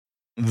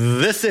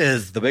This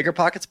is the Bigger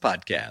Pockets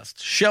Podcast,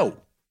 show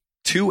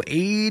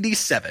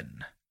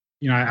 287.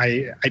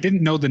 I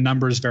didn't know the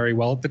numbers very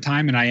well at the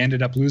time, and I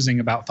ended up losing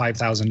about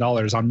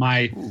 $5,000 on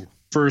my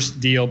first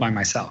deal by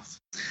myself.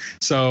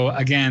 So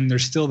again,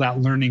 there's still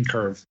that learning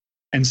curve.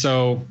 And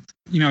so,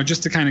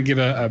 just to kind of give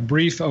a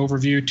brief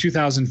overview,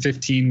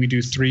 2015, we do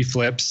 3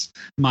 flips.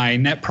 My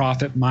net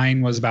profit,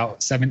 mine was about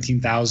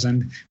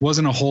 $17,000.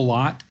 Wasn't a whole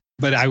lot,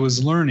 but I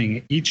was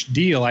learning. Each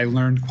deal I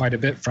learned quite a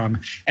bit from.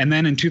 And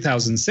then in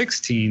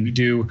 2016, we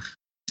do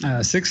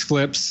 6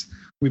 flips.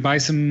 We buy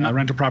some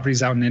rental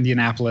properties out in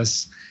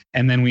Indianapolis.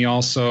 And then we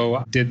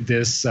also did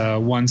this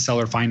one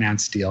seller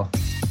finance deal.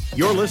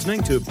 You're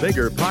listening to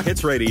Bigger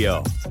Pockets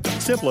Radio,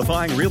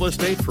 simplifying real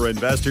estate for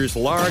investors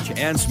large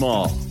and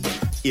small.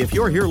 If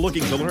you're here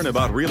looking to learn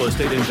about real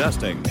estate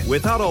investing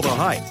without all the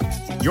hype,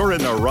 you're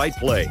in the right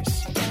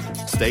place.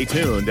 Stay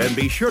tuned and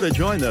be sure to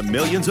join the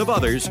millions of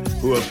others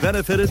who have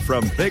benefited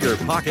from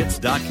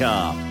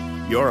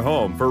BiggerPockets.com, your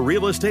home for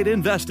real estate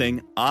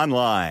investing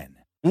online.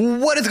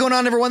 What is going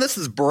on, everyone? This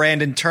is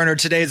Brandon Turner,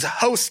 today's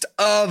host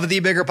of the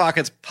Bigger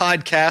Pockets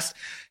Podcast,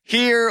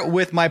 here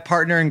with my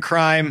partner in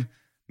crime,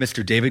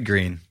 Mr. David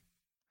Green.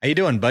 How you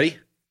doing, buddy?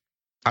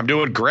 I'm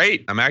doing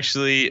great. I'm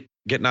actually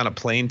getting on a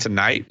plane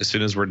tonight as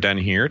soon as we're done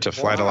here to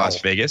fly to Las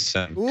Vegas.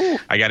 And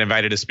I got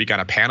invited to speak on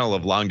a panel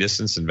of long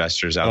distance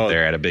investors out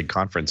there at a big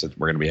conference that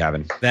we're going to be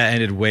having. That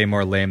ended way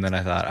more lame than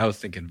I thought. I was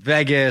thinking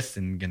Vegas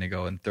and going to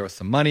go and throw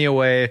some money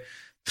away.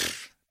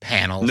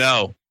 Panels.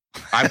 No,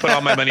 I put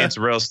all my money into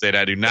real estate.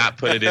 I do not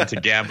put it into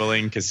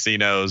gambling,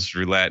 casinos,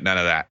 roulette, none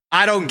of that.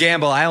 I don't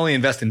gamble. I only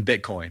invest in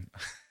Bitcoin.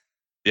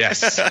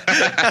 Yes.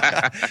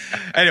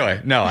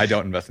 Anyway, no, I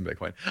don't invest in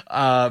Bitcoin.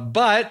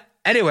 But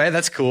anyway,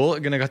 that's cool.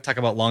 I'm going to go talk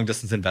about long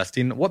distance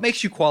investing. What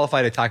makes you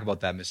qualify to talk about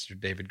that, Mr.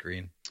 David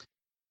Green?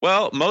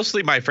 Well,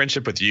 mostly my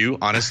friendship with you.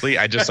 Honestly,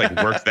 I just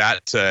work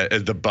that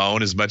to the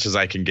bone as much as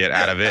I can get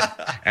out of it.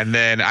 And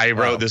then I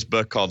wrote this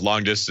book called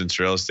Long Distance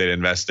Real Estate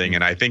Investing.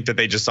 And I think that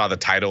they just saw the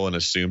title and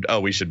assumed, oh,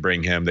 we should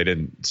bring him. They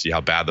didn't see how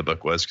bad the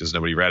book was because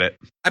nobody read it.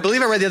 I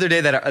believe I read the other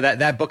day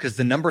that book is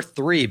the number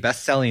 3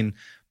 best-selling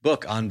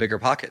book on Bigger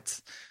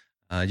Pockets.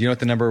 Do you know what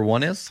the number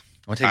 1 is?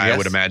 I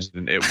would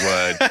imagine it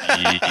would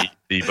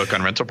be the book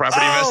on rental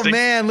property investing. Oh,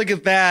 man, look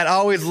at that.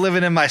 Always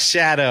living in my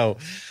shadow.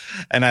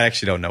 And I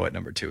actually don't know what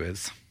number 2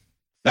 is.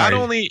 Not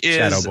only is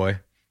Shadow Boy.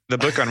 the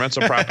book on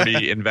rental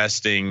property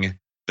investing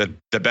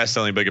the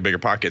best-selling book of Bigger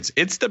Pockets,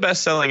 it's the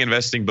best-selling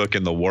investing book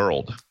in the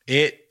world.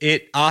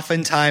 It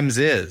oftentimes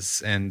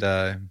is. And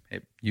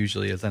it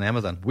usually is on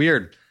Amazon.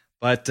 Weird.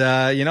 But,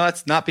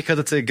 it's not because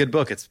it's a good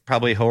book. It's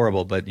probably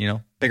horrible. But,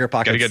 Bigger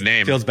Pockets got a good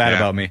name. Feels bad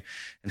about me.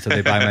 And so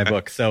they buy my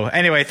book. So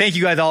anyway, thank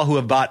you guys all who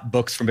have bought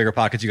books from Bigger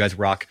Pockets. You guys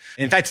rock.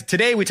 In fact,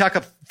 today we talk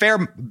a fair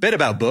bit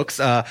about books.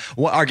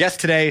 Our guest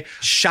today,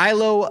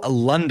 Shiloh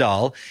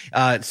Lundahl,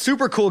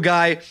 super cool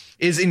guy,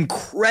 is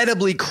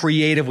incredibly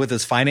creative with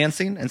his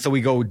financing. And so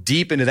we go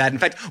deep into that. In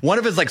fact, one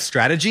of his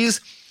strategies,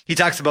 he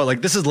talks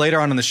about this is later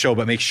on in the show,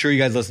 but make sure you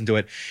guys listen to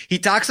it. He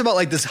talks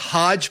about this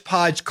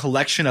hodgepodge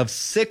collection of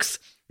 6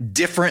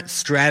 different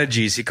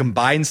strategies he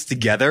combines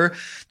together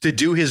to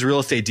do his real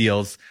estate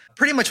deals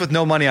pretty much with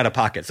no money out of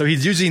pocket. So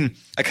he's using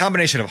a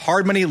combination of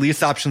hard money,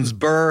 lease options,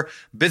 BRRRR,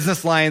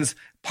 business lines,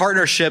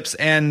 partnerships,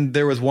 and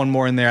there was one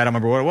more in there. I don't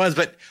remember what it was,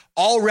 but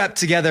all wrapped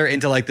together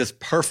into this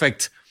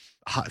perfect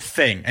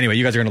thing. Anyway,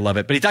 you guys are going to love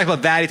it. But he talks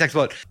about that. He talks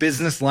about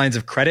business lines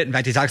of credit. In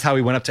fact, he talks how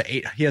he went up to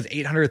he has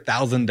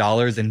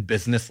 $800,000 in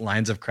business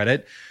lines of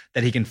credit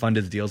that he can fund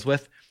his deals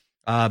with.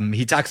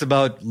 He talks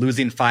about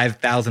losing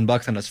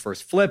 $5,000 on his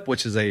first flip,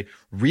 which is a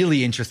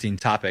really interesting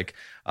topic,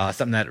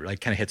 something that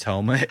kind of hits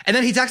home. And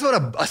then he talks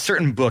about a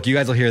certain book. You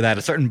guys will hear that,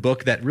 a certain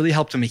book that really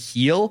helped him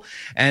heal.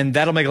 And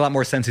that'll make a lot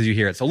more sense as you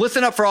hear it. So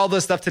listen up for all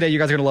this stuff today. You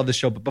guys are going to love the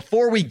show. But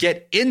before we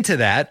get into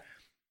that,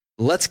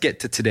 let's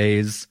get to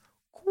today's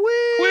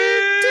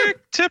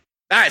quick tip.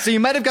 All right, so you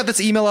might have got this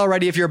email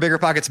already if you're a Bigger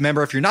Pockets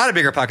member. If you're not a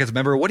Bigger Pockets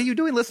member, what are you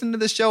doing listening to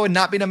this show and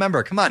not being a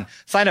member? Come on,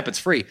 sign up. It's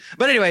free.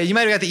 But anyway, you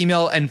might have got the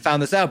email and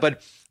found this out.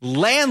 But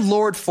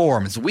landlord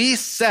forms. We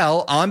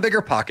sell on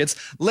Bigger Pockets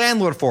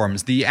landlord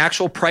forms. The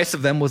actual price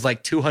of them was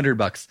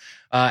 $200.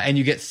 And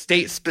you get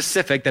state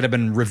specific that have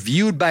been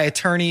reviewed by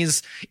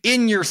attorneys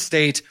in your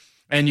state.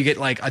 And you get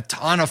a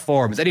ton of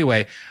forms.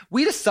 Anyway,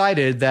 we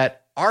decided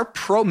that our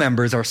pro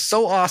members are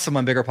so awesome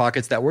on Bigger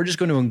Pockets that we're just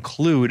going to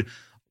include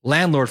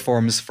landlord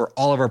forms for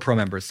all of our pro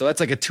members. So that's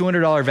a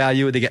 $200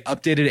 value. They get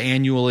updated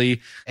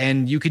annually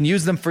and you can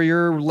use them for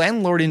your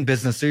landlording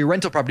business or your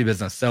rental property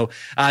business. So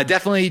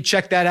definitely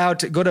check that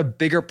out. Go to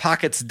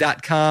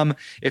biggerpockets.com.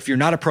 If you're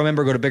not a pro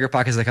member, go to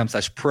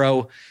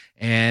biggerpockets.com/pro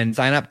and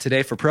sign up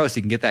today for pro so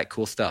you can get that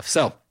cool stuff.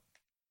 So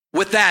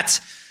with that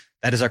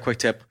is our quick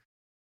tip.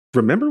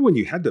 Remember when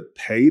you had to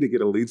pay to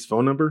get a lead's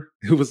phone number?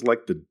 It was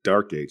like the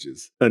dark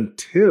ages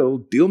until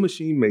Deal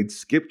Machine made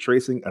skip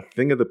tracing a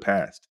thing of the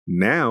past.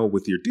 Now,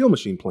 with your Deal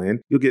Machine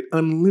plan, you'll get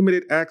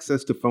unlimited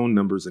access to phone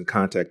numbers and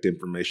contact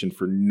information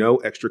for no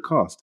extra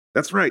cost.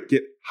 That's right.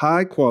 Get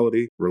high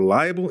quality,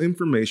 reliable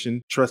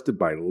information trusted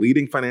by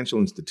leading financial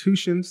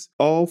institutions,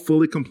 all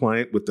fully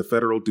compliant with the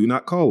federal Do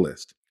Not Call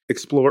list.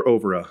 Explore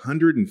over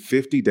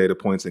 150 data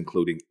points,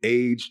 including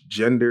age,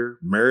 gender,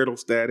 marital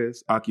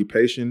status,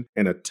 occupation,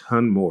 and a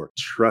ton more.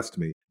 Trust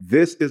me,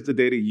 this is the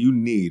data you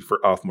need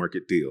for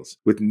off-market deals.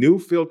 With new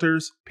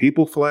filters,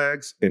 people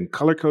flags, and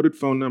color-coded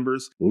phone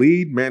numbers,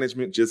 lead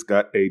management just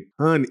got a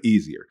ton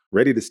easier.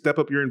 Ready to step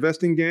up your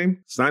investing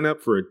game? Sign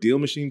up for a Deal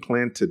Machine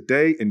plan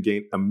today and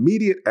gain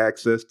immediate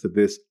access to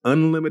this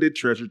unlimited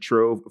treasure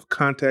trove of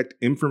contact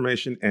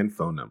information and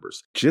phone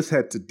numbers. Just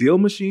head to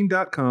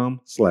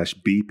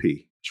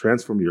DealMachine.com/BP.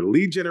 Transform your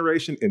lead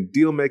generation and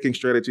deal-making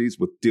strategies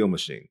with Deal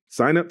Machine.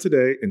 Sign up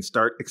today and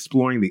start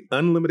exploring the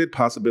unlimited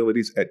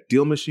possibilities at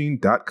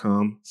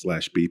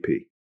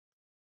DealMachine.com/BP.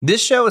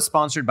 This show is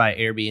sponsored by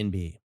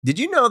Airbnb. Did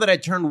you know that I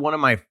turned one of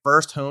my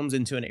first homes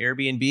into an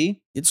Airbnb?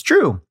 It's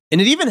true.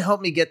 And it even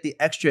helped me get the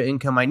extra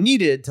income I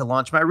needed to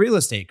launch my real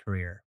estate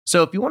career.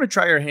 So if you want to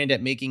try your hand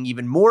at making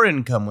even more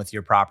income with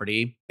your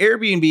property,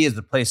 Airbnb is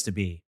the place to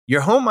be.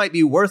 Your home might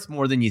be worth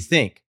more than you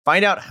think.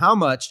 Find out how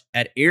much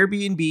at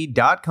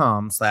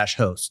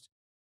airbnb.com/host.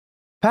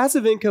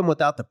 Passive income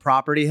without the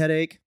property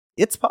headache?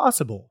 It's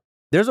possible.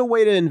 There's a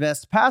way to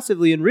invest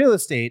passively in real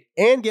estate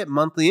and get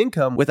monthly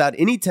income without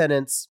any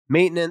tenants,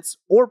 maintenance,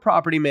 or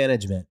property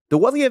management. The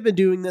Wealthy have been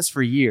doing this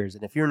for years,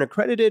 and if you're an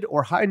accredited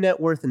or high net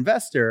worth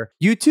investor,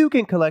 you too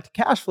can collect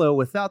cash flow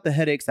without the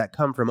headaches that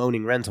come from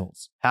owning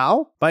rentals.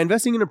 How? By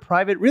investing in a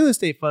private real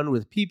estate fund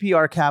with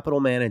PPR Capital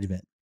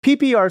Management.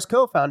 PPR's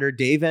co-founder,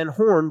 Dave Van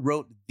Horn,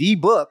 wrote the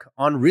book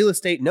on real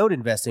estate note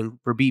investing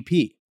for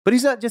BP. But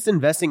he's not just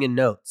investing in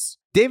notes.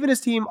 Dave and his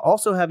team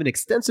also have an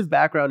extensive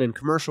background in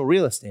commercial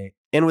real estate.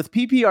 And with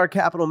PPR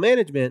Capital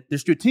Management, they're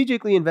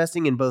strategically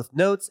investing in both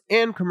notes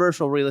and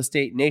commercial real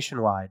estate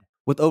nationwide.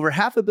 With over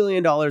 $500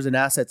 million in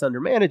assets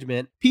under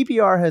management,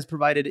 PPR has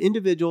provided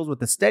individuals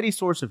with a steady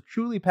source of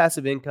truly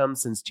passive income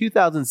since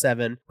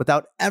 2007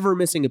 without ever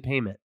missing a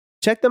payment.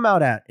 Check them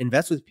out at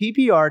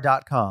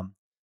investwithppr.com.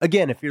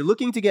 Again, if you're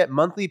looking to get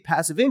monthly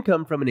passive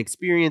income from an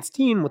experienced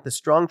team with a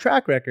strong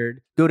track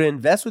record, go to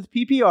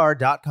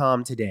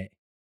investwithppr.com today.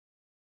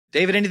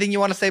 David, anything you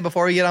want to say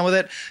before we get on with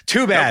it?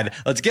 Too bad. Nope.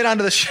 Let's get on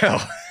to the show.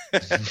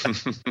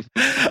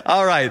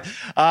 All right.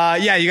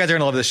 Yeah, you guys are going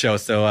to love this show.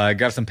 So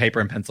grab some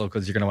paper and pencil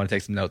because you're going to want to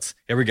take some notes.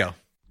 Here we go.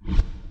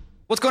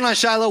 What's going on,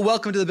 Shiloh?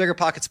 Welcome to the Bigger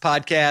Pockets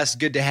podcast.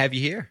 Good to have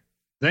you here.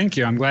 Thank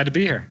you. I'm glad to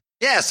be here.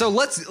 Yeah, so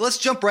let's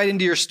jump right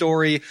into your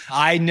story.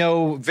 I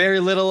know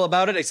very little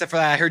about it, except for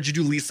that I heard you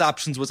do lease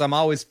options, which I'm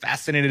always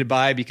fascinated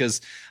by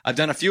because I've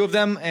done a few of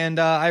them and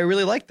I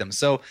really like them.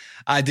 So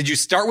did you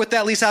start with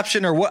that lease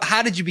option or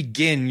how did you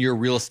begin your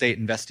real estate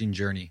investing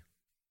journey?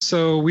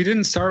 So we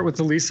didn't start with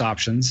the lease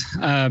options.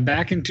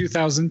 Back in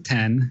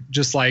 2010,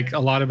 just like a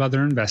lot of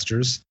other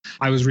investors,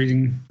 I was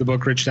reading the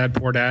book Rich Dad,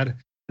 Poor Dad.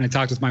 And I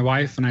talked with my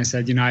wife and I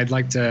said, I'd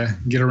like to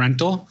get a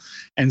rental.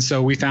 And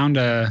so we found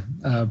a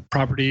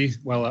property,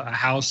 a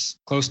house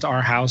close to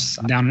our house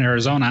down in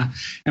Arizona.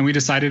 And we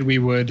decided we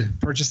would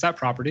purchase that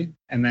property.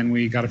 And then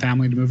we got a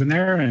family to move in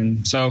there.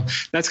 And so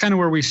that's kind of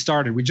where we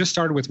started. We just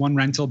started with one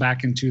rental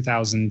back in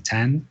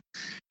 2010.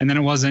 And then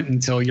it wasn't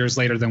until years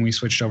later then we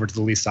switched over to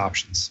the lease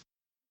options.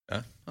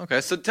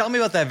 Okay. So tell me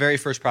about that very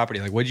first property.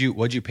 Like, what'd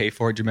you pay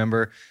for it? Do you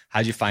remember?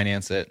 How'd you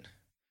finance it?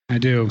 I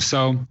do.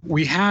 So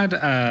we had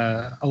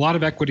a lot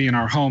of equity in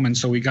our home. And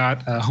so we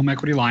got a home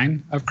equity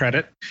line of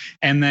credit.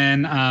 And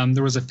then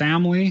there was a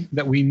family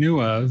that we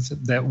knew of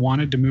that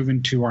wanted to move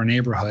into our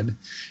neighborhood.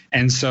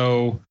 And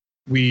so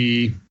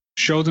we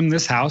showed them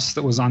this house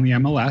that was on the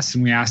MLS.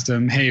 And we asked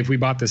them, hey, if we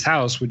bought this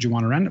house, would you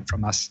want to rent it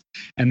from us?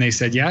 And they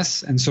said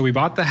yes. And so we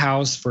bought the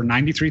house for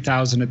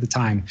 $93,000 at the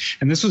time.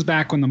 And this was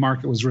back when the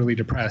market was really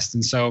depressed.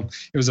 And so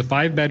it was a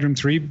 5-bedroom,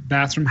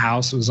 3-bathroom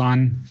house. It was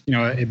on,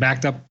 it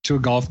backed up to a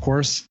golf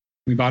course.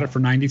 We bought it for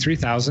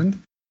 $93,000,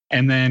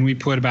 and then we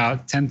put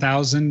about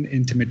 $10,000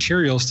 into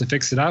materials to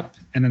fix it up.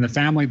 And then the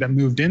family that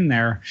moved in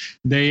there,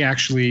 they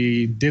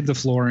actually did the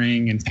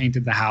flooring and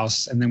painted the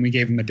house, and then we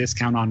gave them a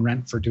discount on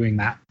rent for doing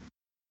that.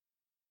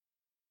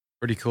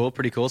 Pretty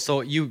cool.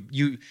 So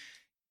you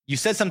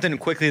said something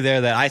quickly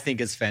there that I think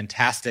is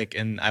fantastic,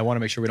 and I want to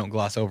make sure we don't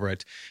gloss over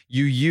it.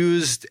 You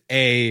used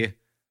a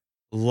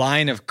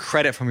line of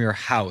credit from your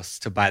house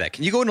to buy that.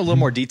 Can you go into a little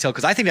more detail?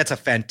 Because I think that's a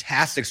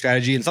fantastic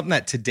strategy and something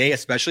that today,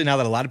 especially now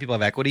that a lot of people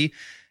have equity,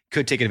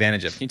 could take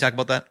advantage of. Can you talk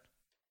about that?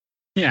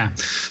 Yeah.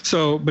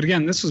 So, but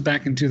again, this was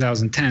back in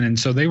 2010. And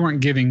so they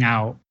weren't giving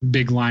out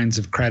big lines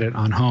of credit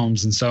on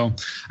homes. And so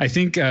I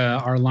think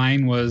our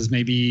line was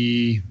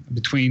maybe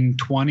between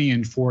 20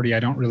 and 40. I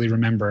don't really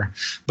remember.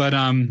 But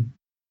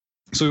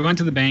so we went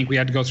to the bank. We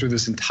had to go through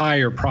this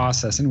entire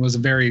process, and it was a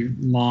very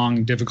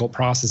long, difficult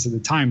process at the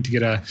time to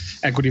get a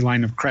equity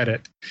line of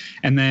credit.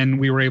 And then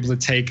we were able to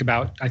take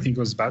about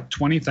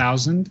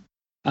 $20,000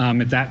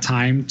 at that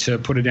time to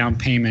put a down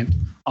payment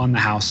on the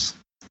house,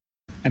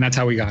 and that's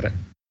how we got it.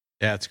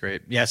 Yeah, that's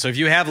great. Yeah, so if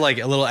you have like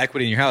a little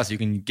equity in your house, you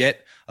can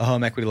get a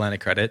home equity line of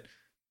credit.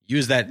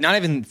 use that, not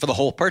even for the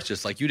whole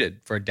purchase like you did,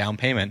 for a down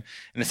payment,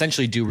 and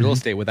essentially do real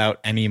estate without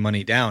any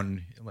money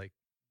down. Like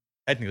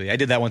technically, I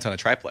did that once on a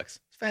triplex.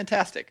 It's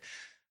fantastic.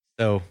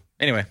 So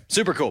anyway,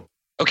 super cool.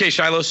 Okay,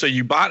 Shiloh, so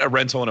you bought a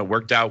rental and it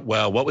worked out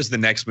well. What was the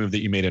next move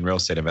that you made in real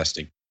estate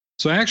investing?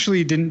 So I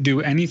actually didn't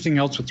do anything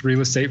else with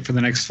real estate for the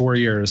next 4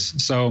 years.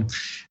 So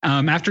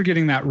after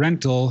getting that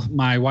rental,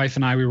 my wife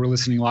and I, we were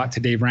listening a lot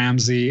to Dave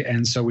Ramsey.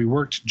 And so we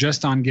worked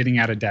just on getting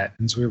out of debt.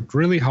 And so we worked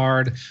really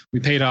hard. We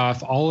paid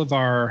off all of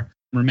our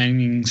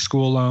remaining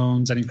school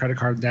loans, any credit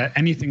card debt,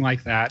 anything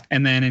like that.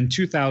 And then in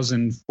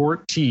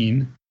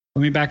 2014,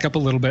 let me back up a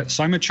little bit.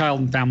 So I'm a child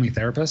and family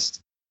therapist.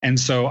 And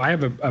so I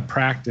have a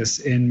practice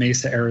in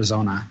Mesa,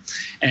 Arizona.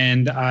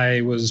 And I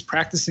was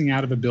practicing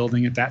out of a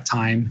building at that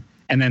time.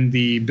 And then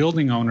the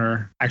building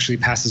owner actually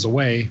passes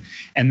away,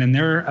 and then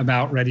they're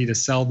about ready to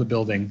sell the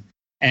building.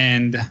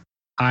 And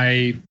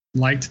I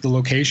liked the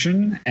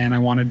location and I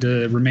wanted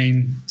to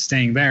remain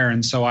staying there.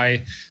 And so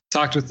I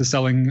talked with the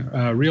selling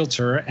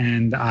realtor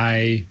and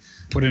I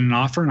put in an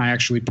offer, and I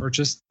actually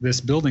purchased this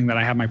building that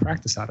I have my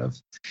practice out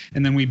of.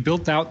 And then we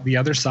built out the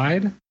other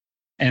side,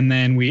 and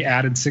then we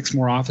added 6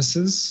 more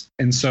offices.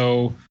 And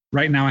so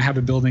right now I have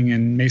a building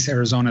in Mesa,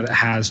 Arizona that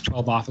has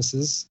 12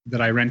 offices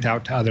that I rent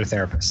out to other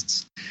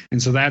therapists.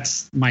 And so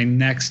that's my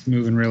next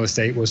move in real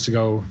estate, was to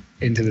go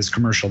into this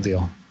commercial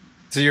deal.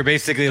 So you're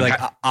basically like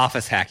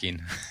office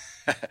hacking.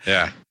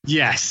 Yeah.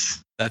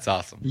 Yes. That's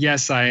awesome.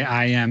 Yes,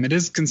 I am. It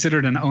is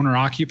considered an owner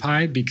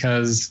occupied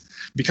because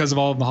of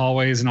all of the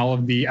hallways and all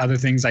of the other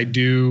things. I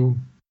do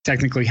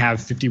technically have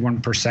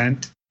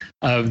 51%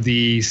 of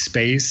the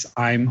space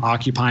I'm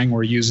occupying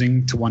or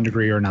using to one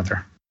degree or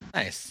another.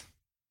 Nice.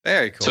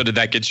 Very cool. So did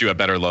that get you a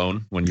better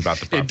loan when you bought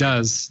the property? It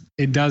does.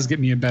 It does get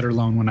me a better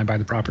loan when I buy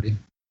the property.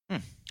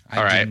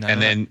 All right. And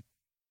then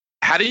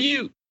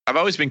I've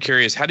always been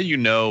curious, how do you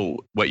know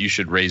what you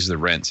should raise the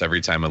rents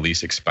every time a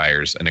lease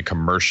expires in a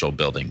commercial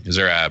building? Is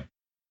there a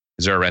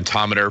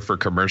rentometer for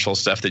commercial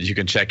stuff that you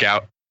can check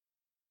out?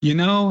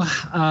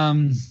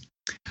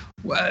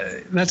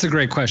 That's a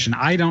great question.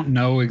 I don't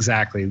know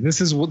exactly.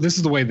 This is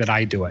the way that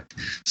I do it.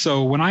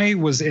 So when I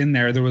was in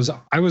there,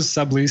 I was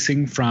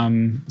subleasing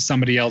from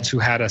somebody else who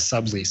had a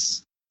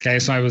sublease. Okay,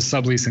 so I was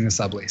subleasing a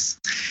sublease.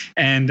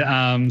 And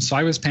so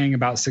I was paying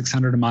about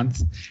 $600 a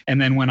month.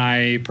 And then when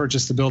I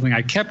purchased the building,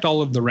 I kept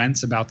all of the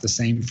rents about the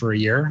same for a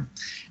year.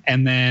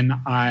 And then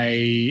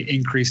I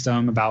increased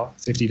them about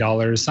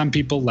 $50. Some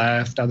people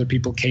left, other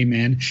people came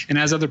in. And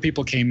as other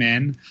people came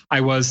in,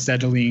 I was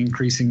steadily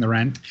increasing the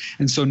rent.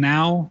 And so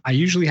now I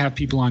usually have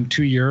people on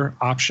 2-year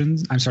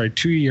options.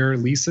 2-year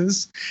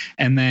leases.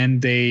 And then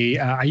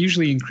I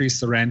usually increase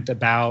the rent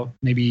about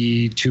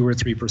maybe 2 or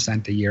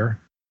 3% a year.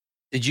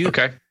 Did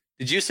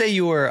you say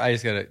you were, I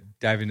just got to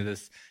dive into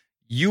this.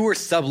 You were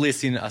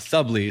subleasing a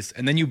sublease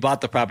and then you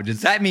bought the property.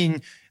 Does that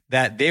mean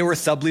that they were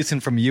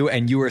subleasing from you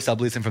and you were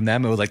subleasing from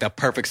them? It was like the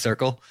perfect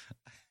circle?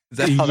 Is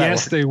that how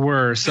yes, they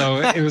were.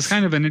 So it was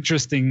kind of an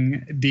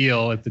interesting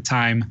deal at the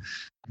time.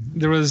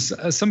 There was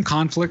some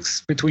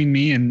conflicts between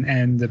me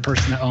and the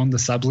person that owned the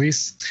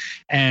sublease.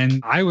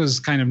 And I was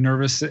kind of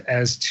nervous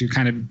as to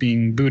kind of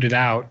being booted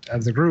out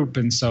of the group.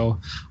 And so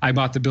I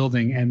bought the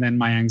building and then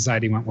my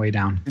anxiety went way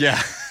down.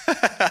 Yeah.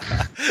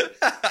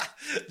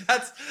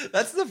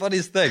 That's the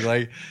funniest thing.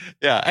 Like,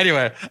 yeah.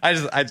 Anyway,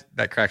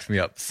 that cracks me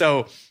up.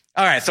 So,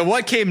 all right. So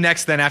what came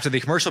next then after the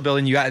commercial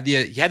building? You had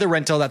the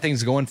rental, that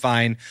thing's going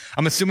fine.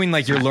 I'm assuming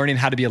like you're learning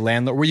how to be a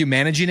landlord. Were you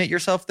managing it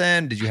yourself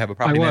then? Did you have a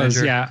property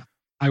manager? Yeah.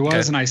 I was,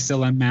 okay. And I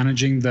still am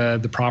managing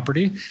the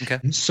property. Okay.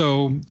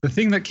 So the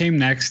thing that came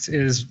next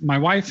is my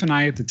wife and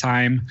I at the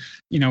time,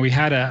 we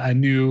had a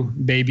new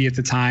baby at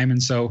the time.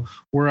 And so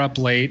we're up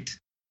late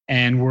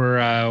and we're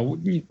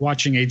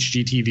watching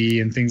HGTV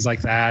and things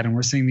like that. And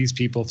we're seeing these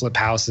people flip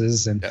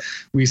houses. And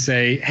we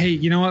say, hey,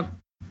 you know what?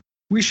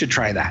 We should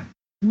try that.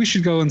 We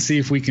should go and see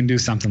if we can do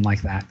something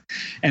like that.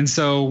 And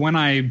so when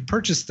I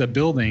purchased the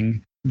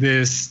building,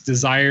 this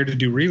desire to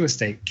do real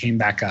estate came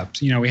back up.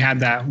 We had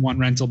that one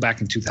rental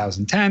back in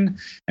 2010,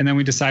 and then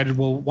we decided,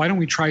 well, why don't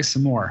we try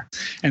some more?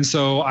 And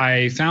so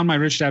I found my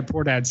Rich Dad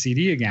Poor Dad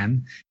CD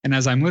again. And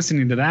as I'm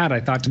listening to that,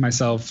 I thought to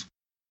myself,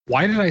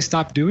 why did I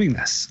stop doing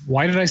this?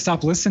 Why did I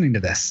stop listening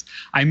to this?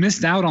 I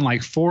missed out on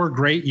like 4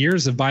 great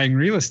years of buying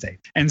real estate.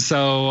 And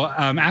so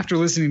after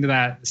listening to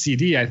that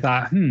CD, I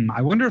thought,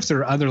 I wonder if there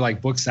are other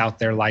like books out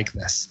there like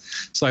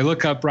this. So I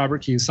look up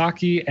Robert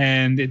Kiyosaki,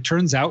 and it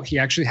turns out he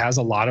actually has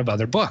a lot of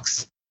other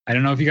books. I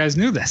don't know if you guys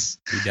knew this.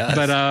 He does.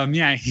 But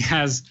he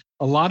has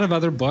a lot of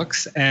other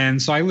books.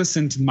 And so I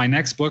listened to my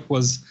next book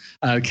was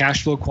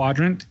Cash Flow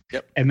Quadrant.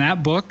 Yep. And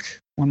that book,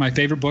 one of my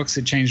favorite books,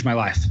 it changed my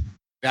life.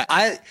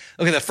 Yeah,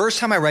 the first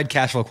time I read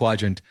Cash Flow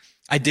Quadrant,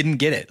 I didn't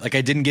get it. Like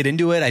I didn't get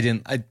into it.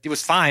 It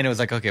was fine. It was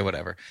like, okay,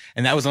 whatever.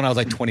 And that was when I was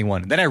like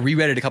 21. Then I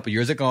reread it a couple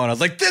years ago and I was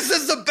like, this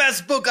is the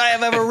best book I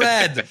have ever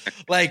read.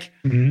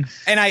 And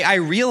I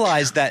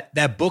realized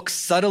that book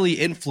subtly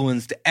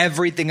influenced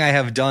everything I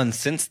have done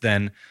since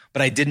then,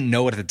 but I didn't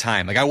know it at the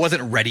time. Like I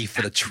wasn't ready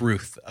for the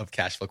truth of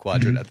Cash Flow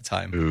Quadrant at the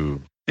time.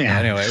 Ooh. Yeah.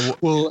 Anyway.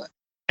 Well,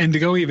 And to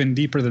go even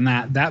deeper than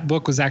that, that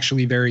book was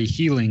actually very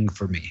healing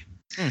for me.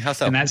 How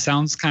so? And that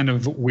sounds kind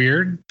of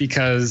weird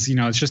because,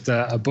 it's just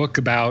a book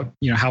about,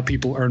 how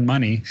people earn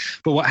money.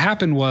 But what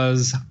happened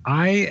was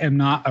I am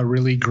not a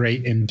really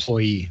great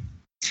employee.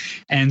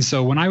 And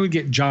so when I would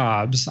get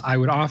jobs, I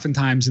would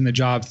oftentimes in the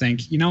job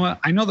think, you know what,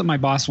 I know that my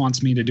boss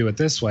wants me to do it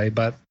this way,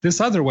 but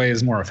this other way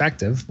is more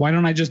effective. Why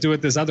don't I just do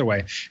it this other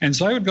way? And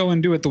so I would go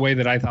and do it the way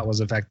that I thought was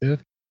effective.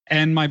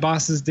 And my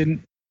bosses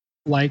didn't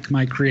like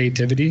my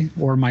creativity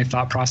or my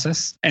thought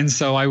process. And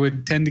so I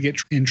would tend to get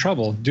in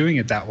trouble doing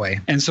it that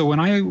way. And so when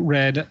I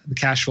read the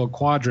Cash Flow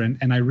Quadrant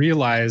and I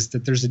realized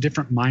that there's a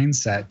different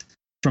mindset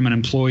from an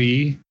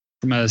employee,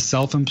 from a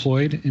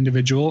self-employed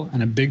individual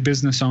and a big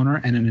business owner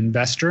and an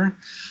investor,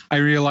 I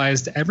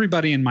realized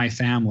everybody in my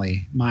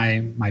family,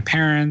 my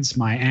parents,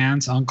 my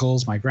aunts,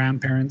 uncles, my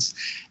grandparents,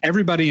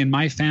 everybody in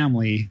my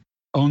family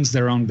owns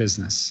their own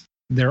business.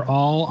 They're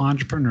all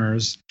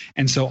entrepreneurs.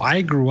 And so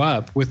I grew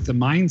up with the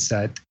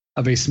mindset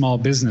of a small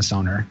business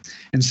owner.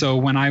 And so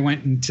when I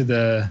went into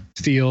the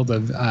field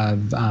of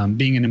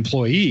being an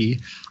employee,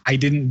 I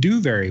didn't do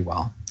very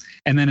well.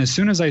 And then as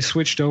soon as I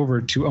switched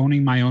over to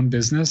owning my own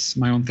business,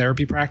 my own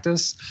therapy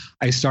practice,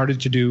 I started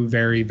to do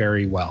very,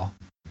 very well.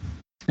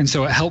 And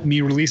so it helped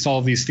me release all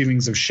of these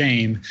feelings of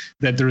shame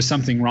that there was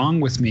something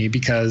wrong with me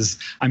because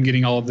I'm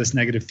getting all of this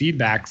negative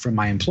feedback from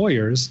my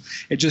employers.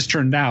 It just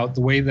turned out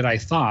the way that I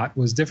thought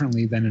was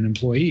differently than an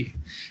employee.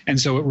 And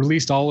so it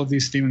released all of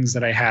these feelings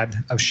that I had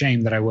of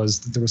shame that there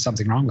was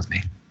something wrong with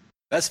me.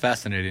 That's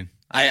fascinating.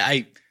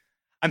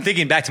 I'm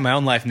thinking back to my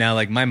own life now.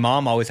 Like my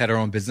mom always had her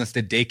own business,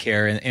 did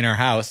daycare in our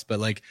house,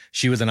 but like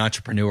she was an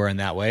entrepreneur in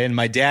that way. And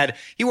my dad,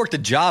 he worked a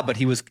job, but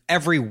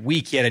every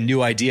week he had a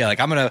new idea. Like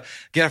I'm going to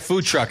get a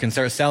food truck and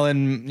start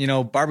selling,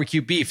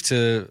 barbecue beef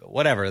to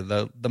whatever,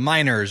 the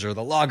miners or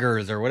the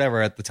loggers or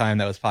whatever at the time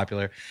that was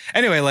popular.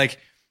 Anyway,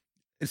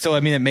 so,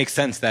 it makes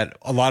sense that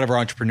a lot of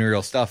our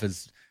entrepreneurial stuff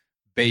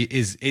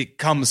it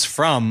comes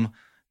from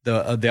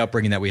the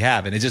upbringing that we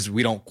have, and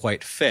we don't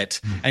quite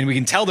fit, and we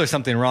can tell there's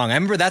something wrong. I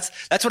remember that's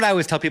what I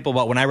always tell people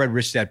about when I read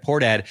Rich Dad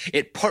Poor Dad.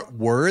 It put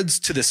words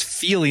to this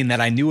feeling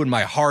that I knew in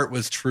my heart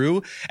was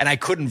true, and I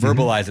couldn't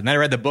verbalize it. And then I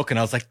read the book, and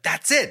I was like,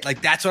 that's it.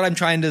 Like that's what I'm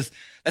trying to.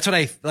 That's what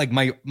I like.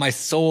 My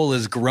soul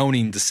is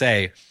groaning to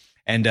say,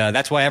 and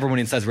that's why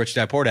everyone says Rich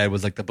Dad Poor Dad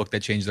was like the book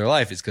that changed their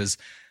life. Is because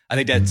I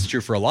think that's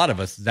true for a lot of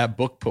us. That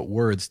book put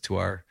words to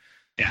our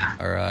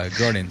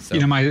groaning. So.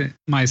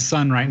 My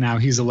son right now,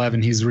 he's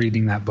 11. He's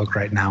reading that book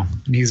right now,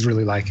 and he's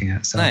really liking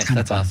it. So nice.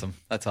 That's awesome.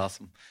 That's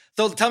awesome.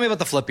 So tell me about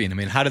the flipping.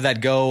 How did that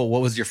go?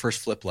 What was your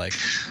first flip like?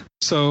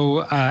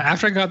 So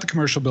after I got the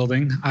commercial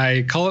building,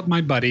 I call up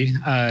my buddy,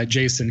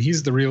 Jason.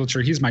 He's the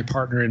realtor. He's my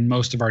partner in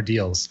most of our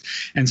deals.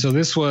 And so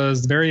this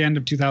was the very end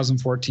of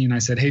 2014. I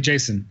said, hey,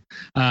 Jason,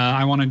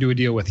 I want to do a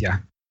deal with you.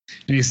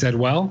 And he said,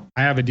 well,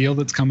 I have a deal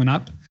that's coming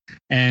up,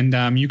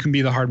 and you can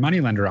be the hard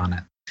money lender on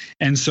it.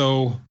 And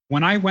so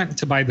when I went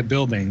to buy the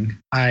building,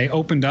 I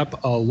opened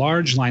up a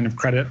large line of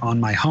credit on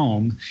my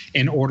home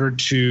in order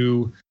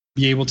to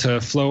be able to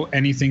float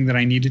anything that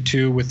I needed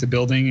to with the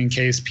building in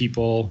case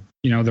people,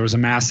 there was a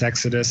mass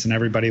exodus and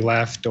everybody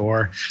left,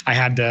 or I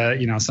had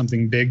to,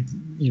 something big,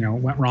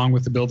 went wrong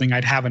with the building.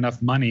 I'd have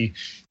enough money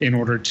in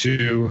order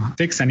to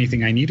fix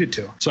anything I needed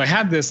to. So I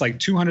had this like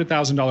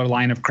 $200,000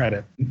 line of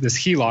credit, this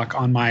HELOC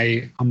on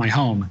my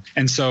home.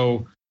 And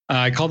so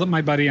I called up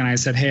my buddy and I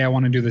said, hey, I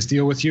want to do this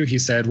deal with you. He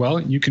said,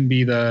 well, you can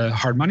be the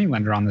hard money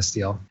lender on this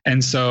deal.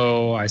 And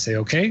so I say,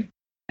 okay.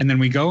 And then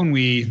we go and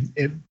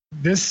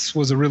this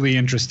was a really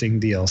interesting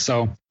deal.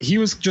 So he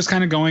was just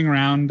kind of going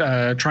around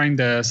trying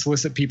to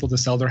solicit people to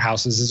sell their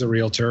houses as a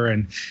realtor.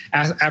 And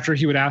after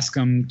he would ask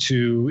them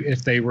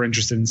if they were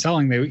interested in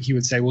selling, he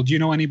would say, well, do you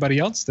know anybody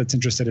else that's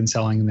interested in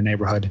selling in the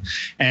neighborhood?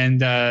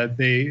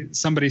 And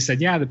somebody said,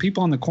 yeah, the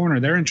people on the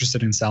corner, they're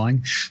interested in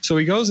selling. So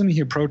he goes and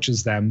he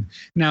approaches them.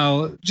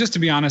 Now, just to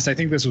be honest, I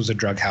think this was a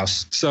drug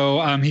house.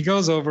 So he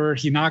goes over,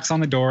 he knocks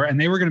on the door,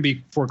 and they were going to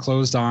be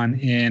foreclosed on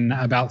in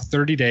about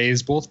 30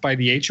 days, both by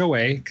the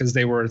HOA, because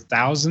they were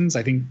thousands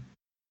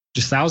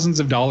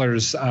of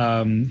dollars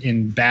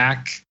in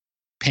back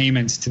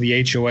payments to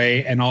the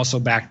HOA and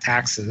also back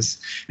taxes.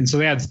 And so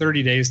they had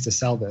 30 days to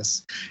sell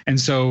this. And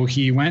so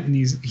he went and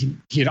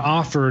he had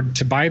offered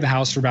to buy the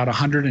house for about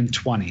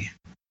 120.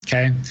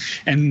 Okay.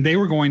 And they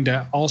were going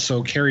to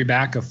also carry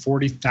back a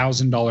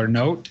 $40,000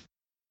 note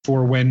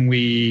for when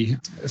we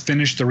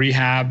finished the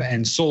rehab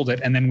and sold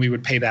it, and then we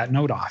would pay that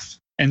note off.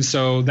 And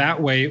so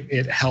that way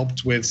it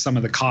helped with some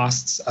of the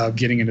costs of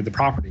getting into the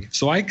property.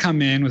 So I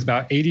come in with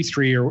about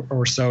 83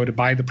 or so to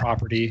buy the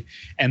property.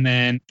 And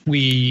then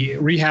we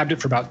rehabbed it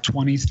for about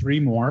 23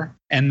 more.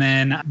 And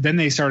then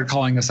they started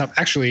calling us up.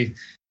 Actually,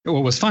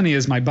 what was funny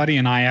is my buddy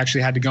and I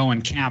actually had to go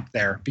and camp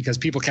there because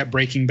people kept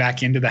breaking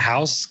back into the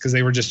house because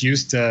they were just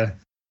used to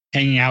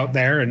hanging out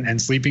there and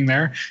sleeping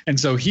there. And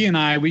so he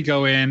and we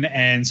go in,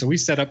 and so we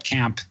set up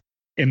camp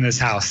in this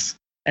house.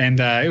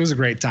 And it was a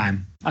great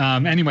time.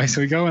 Anyway,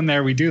 so we go in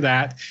there, we do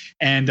that,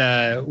 and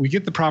we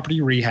get the property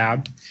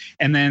rehabbed.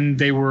 And then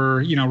they were,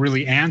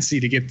 really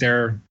antsy to get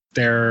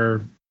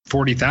their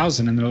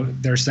 $40,000,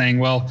 and they're saying,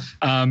 well,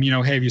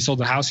 hey, have you sold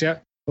the house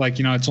yet? Like,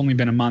 it's only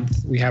been a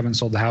month. We haven't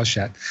sold the house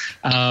yet.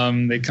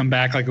 They come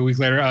back like a week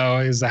later. Oh,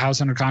 is the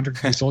house under contract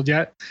to be sold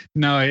yet?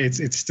 No,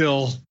 it's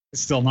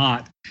still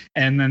not.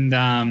 And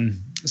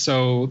then,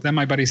 so then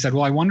my buddy said,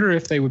 well, I wonder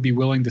if they would be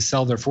willing to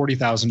sell their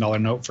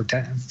 $40,000 note for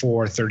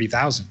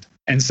 $30,000.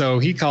 And so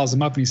he calls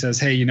him up and he says,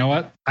 hey, you know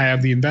what? I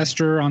have the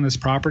investor on this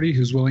property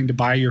who's willing to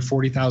buy your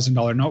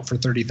 $40,000 note for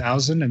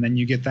 $30,000, and then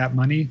you get that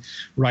money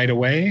right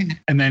away,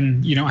 and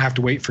then you don't have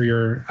to wait for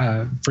your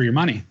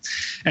money.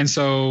 And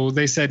so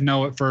they said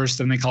no at first,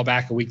 and they call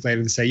back a week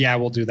later to say, yeah,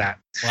 we'll do that.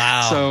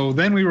 Wow. So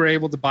then we were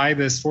able to buy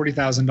this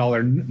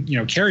 $40,000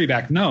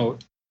 carryback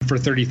note for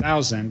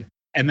 $30,000.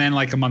 And then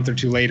like a month or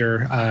two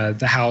later,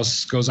 the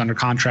house goes under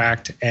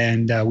contract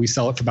and we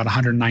sell it for about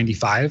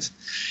 $195,000.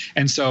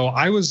 And so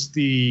I was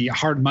the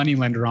hard money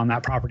lender on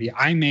that property.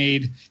 I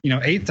made,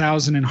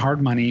 $8,000 in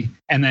hard money.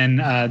 And then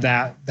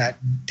that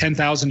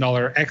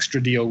 $10,000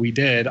 extra deal we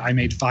did, I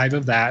made $5,000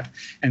 of that.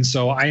 And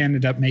so I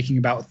ended up making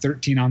about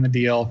 $13,000 on the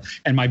deal,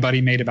 and my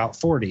buddy made about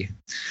 $40,000.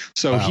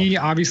 So He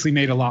obviously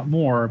made a lot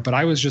more, but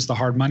I was just a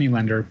hard money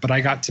lender. But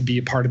I got to be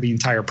a part of the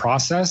entire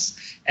process,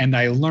 and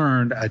I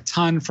learned a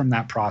ton from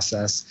that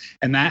process.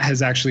 And that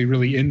has actually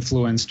really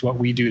influenced what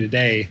we do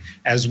today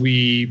as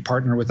we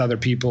partner with other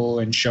people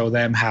and show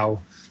them how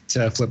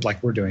to flip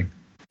like we're doing.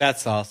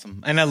 That's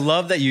awesome. And I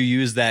love that you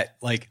use that,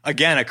 like,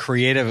 again, a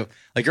creative,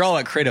 like you're all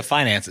about creative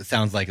finance. It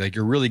sounds like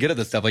you're really good at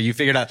this stuff. Like you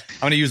figured out, I'm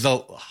going to use the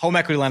home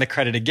equity line of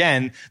credit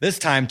again, this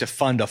time to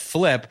fund a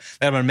flip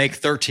that I'm going to make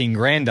 13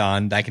 grand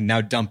on that I can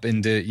now dump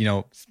into,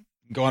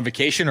 go on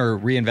vacation or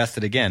reinvest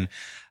it again.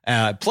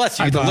 Plus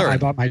you learn. I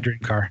bought my dream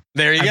car.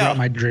 There you go. I bought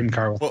my dream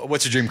car.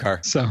 What's your dream car?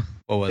 So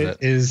what was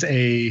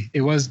it?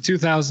 It was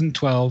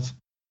 2012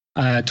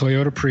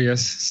 Toyota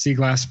Prius, sea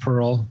glass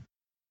pearl,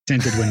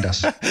 tinted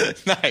windows.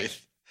 Nice.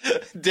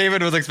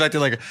 David was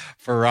expecting like a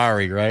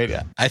Ferrari,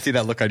 right? I see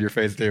that look on your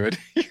face, David.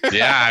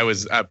 Yeah, I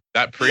was.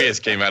 That Prius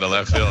came out of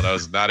left field. I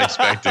was not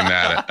expecting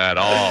that at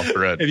all.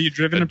 Have you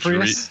driven a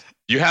Prius?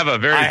 You have a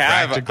very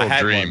practical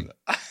dream.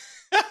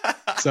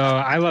 So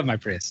I love my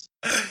Prius.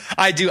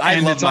 I do. I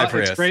love my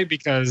Prius. It's great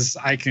because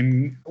I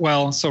can.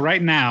 Well, so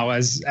right now,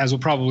 as we'll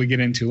probably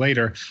get into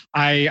later,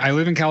 I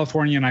live in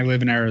California and I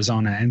live in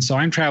Arizona, and so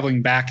I'm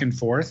traveling back and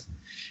forth.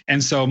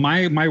 And so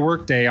my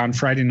work day on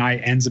Friday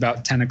night ends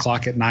about 10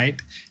 o'clock at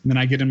night. And then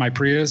I get in my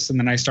Prius and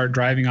then I start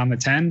driving on the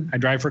 10. I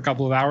drive for a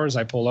couple of hours.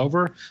 I pull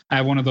over. I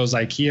have one of those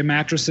IKEA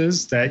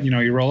mattresses that,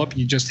 you roll up,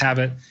 you just have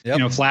it,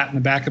 flat in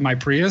the back of my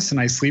Prius. And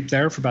I sleep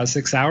there for about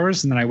 6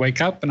 hours. And then I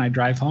wake up and I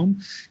drive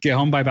home, get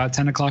home by about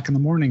 10 o'clock in the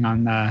morning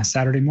on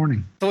Saturday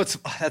morning. So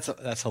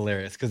that's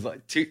hilarious. Cause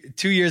like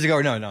 2 years ago,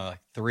 like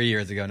 3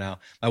 years ago now,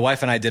 my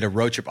wife and I did a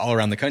road trip all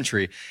around the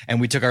country, and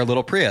we took our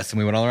little Prius and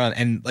we went all around.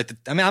 And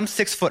I'm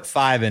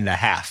 6'5.5".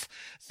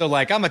 So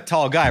like I'm a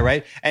tall guy,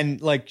 right?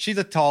 And like she's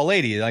a tall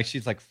lady, like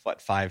she's like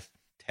 5'10",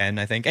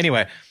 I think.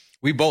 Anyway,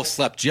 we both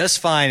slept just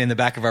fine in the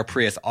back of our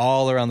Prius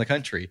all around the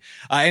country,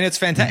 and it's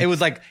fantastic. It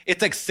was like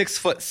it's like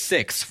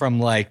 6'6" from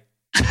like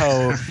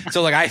toe,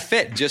 so like I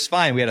fit just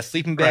fine. We had a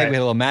sleeping bag, we had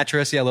a little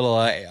mattress, a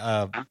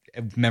little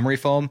memory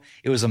foam.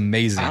 It was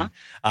amazing.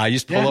 You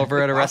just pull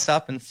over at a rest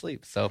stop and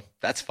sleep. So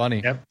that's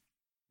funny. Yep.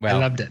 Well, I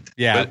loved it.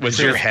 Yeah. Was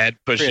your head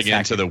pushing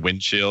into the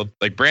windshield?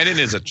 Like Brandon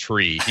is a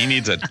tree. He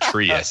needs a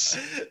Prius,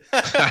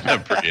 not a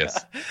Prius.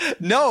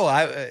 No,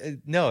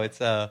 it's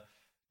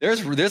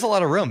there's a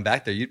lot of room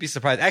back there. You'd be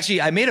surprised. Actually,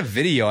 I made a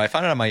video. I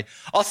found it on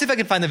I'll see if I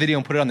can find the video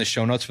and put it on the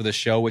show notes for the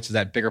show, which is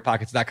at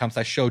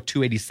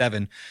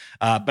biggerpockets.com/show287.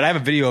 But I have a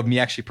video of me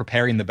actually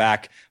preparing the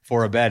back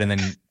for a bed and then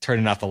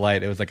turning off the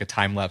light. It was like a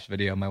time-lapse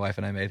video my wife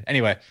and I made.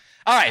 Anyway,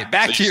 all right,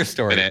 back to your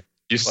story.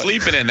 You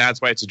sleep in it, and that's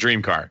why it's a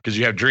dream car, because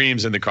you have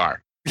dreams in the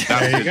car.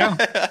 There you go.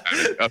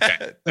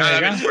 Okay.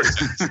 All right.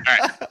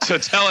 So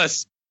tell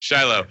us,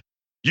 Shiloh,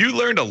 you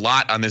learned a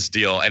lot on this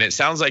deal, and it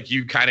sounds like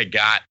you kind of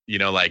got,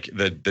 like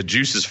the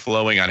juices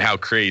flowing on how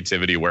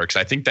creativity works.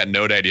 I think that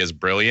note idea is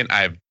brilliant.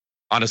 I've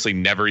honestly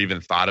never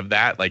even thought of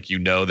that. Like,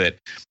 that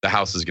the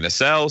house is going to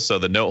sell. So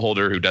the note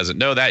holder who doesn't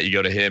know that, you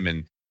go to him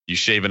and you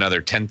shave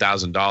another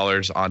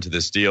 $10,000 onto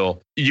this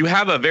deal. You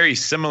have a very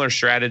similar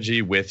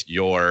strategy with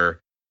your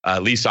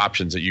lease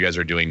options that you guys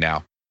are doing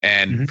now.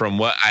 And from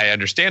what I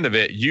understand of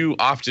it, you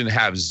often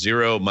have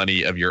zero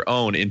money of your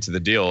own into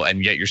the deal,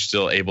 and yet you're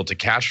still able to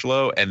cash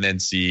flow and then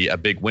see a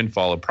big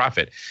windfall of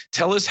profit.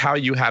 Tell us how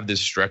you have this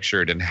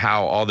structured and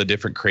how all the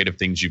different creative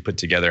things you put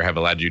together have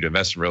allowed you to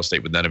invest in real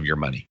estate with none of your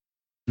money.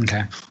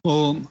 Okay.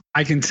 Well,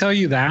 I can tell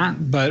you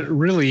that, but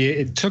really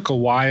it took a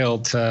while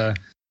to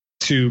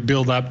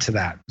build up to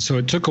that. So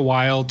it took a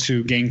while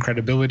to gain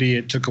credibility.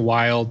 It took a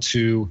while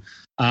to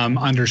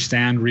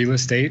understand real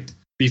estate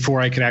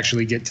before I could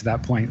actually get to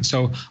that point.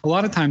 So a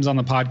lot of times on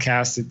the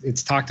podcast,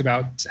 it's talked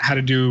about how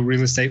to do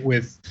real estate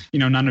with,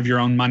 none of your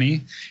own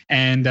money.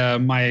 And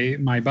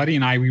my buddy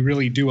and I, we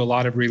really do a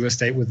lot of real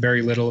estate with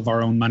very little of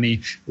our own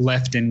money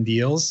left in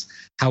deals.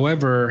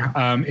 However,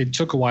 it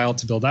took a while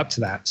to build up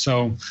to that.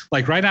 So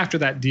like right after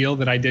that deal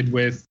that I did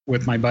with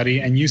my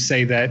buddy, and you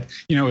say that,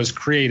 it was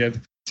creative.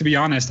 to be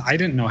honest, I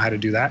didn't know how to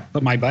do that,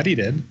 but my buddy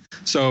did.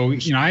 So,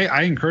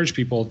 I encourage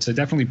people to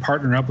definitely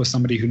partner up with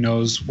somebody who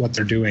knows what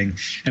they're doing.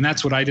 And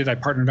that's what I did. I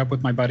partnered up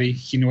with my buddy.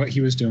 He knew what he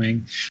was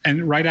doing.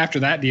 And right after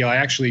that deal, I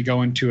actually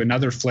go into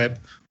another flip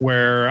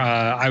where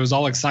I was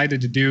all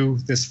excited to do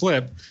this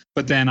flip,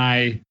 but then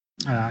I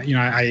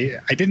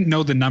didn't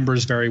know the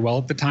numbers very well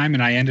at the time,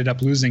 and I ended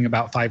up losing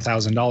about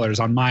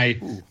 $5,000 on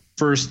my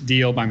first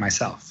deal by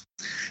myself.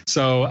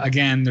 So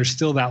again, there's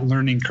still that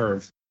learning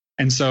curve.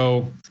 And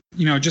so,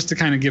 just to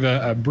kind of give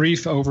a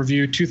brief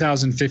overview,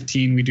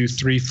 2015, we do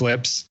 3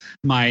 flips.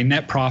 My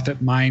net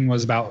profit, mine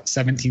was about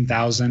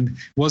 $17,000.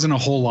 Wasn't a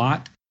whole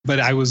lot, but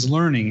I was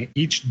learning.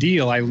 Each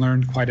deal I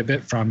learned quite a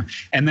bit from.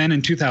 And then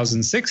in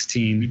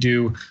 2016, we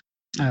do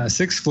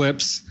 6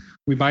 flips.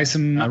 We buy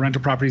some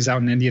rental properties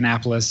out in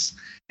Indianapolis.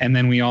 And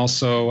then we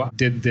also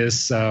did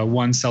this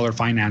one seller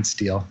finance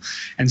deal.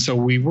 And so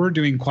we were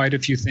doing quite a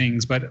few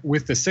things. But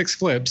with the 6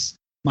 flips,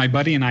 my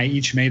buddy and I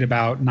each made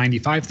about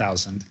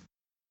 $95,000.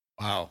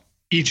 Wow.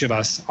 Each of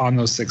us on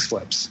those 6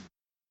 flips.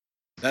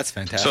 That's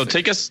fantastic. So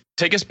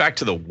take us back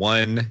to the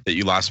one that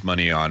you lost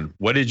money on.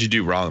 What did you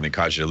do wrong that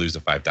caused you to lose the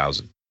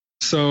 $5,000?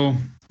 So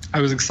I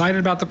was excited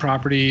about the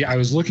property. I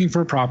was looking for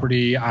a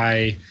property.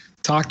 I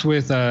talked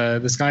with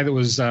this guy that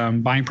was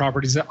buying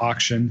properties at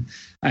auction,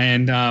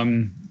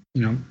 and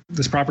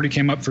this property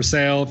came up for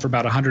sale for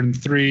about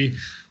 103.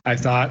 I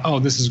thought, oh,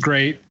 this is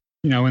great.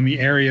 In the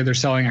area they're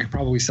selling, I could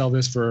probably sell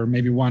this for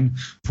maybe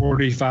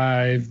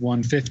 145,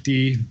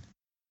 150.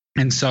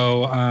 And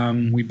so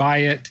we buy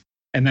it,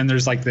 and then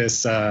there's like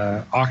this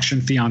auction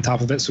fee on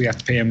top of it. So we have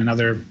to pay him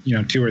another,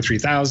 $2,000 or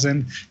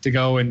 $3,000 to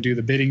go and do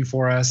the bidding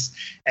for us.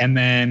 And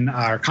then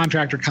our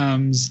contractor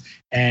comes,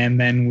 and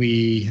then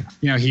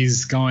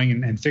he's going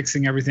and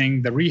fixing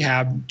everything. The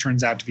rehab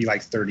turns out to be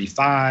like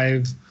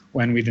 35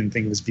 when we didn't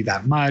think it was be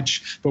that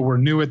much, but we're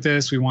new at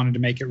this. We wanted to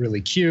make it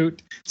really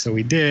cute. So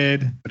we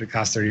did, but it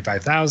cost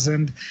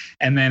 $35,000.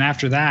 And then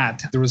after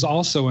that, there was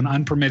also an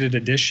unpermitted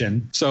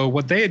addition. So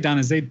what they had done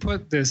is they'd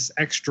put this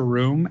extra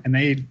room and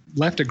they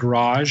left a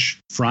garage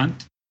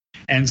front.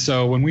 And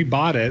so when we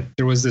bought it,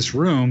 there was this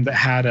room that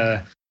had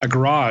a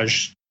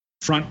garage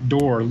front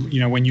door.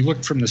 When you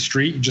looked from the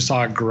street, you just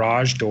saw a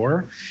garage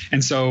door.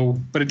 And so,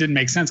 but it didn't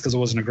make sense because it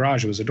wasn't a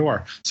garage, it was a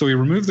door. So we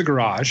removed the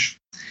garage.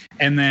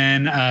 And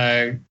then,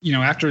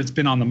 after it's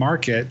been on the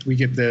market, we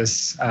get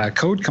this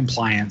code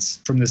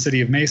compliance from the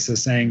city of Mesa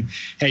saying,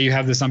 hey, you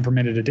have this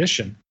unpermitted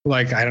addition.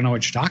 Like, I don't know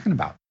what you're talking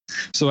about.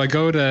 So I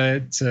go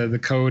to the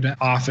code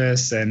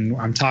office and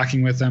I'm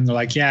talking with them. They're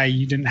like, yeah,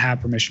 you didn't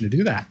have permission to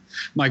do that.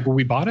 I'm like, well,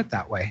 we bought it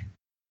that way.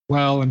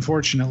 Well,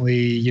 unfortunately,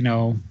 you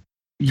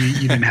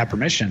didn't have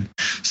permission.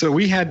 So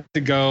we had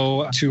to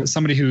go to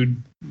somebody who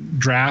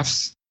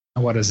drafts,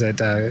 not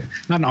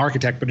an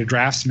architect, but a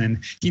draftsman.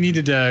 He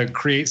needed to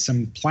create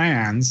some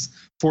plans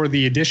for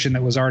the addition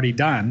that was already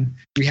done.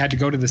 We had to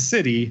go to the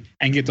city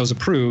and get those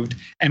approved.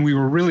 And we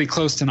were really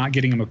close to not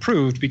getting them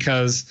approved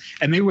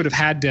and they would have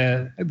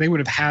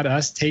had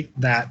us take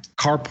that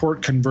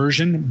carport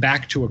conversion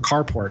back to a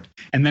carport.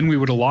 And then we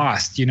would have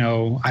lost,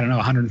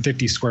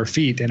 150 square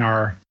feet, and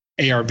our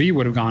ARV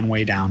would have gone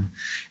way down.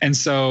 And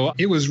so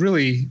it was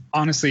really,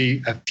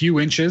 honestly, a few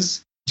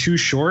inches too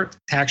short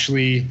to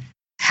actually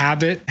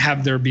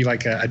have there be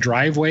like a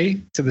driveway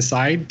to the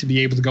side to be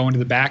able to go into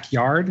the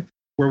backyard,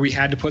 where we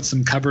had to put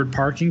some covered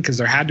parking because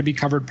there had to be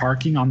covered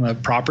parking on the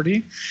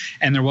property,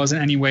 and there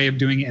wasn't any way of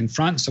doing it in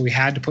front. So we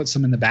had to put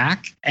some in the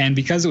back. And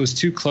because it was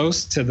too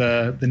close to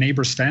the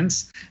neighbor's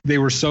fence, they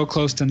were so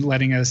close to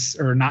letting us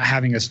or not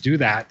having us do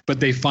that.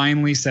 But they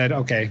finally said,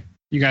 okay,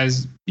 you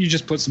guys, you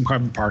just put some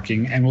covered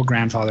parking and we'll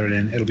grandfather it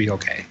in. It'll be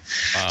okay.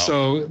 Wow.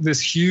 So this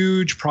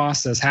huge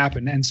process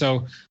happened. And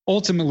so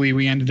ultimately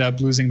we ended up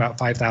losing about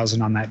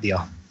 $5,000 on that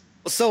deal.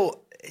 So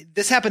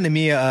this happened to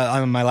me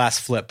on my last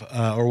flip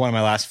or one of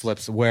my last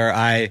flips, where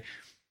I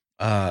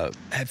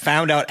had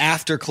found out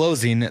after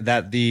closing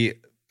that the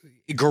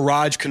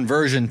garage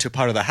conversion to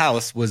part of the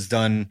house was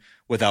done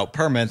without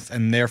permits.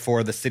 And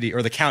therefore the city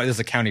or the county, this is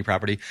a county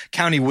property,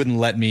 county wouldn't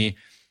let me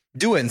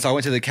do it. And so I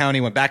went to the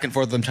county, went back and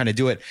forth with them trying to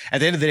do it. At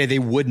the end of the day, they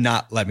would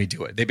not let me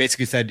do it. They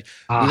basically said,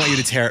 we want you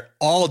to tear it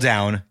all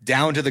down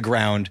to the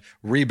ground,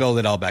 rebuild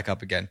it all back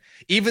up again.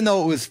 Even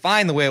though it was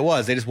fine the way it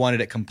was, they just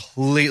wanted it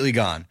completely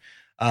gone.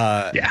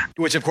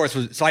 Which of course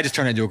was, so I just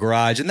turned it into a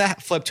garage, and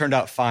that flip turned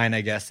out fine,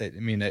 I guess. It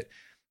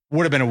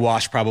would have been a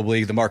wash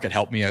probably. The market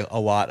helped me a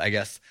lot, I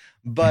guess.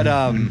 But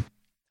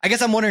I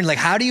guess I'm wondering, like,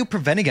 how do you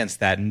prevent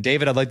against that? And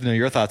David, I'd like to know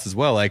your thoughts as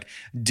well. Like,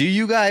 do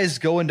you guys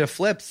go into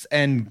flips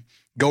and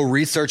go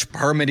research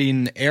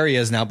permitting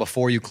areas now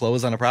before you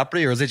close on a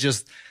property? Or is it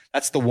just,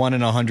 that's the 1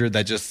 in 100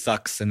 that just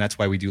sucks, and that's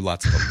why we do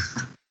lots of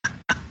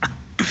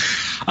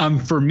them?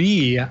 For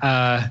me,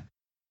 that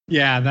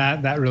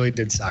really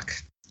did suck.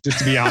 Just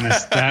to be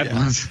honest,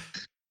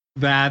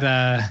 but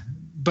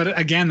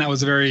again, that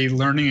was a very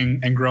learning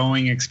and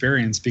growing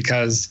experience,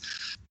 because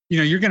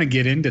you're going to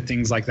get into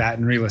things like that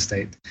in real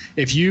estate.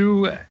 If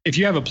you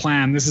have a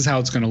plan, this is how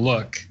it's going to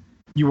look.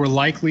 You will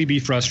likely be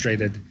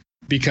frustrated,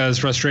 because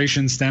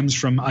frustration stems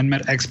from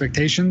unmet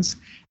expectations,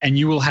 and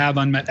you will have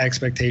unmet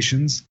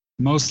expectations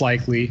most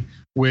likely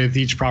with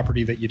each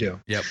property that you do.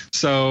 Yep.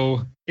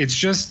 So it's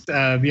just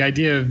the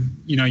idea of,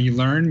 you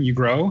learn, you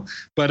grow,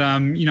 but,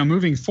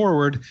 moving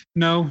forward,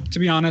 no, to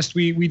be honest,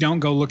 we don't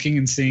go looking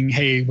and seeing,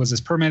 hey, was this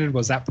permitted?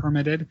 Was that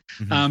permitted?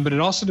 Mm-hmm. But it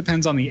also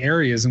depends on the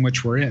areas in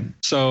which we're in.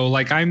 So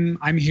like I'm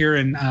here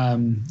in,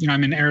 I'm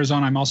in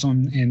Arizona. I'm also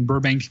in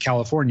Burbank,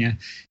 California.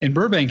 In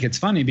Burbank, it's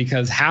funny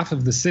because half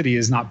of the city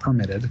is not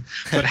permitted,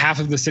 but half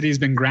of the city has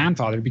been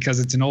grandfathered because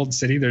it's an old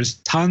city. There's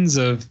tons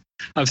of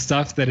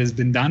stuff that has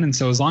been done. And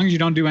so as long as you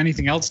don't do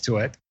anything else to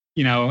it,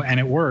 and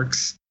it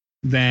works,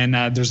 then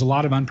there's a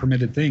lot of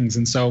unpermitted things.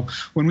 And so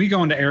when we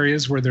go into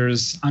areas where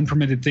there's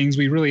unpermitted things,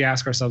 we really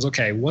ask ourselves,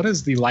 okay, what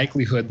is the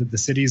likelihood that the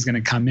city is going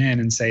to come in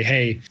and say,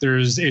 hey,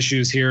 there's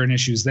issues here and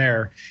issues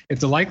there? If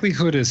the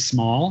likelihood is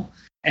small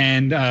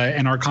and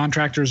our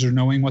contractors are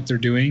knowing what they're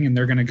doing and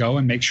they're going to go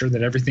and make sure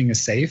that everything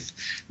is safe,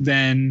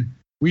 then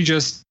we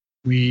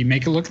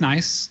make it look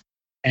nice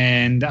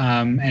and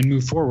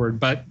move forward.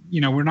 But,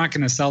 we're not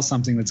going to sell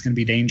something that's going to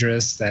be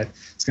dangerous, that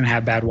it's going to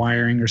have bad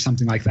wiring or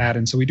something like that.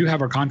 And so we do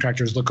have our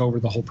contractors look over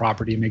the whole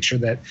property and make sure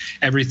that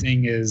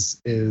everything is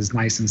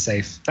nice and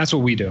safe. That's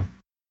what we do.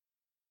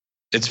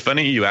 It's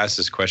funny you asked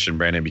this question,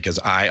 Brandon, because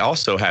I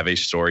also have a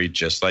story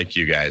just like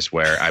you guys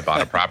where I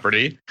bought a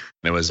property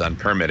and it was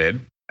unpermitted,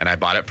 and I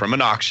bought it from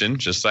an auction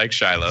just like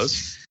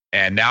Shiloh's.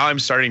 And now I'm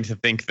starting to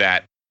think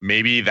that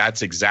maybe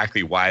that's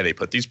exactly why they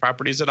put these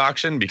properties at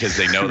auction, because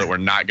they know that we're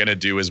not going to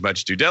do as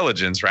much due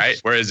diligence, right?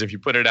 Whereas if you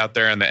put it out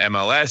there on the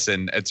MLS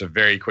and it's a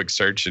very quick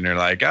search and you're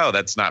like, oh,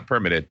 that's not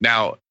permitted.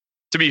 Now,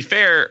 to be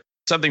fair,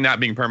 something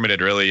not being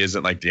permitted really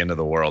isn't like the end of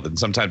the world. And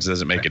sometimes it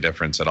doesn't make a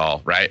difference at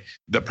all, right?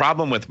 The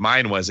problem with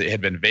mine was it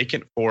had been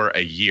vacant for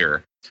a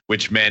year,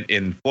 which meant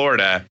in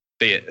Florida,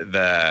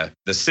 the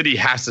city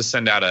has to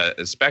send out an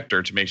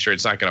inspector to make sure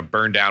it's not going to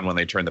burn down when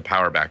they turn the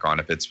power back on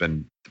if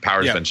the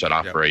power's been shut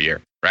off for a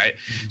year. Right.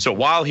 Mm-hmm. So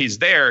while he's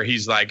there,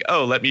 he's like,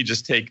 oh, let me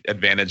just take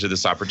advantage of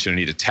this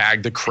opportunity to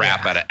tag the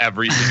crap out of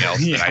everything else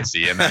that I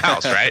see in the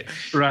house. Right.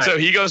 Right. So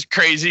he goes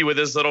crazy with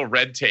his little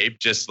red tape,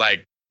 just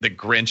like the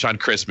Grinch on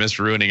Christmas,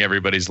 ruining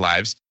everybody's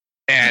lives,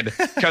 and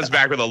comes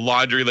back with a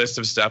laundry list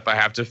of stuff I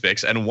have to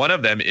fix. And one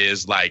of them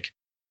is like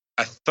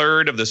a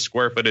third of the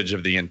square footage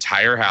of the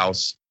entire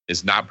house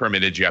is not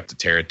permitted. You have to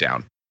tear it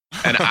down.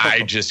 And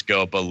I just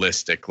go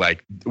ballistic.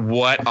 Like,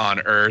 what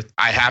on earth?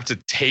 I have to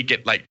take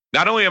it. Like,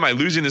 not only am I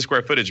losing the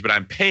square footage, but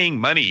I'm paying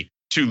money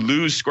to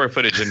lose square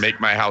footage and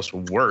make my house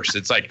worse.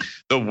 It's like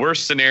the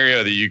worst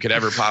scenario that you could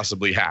ever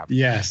possibly have.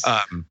 Yes.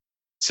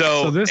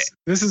 So this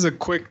is a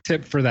quick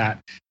tip for that.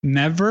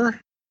 Never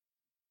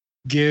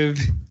give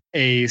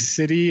a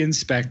city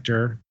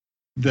inspector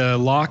the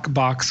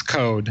lockbox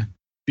code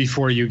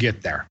before you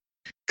get there,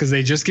 because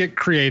they just get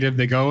creative.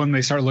 They go and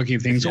they start looking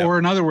at things. Yep. Or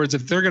in other words,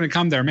 if they're going to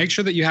come there, make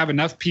sure that you have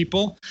enough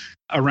people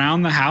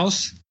around the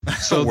house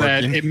so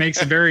that it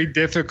makes it very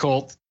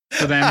difficult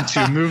for them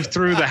to move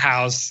through the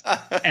house,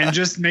 and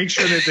just make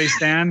sure that they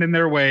stand in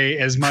their way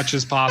as much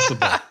as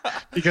possible.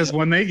 Because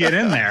when they get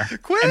in there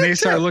and they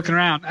start looking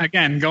around,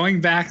 again,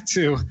 going back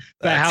to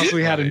the house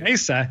we had in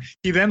Mesa,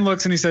 he then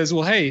looks and he says,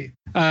 well, hey,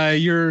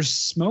 your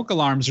smoke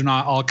alarms are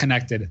not all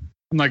connected.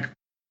 I'm like,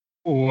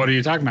 what are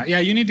you talking about? Yeah,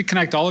 you need to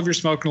connect all of your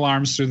smoke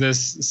alarms through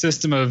this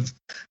system of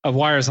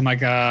wires. I'm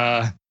like,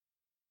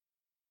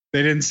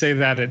 they didn't say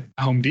that at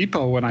Home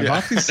Depot when I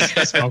bought these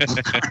smoke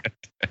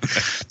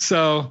alarms.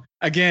 So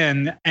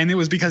again, and it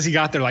was because he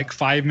got there like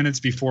 5 minutes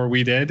before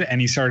we did,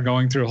 and he started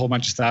going through a whole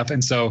bunch of stuff.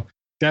 And so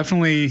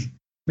definitely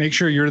make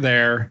sure you're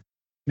there.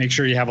 Make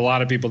sure you have a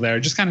lot of people there,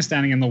 just kind of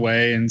standing in the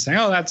way and saying,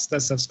 oh, that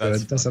stuff's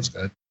good. That stuff's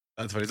good.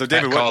 That's funny. So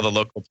David, call the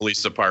local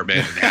police department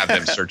and have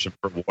them searching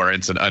for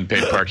warrants and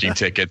unpaid parking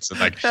tickets, and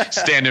like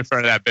stand in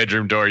front of that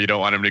bedroom door. You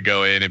don't want them to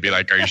go in and be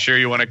like, are you sure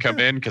you want to come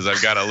in? Because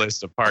I've got a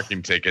list of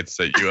parking tickets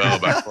that you owe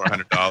about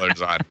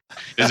 $400 on.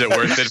 Is it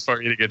worth it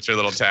for you to get your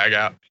little tag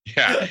out?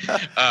 Yeah.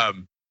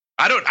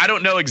 I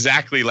don't know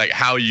exactly like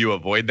how you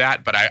avoid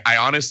that, but I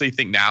honestly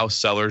think now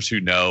sellers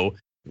who know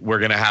we're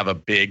going to have a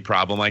big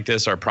problem like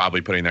this are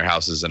probably putting their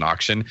houses in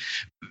auction.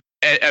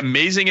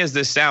 Amazing as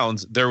this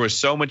sounds, there was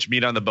so much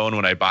meat on the bone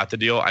when I bought the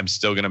deal. I'm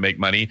still going to make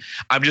money.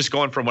 I'm just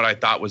going from what I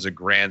thought was a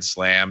grand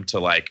slam to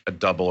like a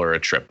double or a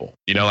triple.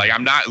 Like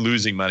I'm not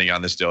losing money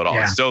on this deal at all.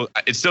 Yeah.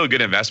 It's still a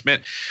good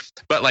investment.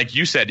 But like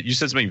you said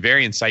something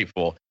very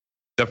insightful.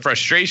 The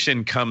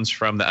frustration comes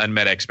from the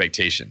unmet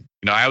expectation.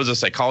 I was a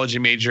psychology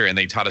major, and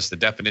they taught us the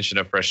definition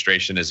of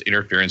frustration is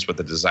interference with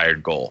a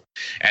desired goal.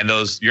 And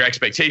your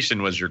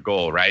expectation was your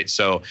goal, right?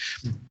 So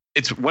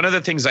it's one of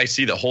the things I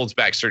see that holds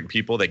back certain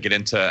people that get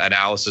into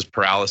analysis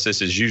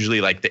paralysis is usually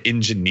like the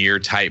engineer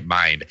type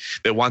mind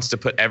that wants to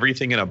put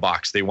everything in a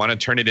box. They want to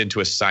turn it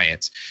into a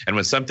science. And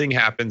when something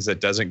happens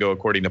that doesn't go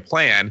according to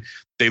plan,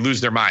 they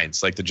lose their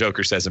minds, like the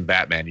Joker says in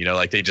Batman,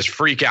 like they just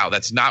freak out.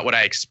 That's not what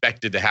I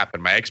expected to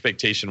happen. My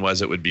expectation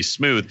was it would be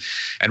smooth.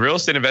 And real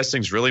estate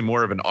investing is really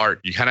more of an art.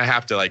 You kind of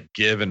have to like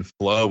give and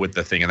flow with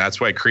the thing. And that's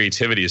why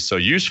creativity is so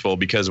useful,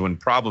 because when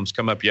problems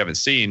come up you haven't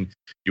seen,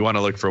 you want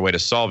to look for a way to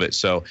solve it.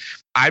 So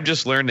I've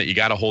just learned that you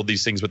got to hold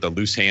these things with a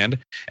loose hand,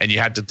 and you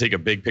have to take a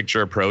big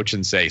picture approach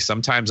and say,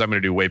 sometimes I'm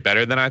going to do way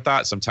better than I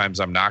thought. Sometimes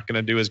I'm not going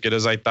to do as good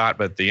as I thought.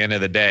 But at the end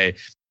of the day,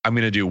 I'm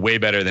going to do way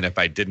better than if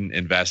I didn't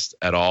invest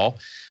at all.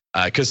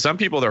 Because some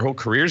people, their whole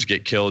careers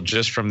get killed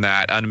just from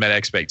that unmet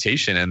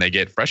expectation, and they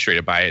get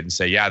frustrated by it and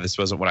say, yeah, this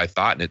wasn't what I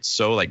thought. And it's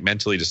so like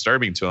mentally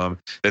disturbing to them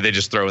that they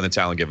just throw in the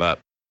towel and give up.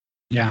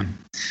 Yeah,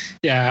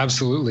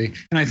 absolutely.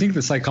 And I think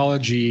the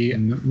psychology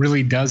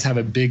really does have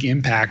a big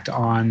impact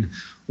on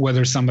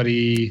whether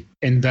somebody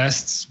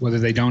invests, whether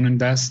they don't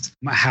invest,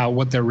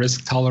 what their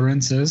risk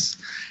tolerance is.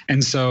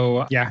 And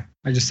so,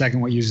 I just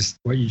second what you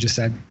just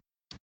said.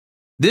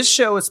 This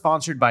show is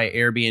sponsored by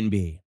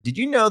Airbnb. Did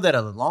you know that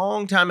a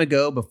long time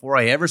ago, before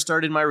I ever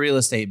started my real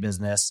estate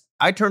business,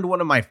 I turned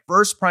one of my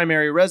first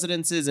primary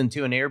residences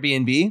into an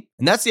Airbnb?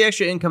 And that's the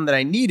extra income that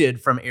I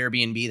needed from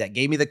Airbnb that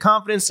gave me the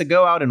confidence to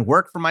go out and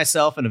work for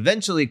myself and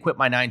eventually quit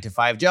my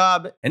 9-to-5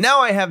 job. And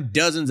now I have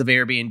dozens of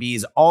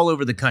Airbnbs all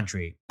over the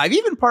country. I've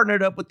even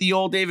partnered up with the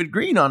old David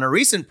Green on a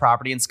recent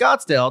property in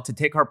Scottsdale to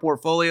take our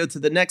portfolio to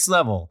the next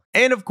level.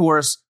 And of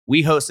course,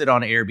 we host it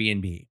on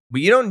Airbnb.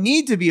 But you don't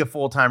need to be a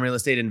full-time real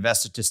estate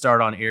investor to start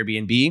on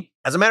Airbnb.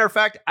 As a matter of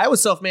fact, I was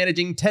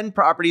self-managing 10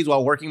 properties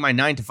while working my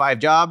 9-to-5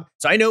 job,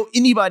 so I know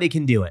anybody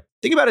can do it.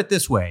 Think about it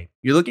this way.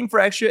 You're looking for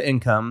extra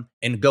income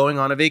and going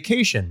on a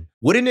vacation.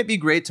 Wouldn't it be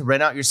great to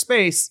rent out your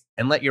space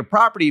and let your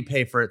property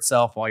pay for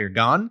itself while you're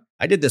gone?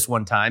 I did this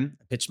one time.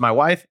 I pitched my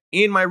wife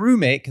and my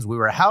roommate, because we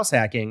were house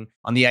hacking,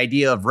 on the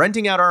idea of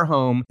renting out our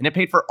home, and it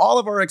paid for all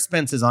of our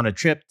expenses on a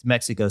trip to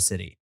Mexico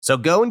City. So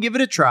go and give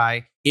it a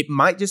try. It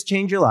might just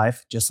change your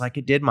life, just like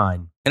it did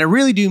mine. And I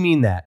really do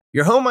mean that.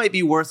 Your home might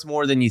be worth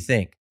more than you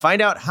think.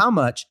 Find out how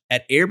much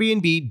at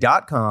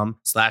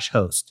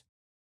airbnb.com/host.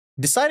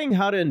 Deciding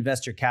how to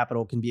invest your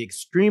capital can be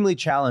extremely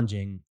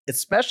challenging,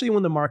 especially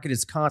when the market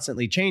is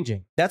constantly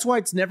changing. That's why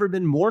it's never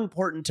been more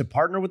important to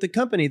partner with a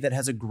company that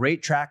has a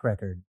great track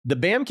record. The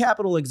BAM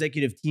Capital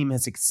executive team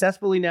has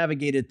successfully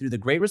navigated through the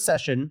Great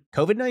Recession,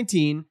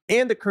 COVID-19,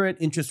 and the current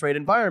interest rate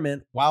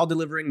environment while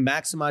delivering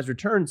maximized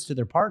returns to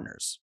their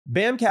partners.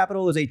 BAM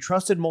Capital is a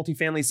trusted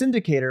multifamily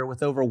syndicator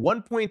with over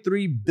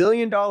 $1.3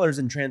 billion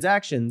in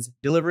transactions,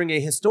 delivering a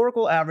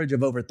historical average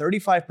of over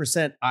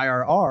 35%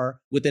 IRR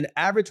with an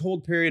average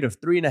hold period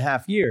of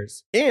 3.5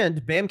 years.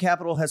 And BAM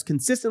Capital has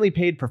consistently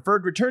paid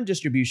preferred return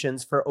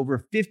distributions for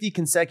over 50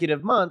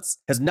 consecutive months,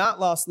 has not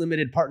lost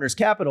limited partners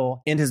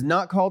capital, and has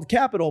not called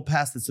capital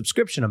past the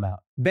subscription amount.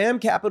 BAM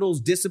Capital's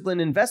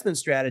disciplined investment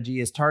strategy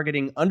is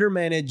targeting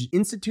undermanaged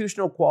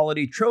institutional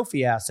quality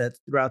trophy assets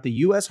throughout the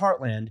U.S.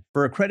 heartland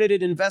for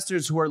accredited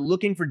investors who are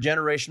looking for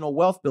generational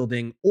wealth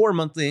building or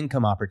monthly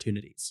income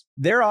opportunities.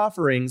 Their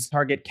offerings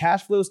target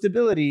cash flow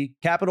stability,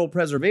 capital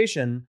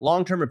preservation,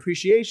 long-term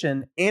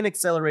appreciation, and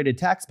accelerated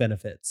tax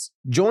benefits.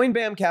 Join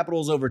BAM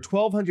Capital's over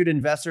 1,200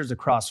 investors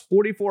across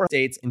 44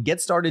 states and get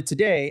started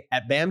today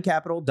at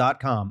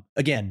bamcapital.com.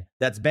 Again,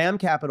 that's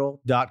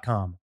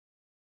bamcapital.com.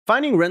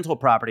 Finding rental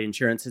property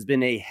insurance has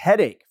been a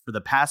headache for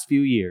the past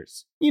few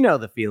years. You know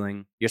the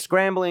feeling. You're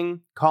scrambling,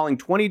 calling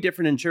 20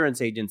 different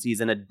insurance agencies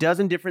in a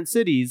dozen different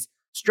cities,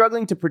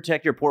 struggling to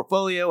protect your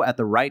portfolio at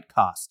the right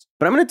cost.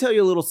 But I'm going to tell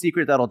you a little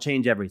secret that'll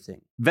change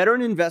everything.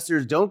 Veteran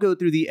investors don't go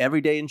through the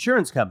everyday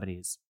insurance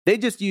companies. They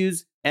just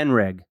use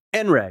NREG.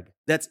 NREG,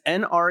 that's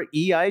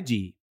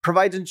N-R-E-I-G,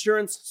 provides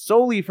insurance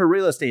solely for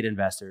real estate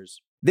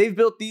investors. They've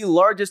built the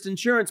largest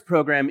insurance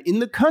program in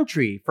the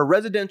country for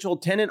residential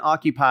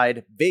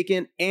tenant-occupied,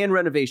 vacant, and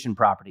renovation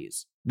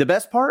properties. The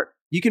best part?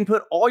 You can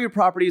put all your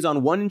properties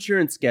on one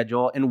insurance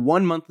schedule and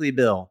one monthly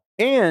bill.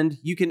 And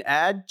you can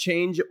add,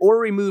 change, or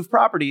remove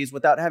properties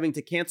without having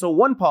to cancel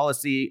one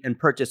policy and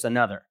purchase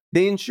another.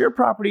 They insure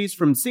properties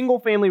from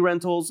single-family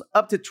rentals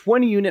up to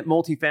 20-unit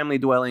multifamily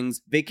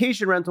dwellings,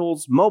 vacation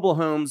rentals, mobile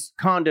homes,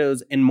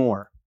 condos, and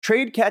more.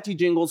 Trade catchy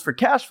jingles for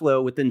cash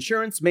flow with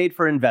insurance made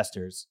for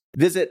investors.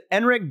 Visit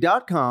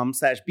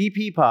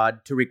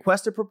nreg.com/bppod to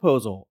request a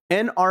proposal.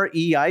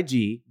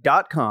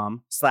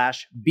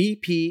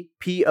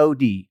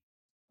 nreg.com/bppod.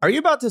 Are you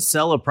about to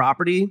sell a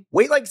property?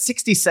 Wait like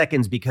 60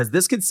 seconds because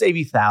this could save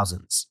you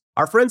thousands.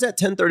 Our friends at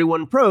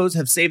 1031 Pros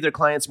have saved their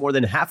clients more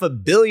than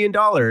 $500 million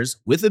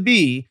with a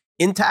B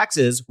in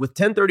taxes with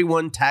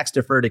 1031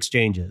 tax-deferred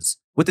exchanges.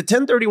 With the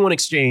 1031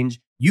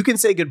 exchange, you can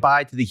say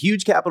goodbye to the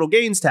huge capital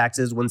gains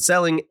taxes when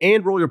selling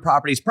and roll your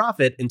property's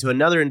profit into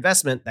another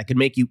investment that could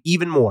make you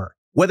even more.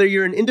 Whether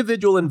you're an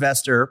individual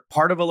investor,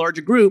 part of a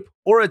larger group,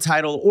 or a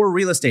title or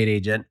real estate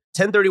agent,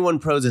 1031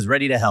 Pros is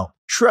ready to help.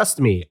 Trust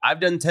me,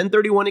 I've done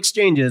 1031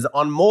 exchanges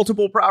on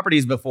multiple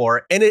properties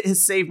before, and it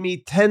has saved me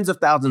tens of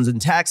thousands in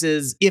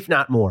taxes, if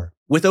not more.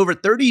 With over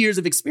 30 years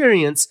of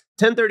experience,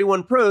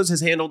 1031 Pros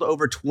has handled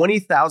over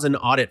 20,000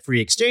 audit-free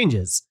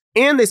exchanges.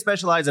 And they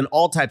specialize in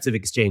all types of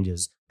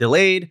exchanges: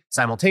 delayed,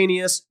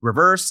 simultaneous,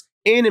 reverse,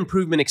 and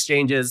improvement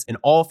exchanges in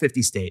all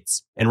 50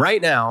 states. And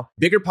right now,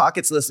 Bigger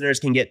Pockets listeners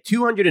can get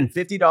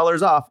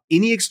 $250 off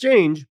any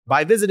exchange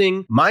by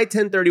visiting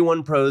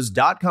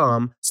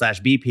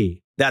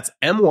my1031pros.com/BP. That's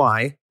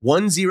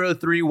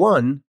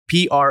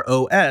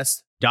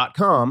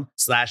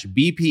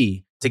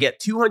my1031pros.com/BP to get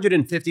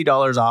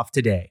 $250 off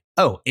today.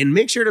 Oh, and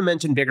make sure to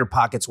mention Bigger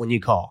Pockets when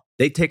you call.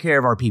 They take care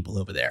of our people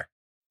over there.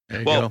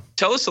 Well,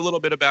 tell us a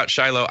little bit about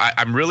Shiloh.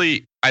 I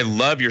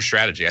love your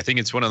strategy. I think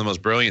it's one of the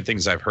most brilliant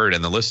things I've heard,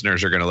 and the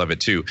listeners are going to love it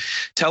too.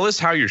 Tell us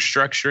how you're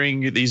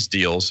structuring these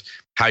deals,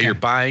 how you're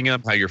buying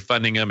them, how you're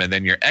funding them, and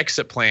then your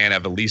exit plan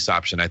of a lease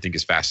option, I think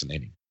is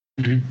fascinating.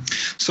 Mm-hmm.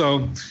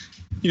 So,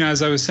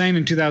 as I was saying,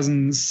 in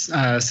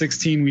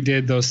 2016, we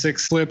did those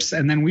 6 flips,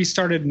 and then we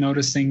started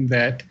noticing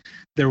that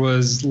there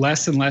was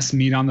less and less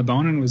meat on the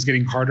bone, and it was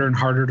getting harder and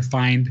harder to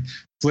find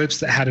flips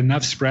that had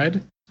enough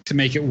spread to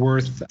make it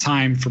worth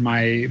time for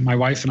my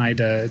wife and I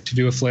to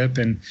do a flip.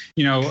 And,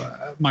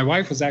 my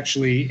wife was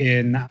actually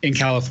in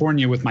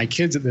California with my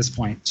kids at this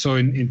point. So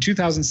in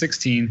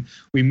 2016,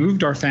 we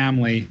moved our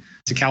family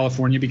to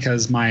California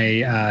because my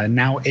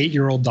now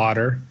 8-year-old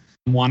daughter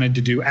wanted to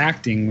do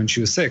acting when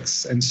she was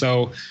 6. And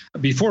so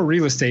before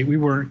real estate, we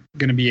weren't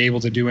going to be able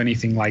to do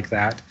anything like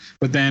that.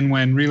 But then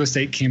when real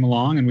estate came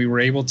along and we were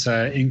able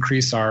to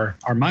increase our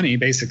money,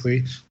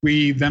 basically,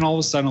 then all of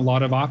a sudden a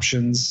lot of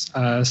options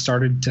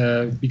started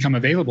to become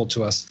available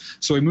to us.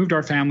 So we moved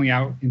our family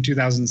out in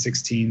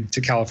 2016 to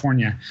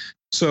California.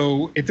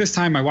 So at this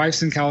time, my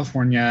wife's in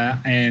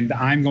California and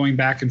I'm going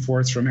back and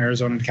forth from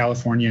Arizona to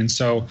California. And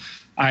so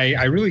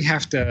I really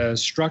have to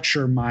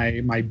structure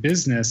my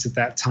business at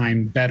that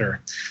time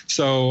better.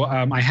 So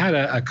I had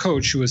a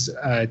coach who was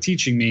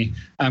teaching me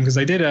because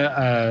I did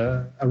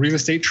a real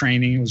estate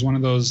training. It was one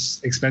of those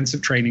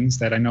expensive trainings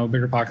that I know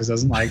Bigger Pockets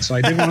doesn't like. So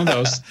I did one of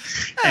those.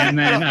 And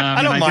then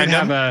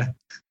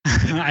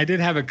I did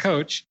have a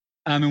coach.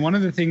 And one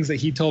of the things that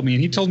he told me,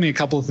 and he told me a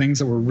couple of things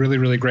that were really,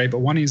 really great. But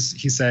one is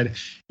he said,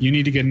 you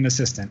need to get an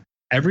assistant.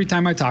 Every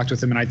time I talked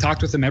with him, and I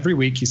talked with him every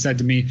week, he said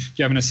to me, do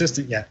you have an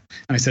assistant yet?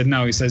 And I said,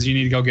 no. He says, you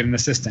need to go get an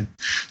assistant.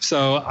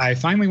 So I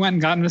finally went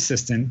and got an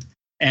assistant.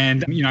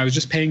 And, I was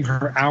just paying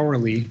her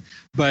hourly,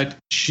 but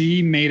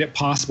she made it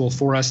possible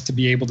for us to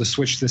be able to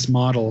switch this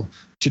model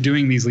to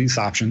doing these lease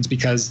options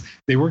because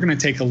they were going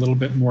to take a little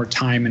bit more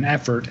time and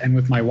effort. And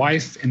with my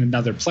wife in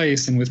another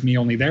place and with me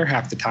only there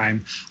half the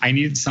time, I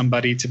needed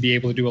somebody to be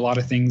able to do a lot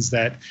of things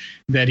that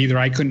either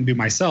I couldn't do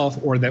myself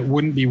or that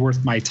wouldn't be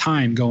worth my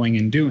time going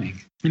and doing.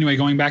 Anyway,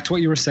 going back to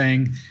what you were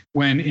saying,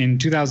 when in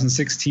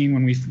 2016,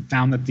 when we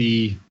found that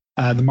the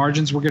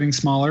margins were getting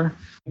smaller,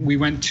 we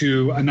went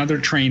to another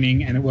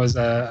training, and it was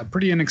a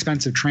pretty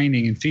inexpensive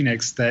training in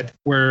Phoenix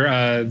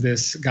where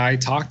this guy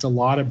talked a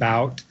lot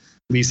about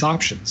lease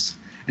options.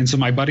 And so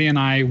my buddy and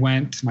I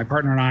went, my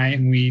partner and I,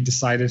 and we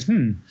decided,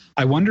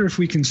 I wonder if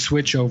we can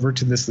switch over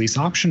to this lease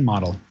option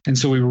model. And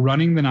so we were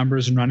running the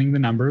numbers,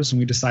 and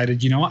we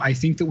decided, I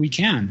think that we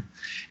can.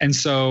 And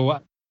so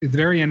at the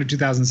very end of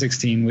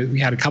 2016, we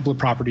had a couple of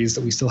properties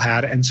that we still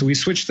had. And so we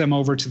switched them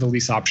over to the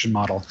lease option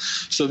model.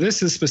 So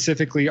this is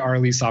specifically our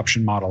lease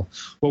option model.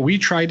 What we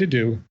try to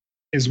do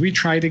is we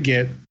try to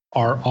get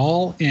our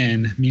all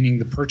in, meaning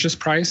the purchase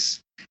price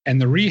and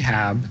the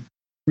rehab.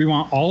 We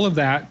want all of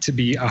that to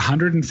be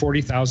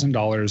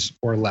 $140,000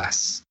 or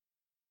less.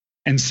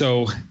 And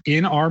so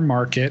in our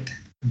market,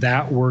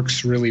 that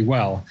works really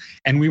well.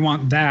 And we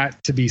want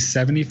that to be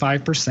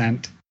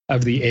 75%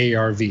 of the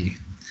ARV.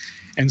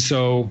 And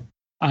so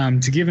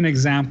to give an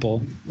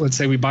example, let's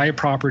say we buy a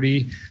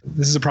property.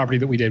 This is a property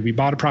that we did. We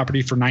bought a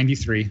property for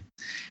 93,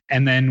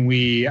 and then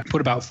we put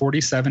about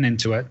 47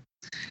 into it.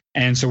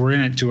 And so we're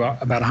in it to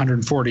about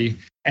 140.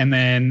 And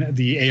then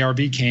the ARV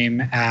came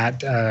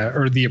at,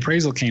 or the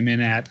appraisal came in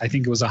at, I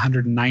think it was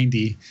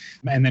 190.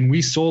 And then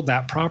we sold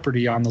that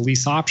property on the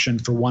lease option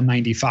for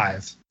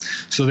 195.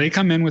 So they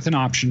come in with an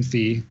option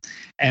fee.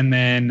 And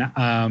then,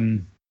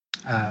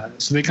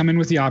 so they come in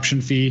with the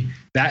option fee.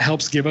 That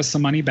helps give us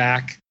some money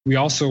back. We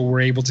also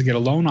were able to get a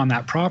loan on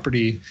that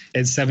property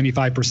at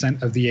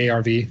 75% of the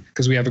ARV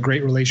because we have a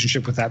great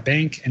relationship with that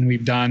bank. And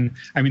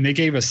they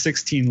gave us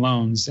 16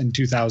 loans in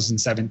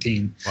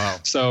 2017. Wow.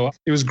 So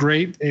it was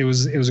great. It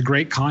was a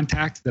great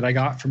contact that I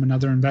got from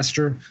another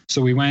investor.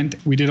 So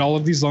we did all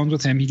of these loans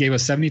with him. He gave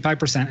us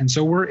 75%. And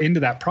so we're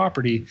into that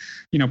property,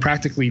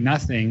 practically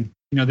nothing.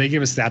 They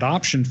give us that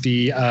option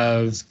fee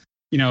of,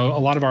 a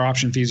lot of our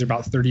option fees are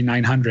about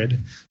 $3,900.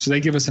 So they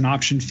give us an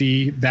option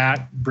fee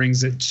that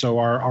brings it so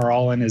our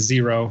all in is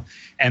zero.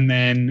 And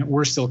then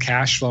we're still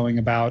cash flowing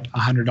about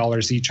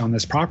 $100 each on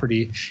this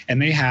property. And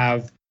they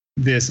have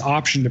this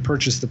option to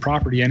purchase the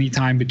property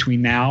anytime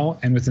between now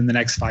and within the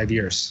next 5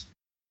 years.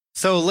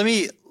 So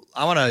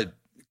I want to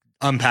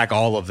unpack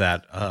all of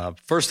that.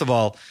 First of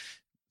all,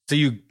 so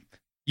you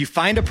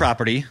find a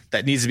property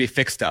that needs to be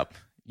fixed up.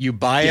 You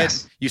buy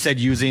it. You said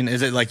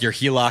is it like your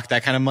HELOC,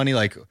 that kind of money?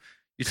 Like,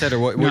 you said, or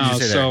what did you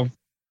say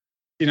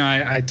there?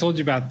 I told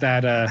you about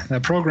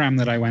that program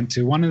that I went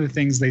to. One of the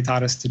things they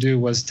taught us to do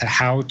was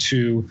how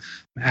to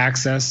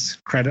access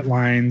credit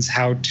lines,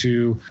 how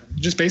to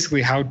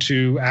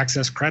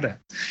access credit.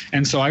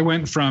 And so I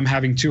went from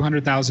having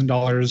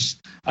 $200,000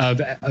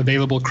 of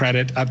available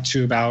credit up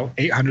to about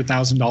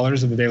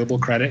 $800,000 of available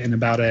credit in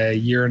about a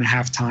year and a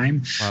half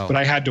time. Wow. But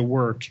I had to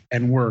work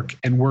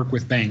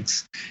with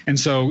banks. And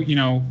so,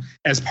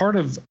 as part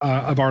of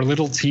our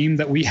little team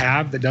that we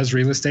have that does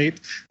real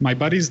estate, my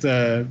buddy's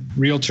the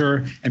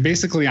realtor, and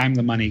basically I'm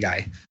the money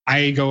guy.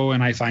 I go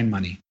and I find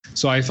money.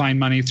 So I find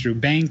money through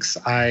banks.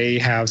 I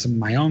have some of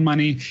my own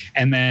money.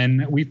 And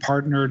then we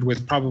partnered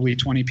with probably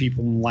 20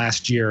 people in the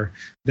last year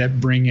that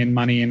bring in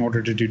money in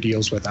order to do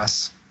deals with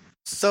us.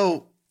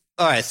 So,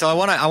 all right. So I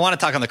want to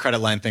talk on the credit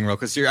line thing real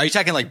quick. Are you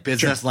talking like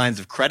business lines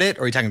of credit,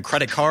 or are you talking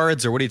credit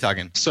cards, or what are you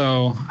talking?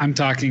 So I'm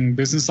talking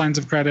business lines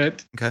of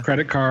credit,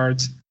 credit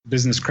cards,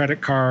 business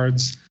credit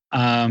cards,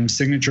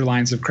 signature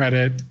lines of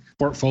credit,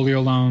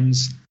 portfolio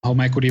loans, home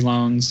equity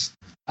loans.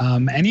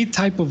 Any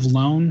type of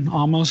loan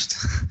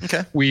almost.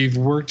 Okay. We've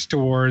worked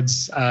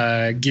towards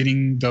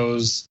getting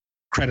those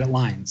credit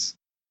lines.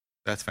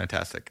 That's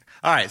fantastic.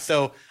 All right.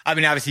 So,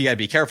 obviously you got to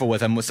be careful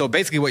with them. So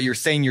basically what you're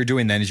saying you're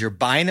doing then is you're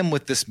buying them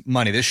with this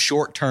money, this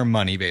short-term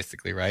money,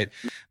 basically, right?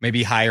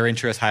 Maybe higher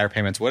interest, higher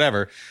payments,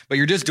 whatever, but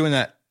you're just doing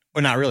that.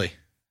 Well, not really.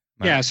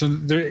 Yeah. So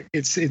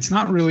it's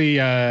not really,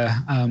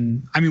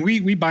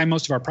 we buy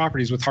most of our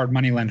properties with hard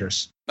money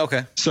lenders.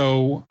 Okay.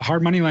 So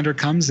hard money lender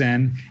comes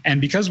in,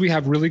 and because we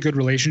have really good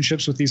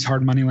relationships with these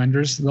hard money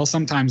lenders, they'll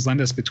sometimes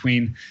lend us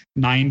between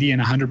 90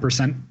 and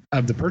 100%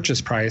 of the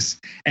purchase price.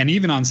 And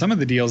even on some of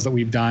the deals that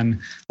we've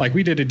done, like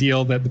we did a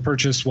deal that the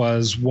purchase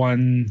was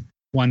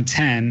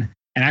 110.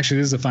 And actually,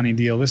 this is a funny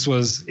deal.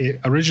 It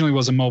originally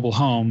was a mobile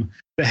home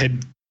that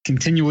had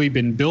continually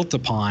been built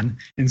upon.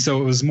 And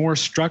so it was more a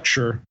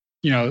structural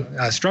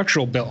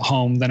built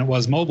home than it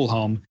was mobile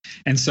home.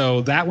 And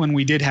so that one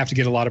we did have to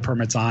get a lot of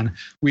permits on.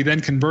 We then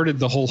converted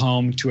the whole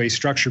home to a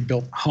structure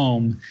built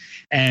home,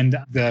 and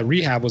the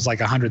rehab was like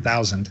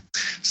 $100,000.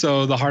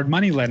 So the hard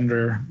money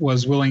lender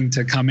was willing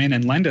to come in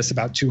and lend us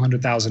about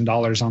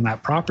 $200,000 on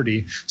that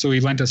property. So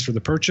he lent us for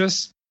the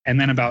purchase, and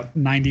then about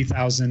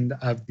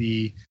 $90,000 of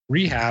the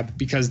rehab,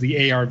 because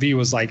the ARV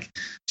was like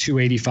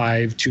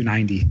 $285,000,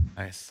 $290,000.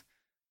 Nice.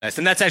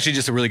 And that's actually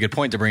just a really good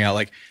point to bring out.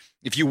 Like,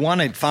 if you want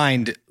to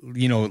find,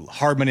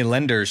 hard money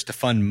lenders to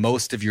fund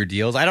most of your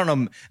deals, I don't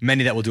know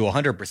many that will do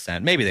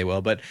 100%. Maybe they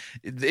will. But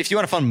if you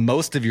want to fund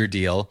most of your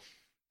deal,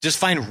 just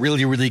find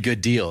really, really good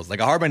deals.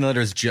 Like a hard money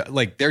lender's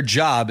their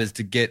job is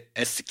to get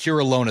as secure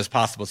a loan as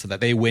possible so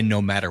that they win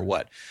no matter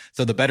what.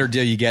 So the better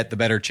deal you get, the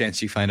better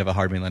chance you find of a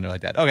hard money lender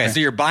like that. Okay.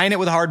 So you're buying it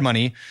with hard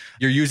money.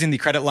 You're using the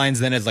credit lines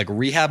then as like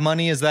rehab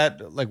money. Is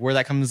that like where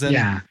that comes in?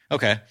 Yeah.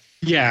 Okay.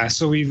 Yeah,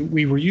 so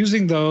we were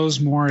using those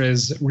more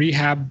as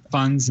rehab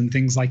funds and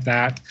things like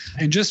that.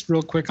 And just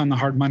real quick on the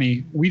hard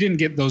money, we didn't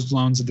get those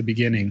loans at the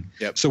beginning.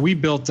 Yep. So we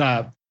built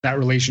up that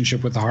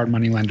relationship with the hard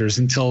money lenders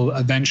until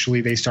eventually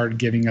they started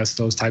giving us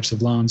those types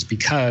of loans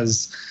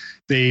because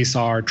they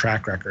saw our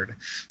track record.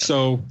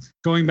 So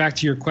going back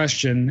to your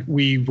question,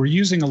 we were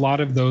using a lot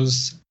of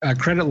those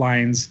credit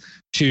lines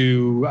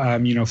to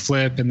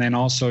flip, and then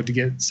also to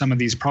get some of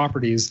these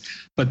properties.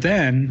 But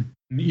then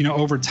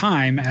over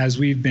time, as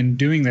we've been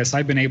doing this,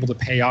 I've been able to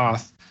pay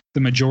off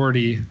the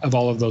majority of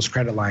all of those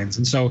credit lines.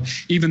 And so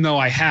even though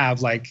I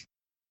have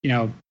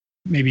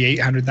maybe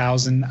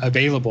 800,000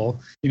 available,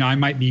 I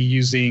might be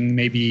using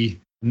maybe,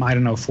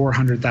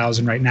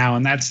 $400,000 right now.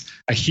 And that's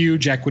a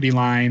huge equity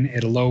line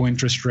at a low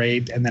interest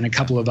rate. And then a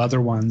couple of other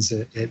ones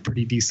at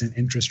pretty decent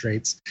interest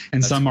rates.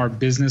 And some are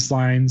business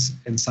lines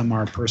and some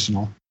are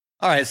personal.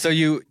 All right, so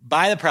you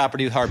buy the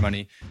property with hard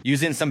money,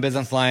 using some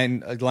business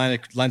lines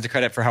of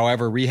credit for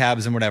however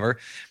rehabs and whatever.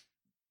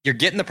 You're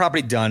getting the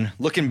property done,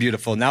 looking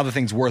beautiful. Now the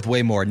thing's worth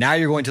way more. Now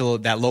you're going to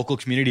that local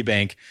community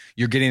bank.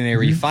 You're getting a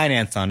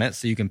refinance on it,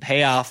 so you can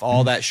pay off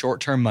all that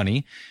short-term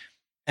money.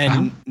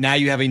 And now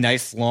you have a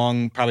nice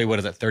long, probably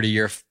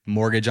 30-year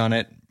mortgage on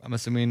it, I'm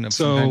assuming.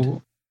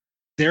 So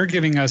they're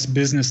giving us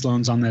business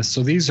loans on this.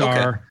 So these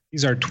are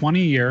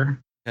 20-year.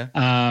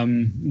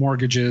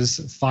 Mortgages,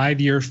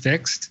 5-year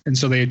fixed. And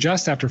so they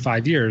adjust after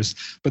 5 years,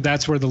 but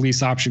that's where the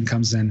lease option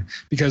comes in,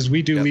 because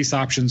we do lease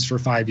options for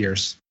 5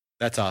 years.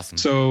 That's awesome.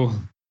 So,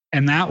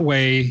 and that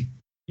way,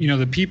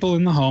 the people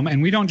in the home,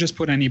 and we don't just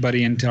put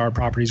anybody into our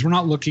properties. We're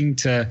not looking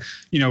to,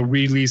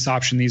 release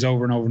option these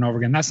over and over and over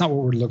again. That's not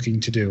what we're looking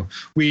to do.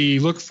 We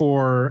look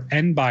for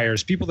end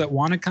buyers, people that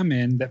want to come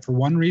in that for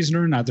one reason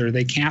or another,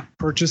 they can't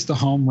purchase the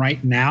home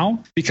right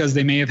now because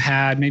they may have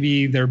had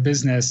maybe their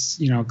business,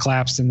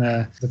 collapsed in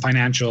the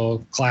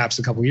financial collapse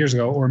a couple of years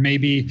ago, or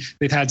maybe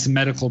they've had some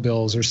medical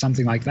bills or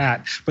something like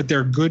that. But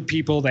they're good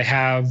people. They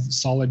have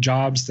solid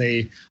jobs.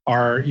 They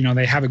are,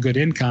 they have a good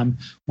income.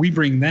 We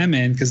bring them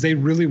in because they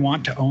really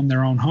want to own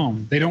their own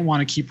home. They don't want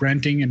to keep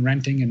renting and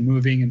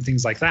moving and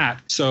things like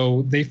that.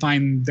 So they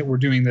find that we're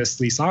doing this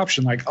lease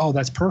option like, oh,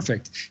 that's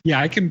perfect. Yeah,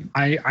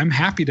 I'm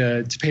happy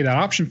to pay that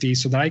option fee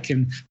so that I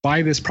can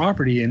buy this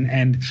property.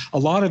 And a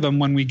lot of them,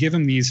 when we give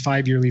them these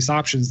 5-year lease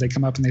options, they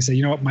come up and they say,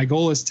 you know what, my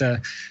goal is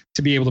to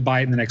be able to buy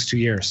it in the next 2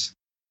 years.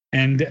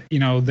 And, you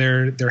know,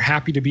 they're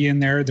happy to be in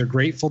there. They're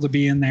grateful to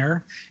be in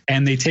there,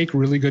 and they take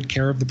really good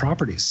care of the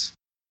properties.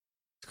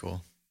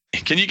 Cool.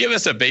 Can you give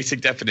us a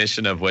basic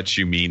definition of what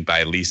you mean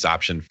by lease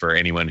option for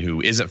anyone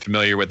who isn't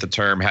familiar with the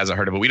term, hasn't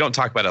heard of it? We don't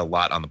talk about it a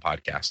lot on the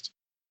podcast.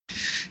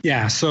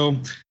 Yeah. So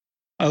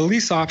a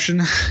lease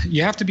option,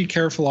 you have to be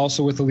careful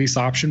also with the lease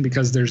option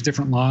because there's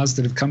different laws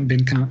that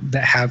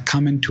have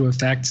come into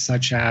effect,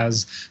 such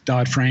as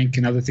Dodd-Frank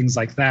and other things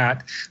like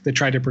that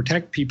try to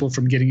protect people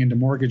from getting into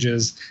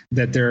mortgages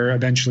that they're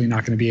eventually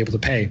not going to be able to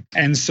pay.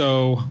 And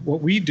so what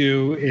we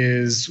do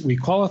is we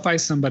qualify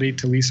somebody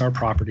to lease our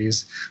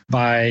properties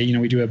by, you know,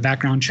 we do a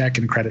background check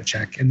and credit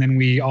check, and then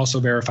we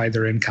also verify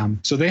their income.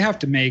 So they have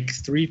to make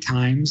 3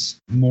 times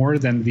more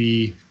than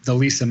the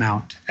lease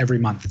amount every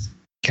month.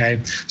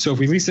 Okay, so if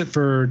we lease it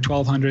for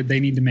 $1,200,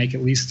 they need to make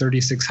at least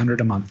 $3,600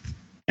 a month.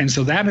 And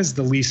so that is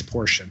the lease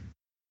portion.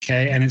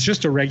 Okay, and it's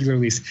just a regular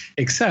lease,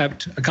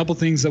 except a couple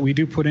things that we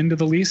do put into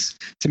the lease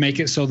to make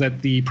it so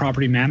that the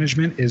property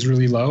management is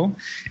really low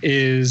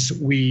is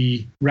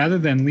we, rather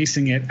than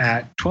leasing it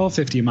at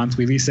 $1,250 a month,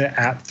 we lease it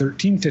at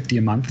 $1,350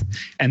 a month.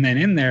 And then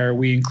in there,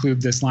 we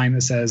include this line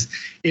that says,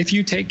 if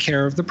you take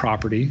care of the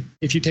property,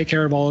 if you take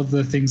care of all of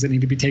the things that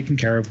need to be taken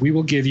care of, we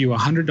will give you a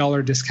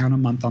 $100 discount a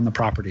month on the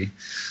property.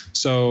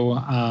 So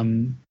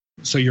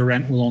your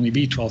rent will only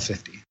be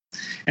 $1,250.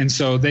 And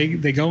so they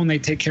go and they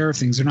take care of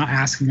things. They're not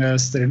asking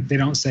us. They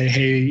don't say,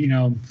 hey, you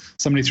know,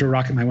 somebody threw a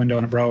rock at my window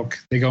and it broke.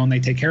 They go and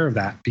they take care of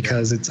that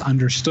because it's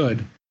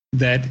understood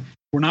that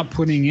we're not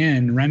putting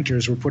in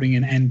renters, we're putting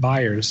in end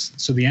buyers.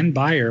 So the end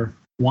buyer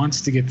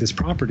wants to get this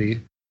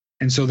property,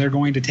 and so they're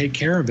going to take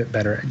care of it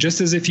better. Just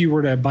as if you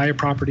were to buy a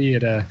property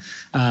at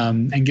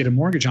and get a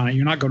mortgage on it,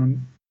 you're not going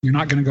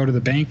to go to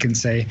the bank and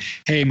say,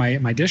 hey,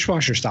 my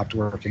dishwasher stopped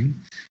working.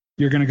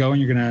 You're going to go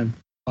and you're going to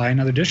buy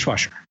another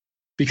dishwasher,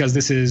 because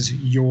this is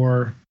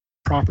your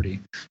property.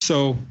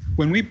 So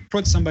when we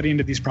put somebody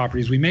into these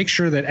properties, we make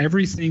sure that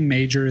everything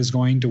major is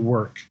going to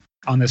work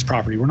on this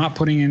property. We're not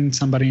putting in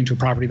somebody into a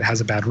property that has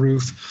a bad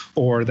roof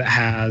or that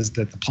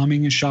the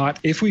plumbing is shot.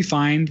 If we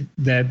find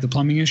that the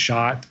plumbing is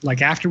shot,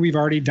 like after we've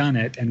already done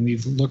it and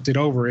we've looked it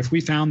over, if we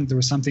found that there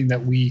was something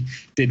that we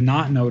did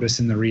not notice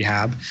in the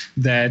rehab,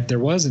 that there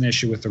was an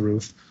issue with the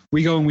roof,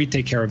 we go and we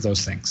take care of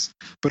those things.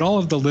 But all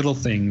of the little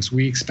things,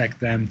 we expect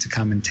them to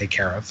come and take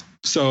care of.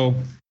 So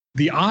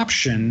the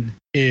option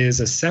is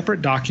a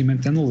separate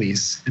document than the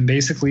lease. And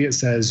basically it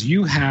says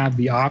you have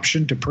the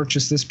option to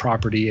purchase this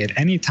property at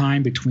any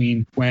time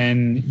between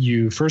when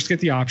you first get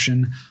the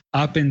option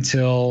up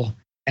until,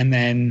 and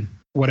then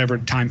whatever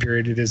time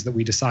period it is that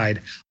we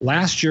decide.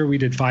 Last year we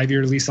did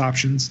 5-year lease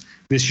options.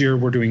 This year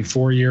we're doing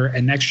 4-year,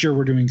 and next year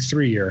we're doing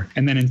 3-year.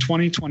 And then in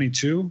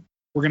 2022,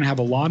 we're going to have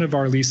a lot of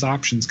our lease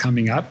options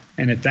coming up.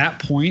 And at that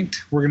point,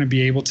 we're going to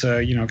be able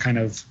to, you know, kind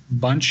of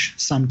bunch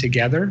some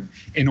together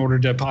in order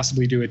to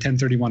possibly do a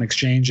 1031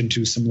 exchange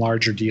into some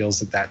larger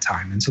deals at that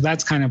time. And so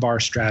that's kind of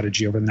our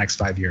strategy over the next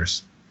 5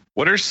 years.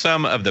 What are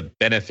some of the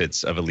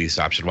benefits of a lease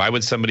option? Why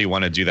would somebody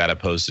want to do that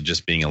opposed to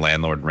just being a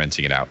landlord and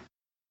renting it out?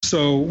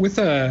 So with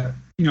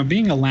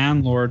being a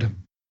landlord,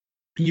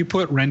 you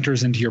put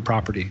renters into your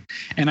property.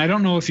 And I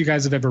don't know if you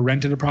guys have ever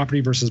rented a property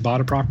versus bought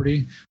a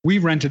property. We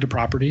rented a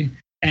property.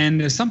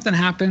 And if something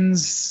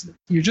happens,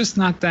 you're just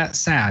not that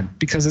sad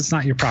because it's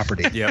not your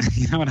property. Yeah.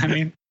 You know what I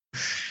mean?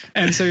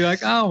 And so you're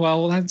like, oh,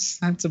 well,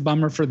 that's a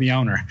bummer for the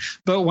owner.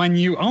 But when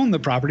you own the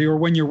property, or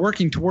when you're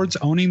working towards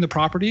owning the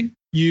property,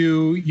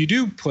 you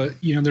do put,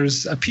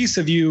 there's a piece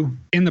of you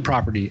in the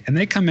property, and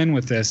they come in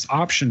with this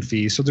option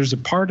fee. So there's a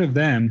part of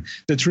them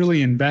that's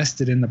really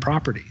invested in the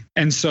property.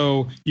 And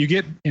so you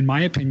get, in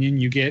my opinion,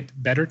 you get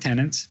better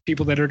tenants,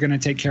 people that are going to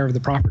take care of the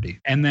property.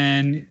 And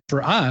then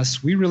for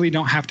us, we really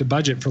don't have to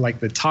budget for like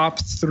the top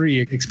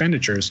 3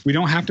 expenditures. We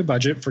don't have to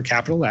budget for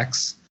Capital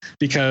X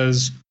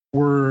because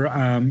we're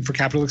for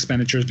capital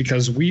expenditures,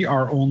 because we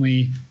are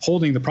only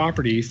holding the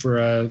property for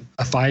a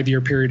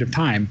 5-year period of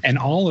time. And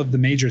all of the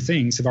major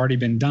things have already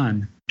been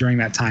done during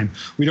that time.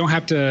 We don't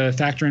have to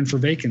factor in for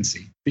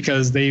vacancy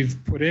because they've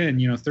put in,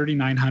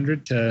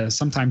 $3,900 to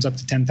sometimes up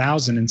to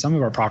 $10,000 in some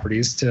of our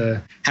properties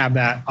to have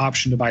that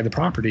option to buy the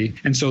property.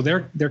 And so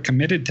they're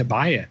committed to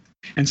buy it.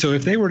 And so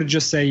if they were to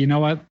just say, you know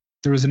what,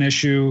 there was an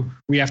issue,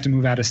 we have to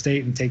move out of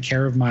state and take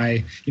care of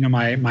my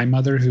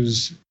mother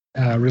who's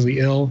really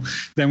ill,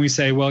 then we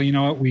say, well, you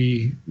know what,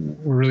 we're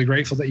really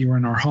grateful that you were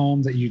in our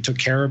home, that you took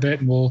care of it,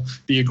 and we'll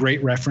be a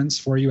great reference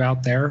for you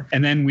out there.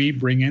 And then we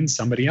bring in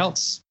somebody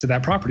else to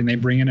that property, and they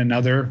bring in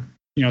another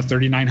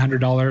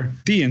 $3,900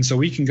 fee. And so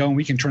we can go and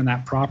we can turn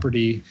that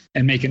property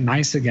and make it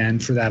nice again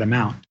for that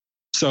amount.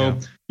 So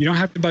You don't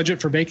have to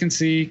budget for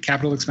vacancy,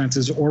 capital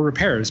expenses, or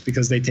repairs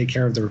because they take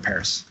care of the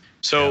repairs.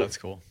 So, Yeah, that's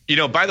cool.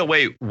 By the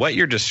way, what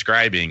you're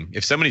describing,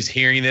 if somebody's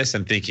hearing this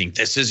and thinking,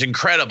 this is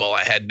incredible,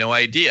 I had no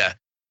idea.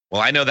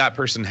 Well, I know that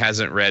person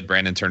hasn't read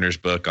Brandon Turner's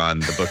book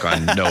on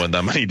knowing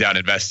the money down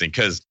investing,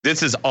 because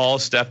this is all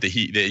stuff that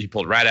he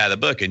pulled right out of the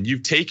book. And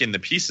you've taken the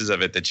pieces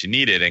of it that you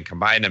needed and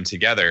combined them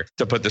together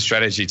to put the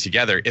strategy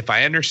together. If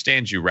I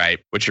understand you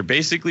right, what you're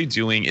basically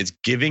doing is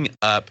giving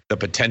up the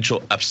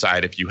potential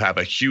upside if you have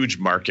a huge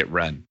market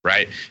run,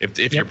 right?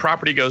 If your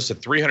property goes to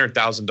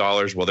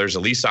 $300,000, well, there's a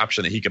lease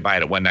option that he could buy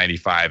it at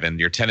 $195,000 and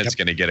your tenant's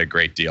going to get a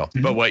great deal.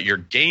 Mm-hmm. But what you're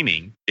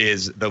gaining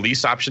is the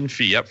lease option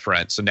fee up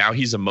front. So now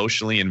he's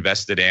emotionally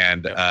invested and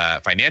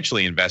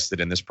financially invested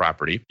in this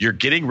property. You're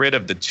getting rid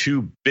of the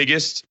two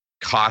biggest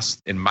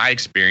costs, in my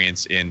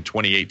experience, in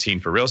 2018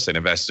 for real estate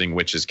investing,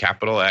 which is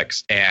capital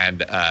X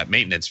and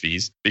maintenance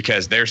fees,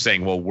 because they're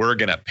saying, well, we're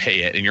going to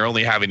pay it. And you're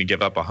only having to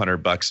give up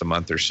 $100 a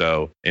month or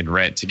so in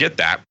rent to get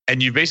that.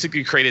 And you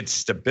basically created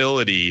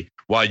stability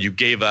while you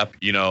gave up,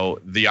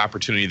 the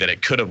opportunity that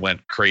it could have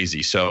went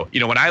crazy. So,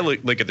 when I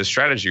look at the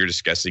strategy you're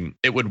discussing,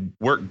 it would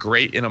work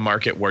great in a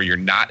market where you're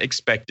not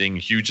expecting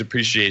huge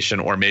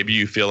appreciation, or maybe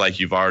you feel like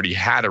you've already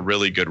had a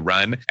really good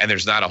run and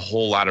there's not a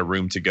whole lot of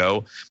room to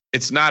go.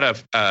 It's not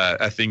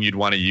a thing you'd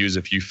want to use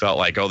if you felt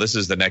like, oh, this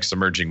is the next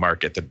emerging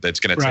market that's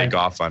going to take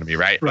off on me,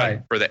 right? Right.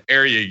 But for the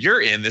area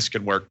you're in, this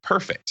could work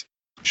perfect.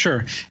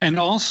 Sure. And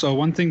also,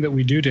 one thing that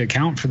we do to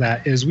account for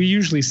that is we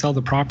usually sell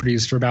the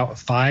properties for about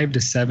 5 to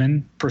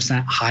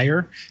 7%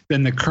 higher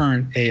than the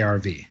current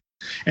ARV.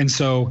 And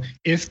so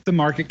if the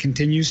market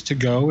continues to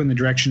go in the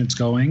direction it's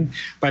going,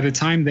 by the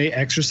time they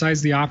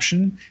exercise the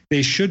option,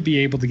 they should be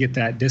able to get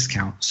that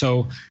discount.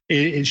 So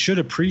it should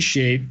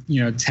appreciate,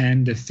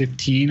 10 to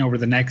 15 over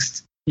the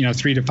next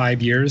 3 to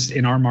 5 years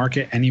in our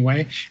market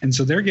anyway. And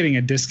so they're getting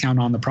a discount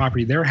on the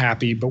property. They're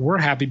happy, but we're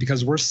happy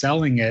because we're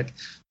selling it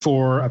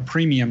for a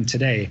premium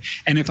today.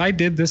 And if I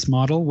did this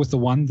model with the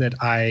one that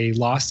I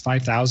lost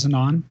 $5,000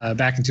 on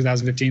back in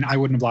 2015, I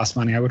wouldn't have lost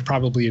money. I would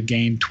probably have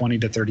gained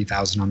 $20,000 to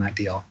 $30,000 on that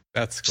deal.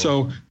 That's cool.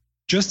 So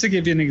just to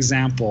give you an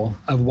example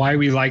of why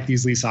we like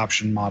these lease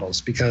option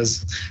models,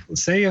 because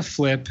say a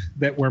flip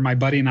that where my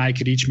buddy and I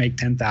could each make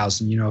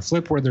 $10,000, a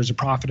flip where there's a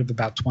profit of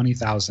about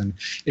 $20,000.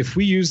 If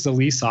we use the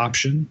lease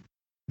option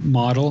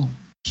model,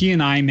 he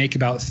and I make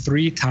about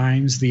 3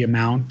 times the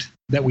amount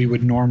that we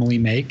would normally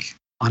make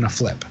on a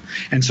flip.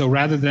 And so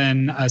rather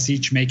than us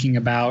each making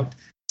about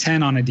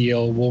 10 on a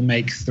deal, we'll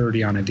make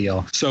 30 on a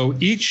deal. So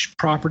each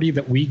property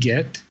that we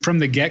get from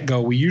the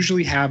get-go, we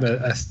usually have a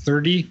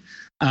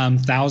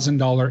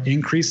 $30,000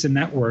 increase in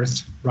net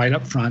worth right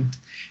up front.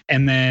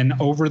 And then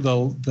over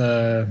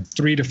the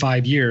 3 to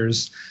 5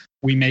 years,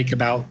 we make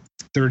about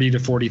 30 to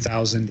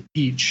 40,000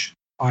 each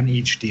on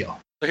each deal.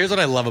 So here's what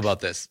I love about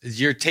this is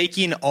you're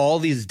taking all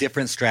these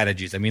different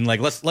strategies. I mean,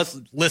 like let's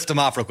list them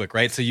off real quick,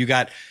 right? So you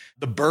got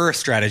the BRRRR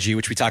strategy,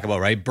 which we talk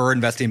about, right? BRRRR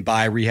investing,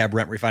 buy, rehab,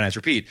 rent, refinance,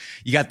 repeat.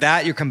 You got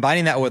that. You're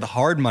combining that with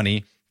hard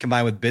money,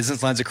 combined with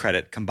business lines of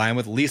credit, combined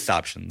with lease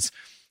options,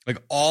 like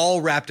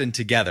all wrapped in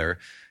together.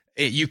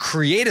 You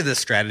created this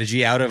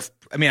strategy out of,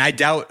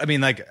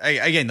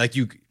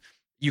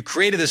 you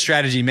created this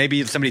strategy.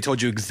 Maybe somebody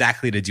told you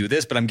exactly to do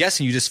this, but I'm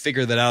guessing you just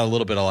figured that out a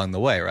little bit along the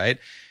way, right?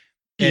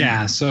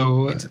 Yeah.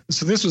 So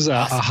this was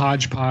a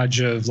hodgepodge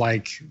of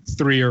like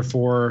 3 or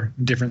 4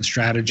 different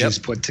strategies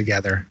put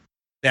together.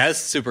 Yeah, that's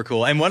super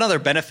cool. And one other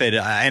benefit,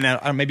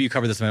 and maybe you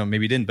covered this,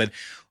 maybe you didn't, but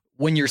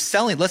when you're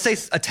selling, let's say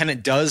a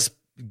tenant does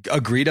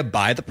agree to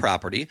buy the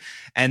property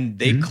and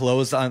they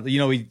close on,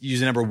 we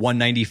used the number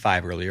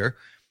 195 earlier.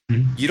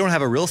 You don't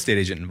have a real estate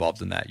agent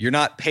involved in that. You're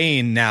not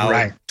paying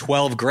now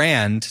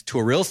 $12,000 to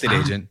a real estate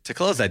agent to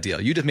close that deal.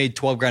 You just made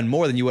 $12,000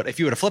 more than you would if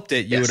you would have flipped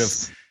it. You would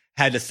have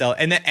had to sell.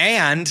 And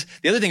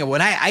the other thing,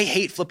 when I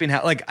hate flipping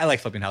house, like I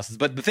like flipping houses,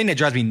 but the thing that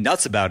drives me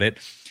nuts about it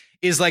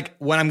is like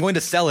when I'm going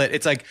to sell it,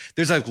 it's like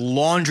there's a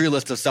laundry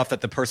list of stuff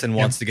that the person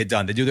wants to get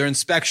done. They do their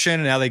inspection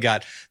and now they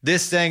got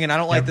this thing and I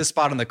don't like this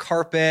spot on the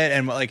carpet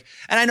and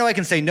I know I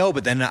can say no,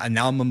 but then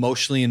now I'm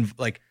emotionally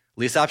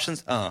lease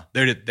options.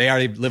 They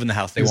already live in the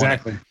house. They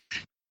want it.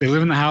 They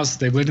live in the house.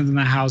 They've lived in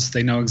the house.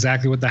 They know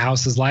exactly what the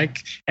house is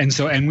like.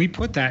 And we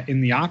put that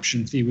in the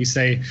option fee. We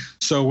say,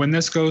 so when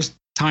this goes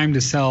time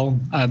to sell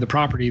the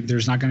property,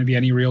 there's not going to be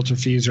any realtor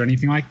fees or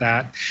anything like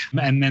that.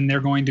 And then they're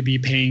going to be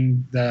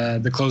paying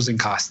the closing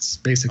costs,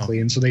 basically.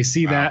 And so they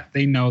see that,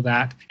 they know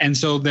that. And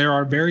so there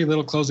are very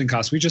little closing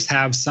costs. We just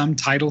have some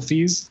title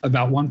fees,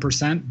 about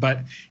 1%, but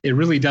it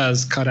really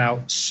does cut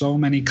out so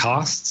many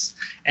costs.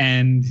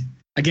 And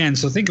again,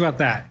 so think about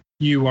that.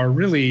 You are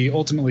really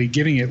ultimately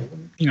giving it,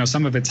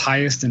 some of its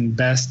highest and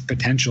best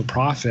potential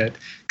profit,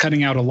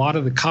 cutting out a lot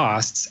of the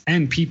costs,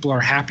 and people are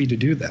happy to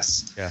do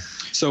this. Yeah.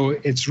 So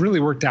it's really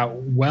worked out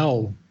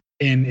well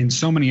in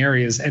so many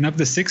areas. And of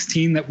the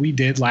 16 that we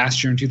did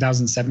last year in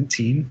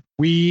 2017,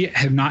 we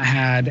have not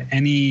had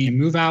any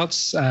move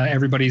outs.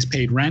 Everybody's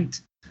paid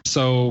rent.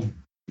 So,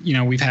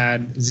 we've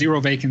had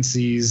 0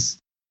 vacancies.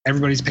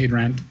 Everybody's paid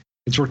rent.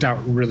 It's worked out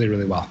really,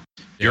 really well.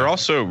 You're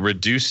also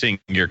reducing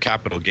your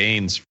capital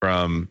gains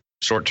from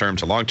short term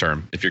to long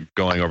term if you're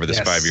going over this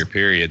 5-year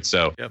period.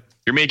 So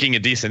you're making a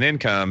decent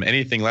income.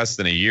 Anything less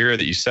than a year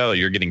that you sell,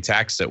 you're getting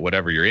taxed at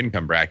whatever your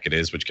income bracket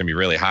is, which can be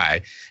really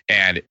high.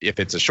 And if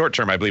it's a short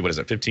term, I believe, what is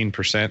it,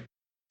 15%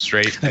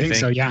 straight? I think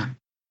so, yeah.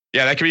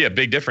 Yeah, that could be a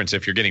big difference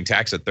if you're getting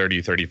taxed at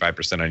 30,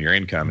 35% on your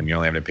income and you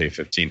only have to pay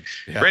 15.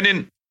 Yeah.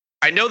 Brendan,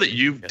 I know that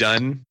you've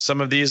done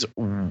some of these.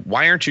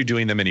 Why aren't you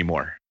doing them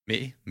anymore?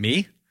 Me?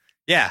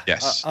 Yeah.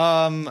 Yes.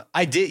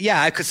 I did.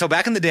 Yeah. So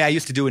back in the day, I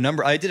used to do a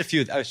number. I did a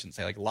few. I shouldn't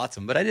say like lots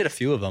of them, but I did a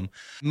few of them.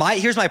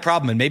 Here's my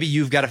problem, and maybe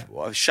you've got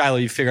Shiloh.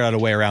 You figured out a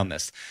way around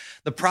this.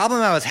 The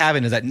problem I was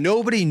having is that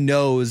nobody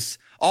knows.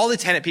 All the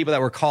tenant people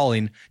that were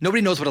calling,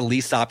 nobody knows what a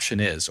lease option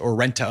is or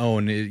rent to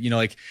own. You know,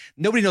 like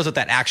nobody knows what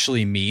that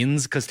actually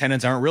means because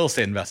tenants aren't real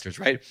estate investors,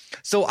 right?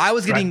 So I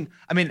was getting.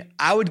 I mean,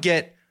 I would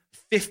get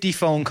 50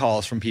 phone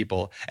calls from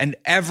people, and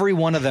every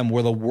one of them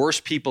were the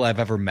worst people I've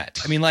ever met.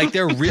 I mean, like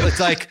they're real.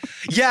 It's like,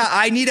 yeah,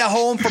 I need a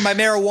home for my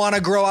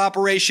marijuana grow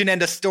operation and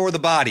to store the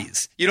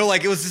bodies. You know,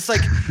 like it was just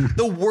like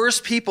the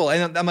worst people.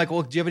 And I'm like,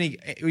 well, do you have any?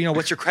 You know,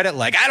 what's your credit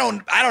like? I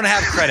don't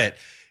have credit.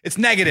 It's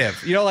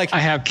negative. You know, like I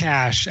have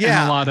cash and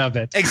a lot of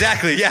it.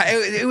 Exactly. Yeah.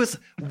 It was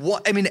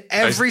what I mean.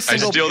 I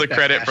steal the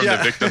credit from the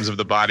victims of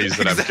the bodies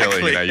that I'm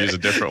killing, and I use a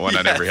different one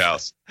on every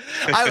house.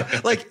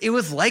 It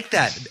was like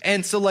that.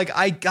 And so like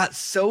I got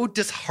so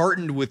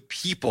disheartened with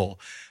people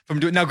from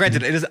doing. Now,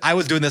 granted, I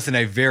was doing this in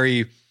a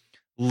very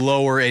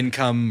lower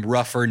income,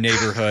 rougher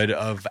neighborhood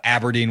of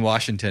Aberdeen,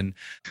 Washington,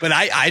 but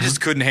I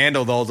just couldn't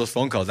handle all those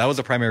phone calls. That was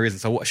the primary reason.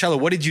 So, Shiloh,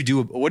 what did you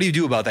do? What do you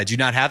do about that? Do you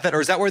not have that, or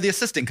is that where the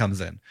assistant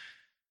comes in?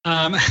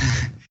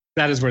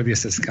 That is where the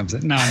assistant comes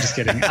in. No, I'm just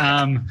kidding.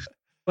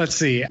 Let's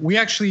see. We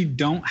actually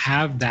don't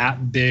have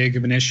that big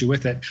of an issue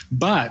with it,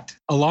 but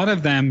a lot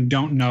of them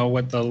don't know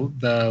what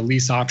the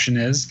lease option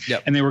is.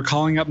 Yep. And they were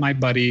calling up my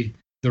buddy,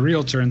 the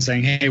realtor, and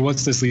saying, hey,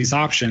 what's this lease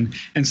option?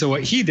 And so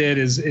what he did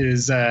is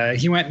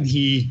he went and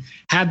he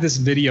had this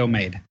video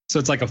made. So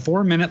it's like a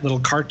 4-minute little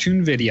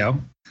cartoon video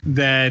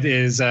that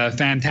is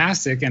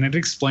fantastic, and it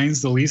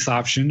explains the lease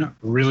option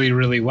really,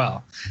 really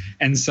well.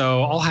 And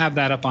so I'll have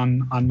that up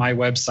on my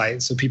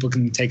website so people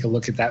can take a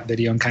look at that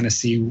video and kind of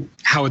see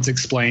how it's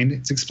explained.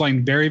 It's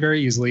explained very, very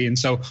easily. And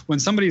so when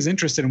somebody's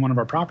interested in one of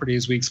our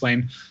properties, we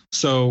explain,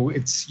 so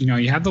it's, you know,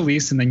 you have the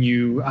lease and then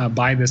you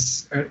buy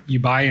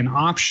an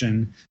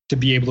option to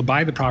be able to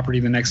buy the property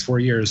the next 4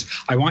 years.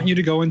 I want you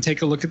to go and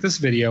take a look at this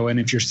video, and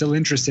if you're still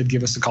interested,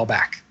 give us a call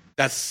back.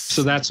 That's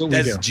what we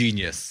do. That's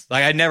genius.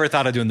 Like I never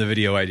thought of doing the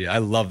video idea. I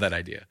love that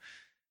idea.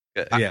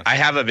 Yeah. I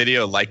have a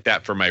video like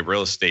that for my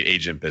real estate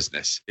agent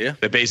business. Yeah.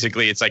 That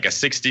basically it's like a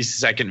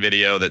 60-second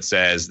video that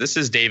says, this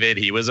is David.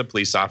 He was a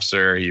police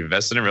officer. He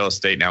invested in real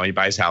estate. Now he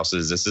buys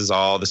houses. This is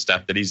all the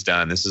stuff that he's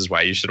done. This is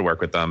why you should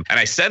work with them. And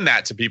I send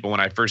that to people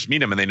when I first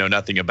meet him and they know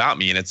nothing about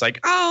me. And it's like,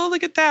 oh,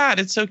 look at that.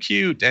 It's so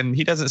cute. And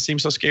he doesn't seem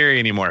so scary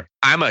anymore.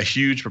 I'm a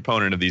huge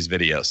proponent of these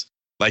videos.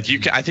 Like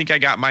I think I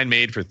got mine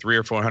made for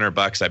 $300 or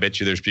 $400. I bet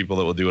you there's people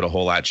that will do it a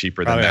whole lot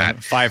cheaper than that.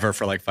 Fiverr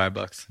for like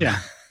 $5. Yeah.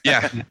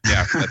 Yeah.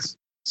 That's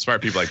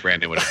smart. People like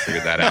Brandon would have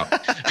figured that out.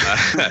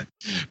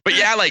 But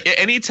yeah, like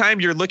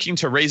anytime you're looking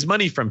to raise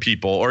money from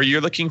people or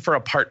you're looking for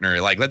a partner,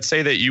 like let's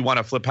say that you want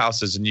to flip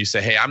houses and you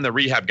say, hey, I'm the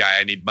rehab guy.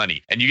 I need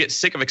money. And you get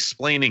sick of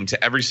explaining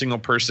to every single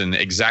person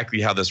exactly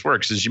how this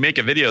works is you make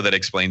a video that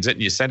explains it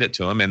and you send it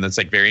to them. And that's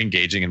like very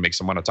engaging and makes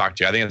them want to talk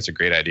to you. I think that's a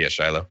great idea,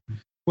 Shiloh.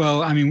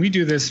 Well, I mean, we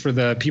do this for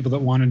the people that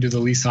want to do the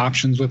lease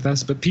options with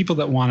us, but people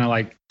that want to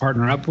like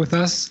partner up with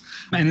us,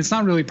 and it's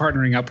not really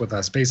partnering up with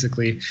us,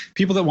 basically,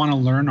 people that want to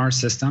learn our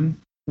system,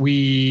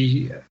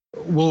 we'll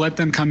let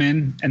them come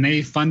in and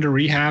they fund a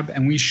rehab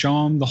and we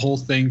show them the whole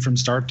thing from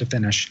start to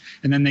finish.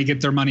 And then they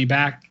get their money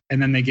back and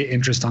then they get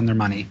interest on their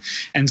money.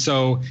 And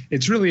so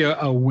it's really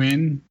a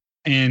win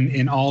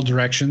in all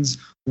directions.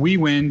 We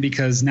win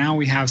because now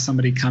we have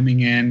somebody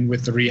coming in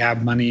with the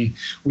rehab money.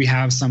 We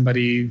have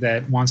somebody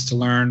that wants to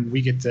learn.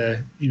 We get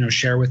to,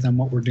 share with them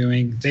what we're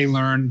doing. They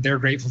learn, they're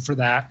grateful for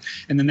that.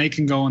 And then they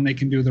can go and they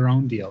can do their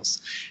own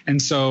deals.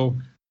 And so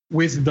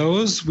with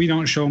those, we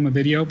don't show them a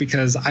video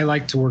because I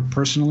like to work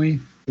personally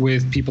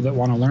with people that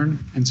want to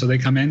learn. And so they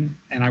come in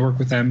and I work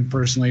with them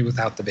personally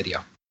without the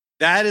video.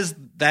 That is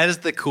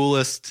the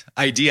coolest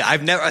idea.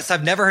 I've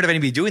never heard of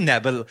anybody doing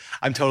that, but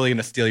I'm totally going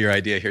to steal your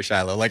idea here,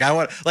 Shiloh.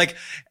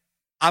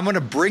 I'm going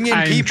to bring in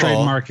people.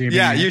 Trademarking.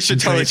 Yeah, you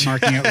should totally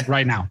trademarking it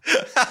right now.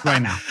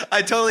 Right now.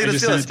 I totally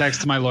just sent a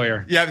text to my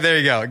lawyer. Yeah, there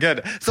you go.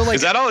 Good. So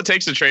is that all it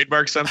takes to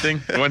trademark something?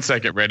 1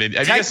 second, Brandon.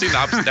 Have you guys seen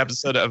the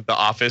episode of The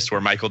Office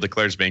where Michael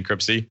declares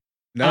bankruptcy?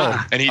 No.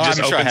 And he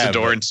just opens the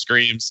door and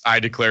screams,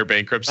 I declare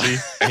bankruptcy.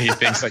 And he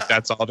thinks like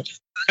that's all.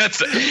 And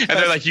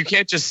they're like, you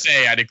can't just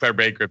say I declare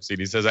bankruptcy. And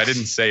he says, I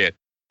didn't say it.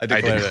 I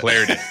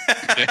declared it.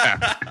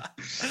 Yeah.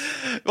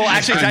 Well,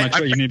 actually, that's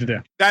what you need to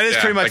do. That is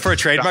pretty much for a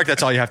trademark.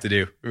 That's all you have to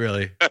do,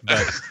 really.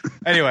 But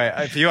anyway,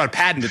 if you want to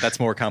patent it, that's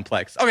more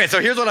complex. Okay, so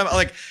here's what I'm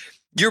like.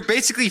 You're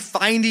basically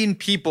finding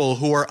people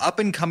who are up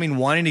and coming,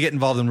 wanting to get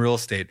involved in real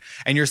estate.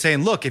 And you're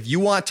saying, look, if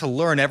you want to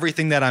learn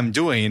everything that I'm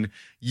doing,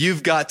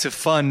 you've got to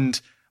fund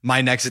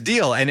my next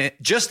deal. And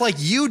just like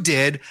you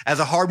did as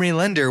a hard money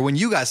lender when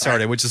you got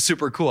started, which is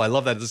super cool. I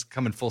love that this is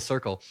coming full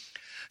circle.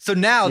 So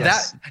now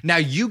now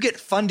you get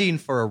funding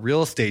for a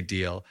real estate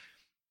deal.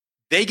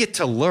 They get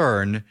to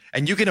learn,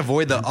 and you can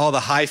avoid all the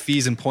high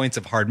fees and points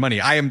of hard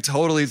money. I am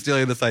totally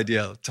stealing this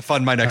idea to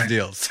fund my next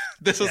deals.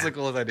 This is the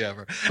coolest idea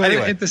ever. But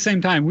anyway, at the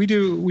same time, we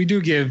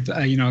do give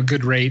a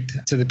good rate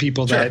to the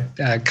people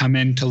that come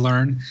in to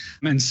learn,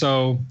 and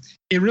so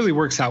it really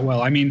works out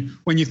well. I mean,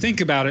 when you think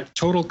about it,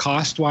 total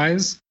cost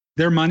wise,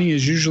 their money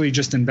is usually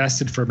just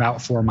invested for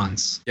about 4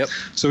 months. Yep.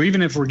 So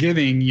even if we're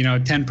giving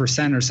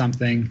 10% or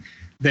something,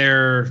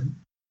 their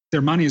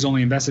money is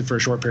only invested for a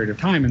short period of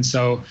time. And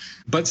so,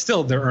 but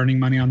still they're earning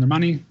money on their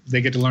money. They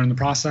get to learn the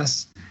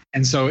process.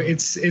 And so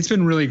it's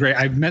been really great.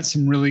 I've met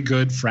some really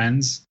good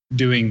friends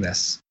doing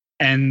this,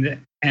 and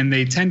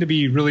they tend to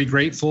be really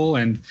grateful.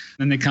 And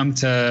then they come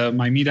to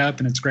my meetup,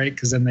 and it's great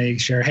because then they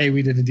share, hey,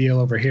 we did a deal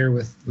over here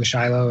with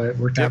Shiloh. It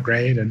worked out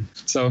great. And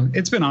so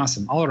it's been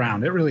awesome all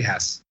around. It really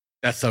has.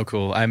 That's so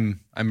cool.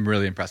 I'm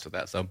really impressed with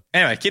that. So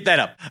anyway, keep that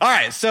up. All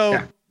right.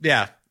 So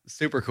yeah.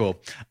 Super cool.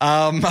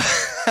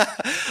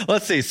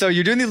 Let's see. So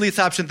you're doing the lease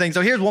option thing.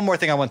 So here's one more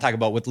thing I want to talk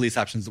about with lease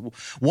options.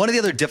 One of the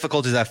other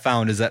difficulties I've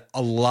found is that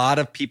a lot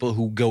of people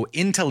who go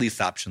into lease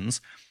options,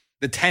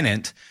 the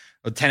tenant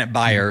or tenant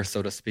buyer,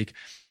 so to speak,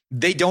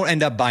 they don't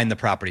end up buying the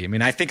property. I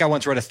mean, I think I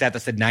once read a stat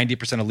that said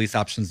 90% of lease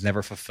options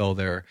never fulfill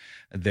their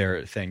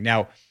thing.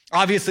 Now,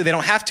 obviously they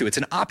don't have to. It's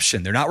an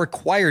option. They're not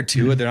required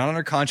to. They're not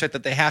under contract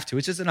that they have to.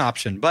 It's just an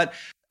option. But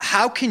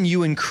how can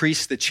you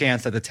increase the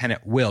chance that the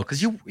tenant will?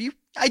 Because you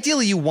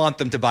ideally you want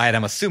them to buy it,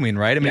 I'm assuming,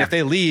 right? I mean, if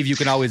they leave, you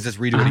can always just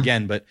redo it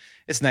again, but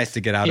it's nice to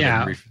get out of it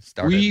and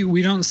restart it.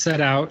 We don't set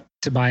out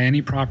to buy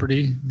any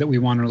property that we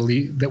want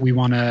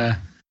to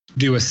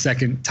do a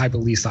second type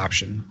of lease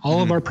option.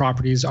 All of our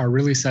properties are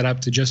really set up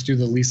to just do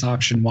the lease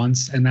option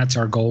once, and that's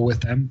our goal with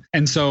them.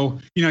 And so,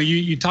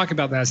 you talk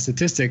about that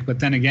statistic, but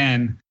then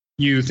again,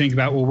 you think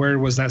about, well, where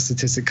was that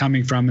statistic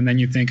coming from? And then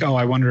you think, oh,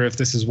 I wonder if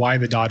this is why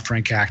the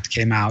Dodd-Frank Act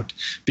came out,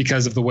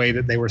 because of the way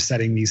that they were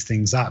setting these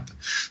things up.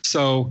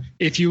 So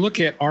if you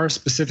look at our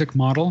specific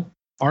model,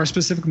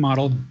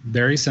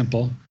 very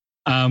simple.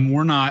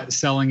 We're not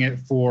selling it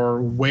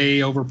for way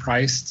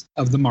overpriced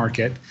of the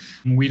market.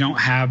 We don't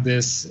have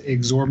this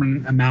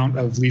exorbitant amount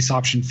of lease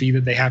option fee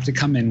that they have to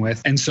come in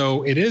with. And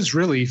so it is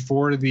really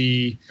for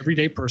the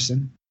everyday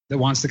person that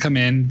wants to come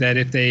in, that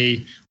if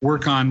they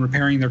work on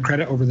repairing their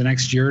credit over the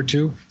next year or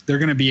two, they're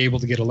going to be able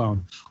to get a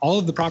loan. All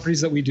of the properties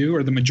that we do,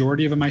 or the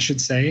majority of them, I should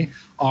say,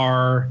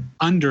 are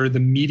under the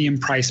medium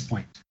price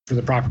point for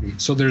the property.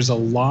 So there's a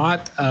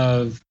lot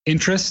of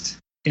interest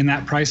in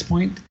that price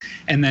point.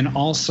 And then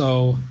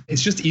also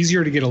it's just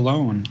easier to get a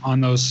loan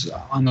on those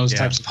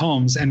types of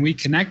homes. And we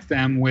connect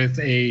them with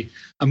a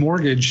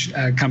mortgage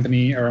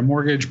company or a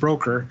mortgage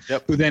broker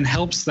who then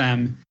helps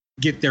them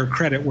get their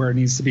credit where it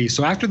needs to be.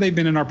 So after they've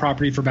been in our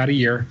property for about a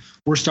year,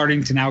 we're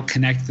starting to now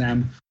connect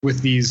them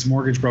with these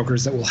mortgage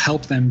brokers that will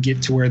help them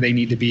get to where they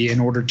need to be in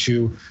order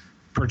to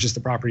purchase the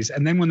properties.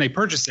 And then when they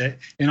purchase it,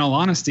 in all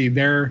honesty,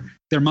 their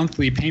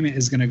monthly payment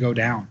is going to go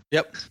down.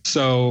 Yep.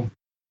 So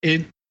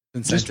it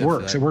just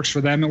works. It works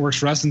for them. It works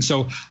for us. And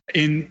so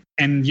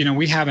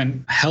we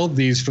haven't held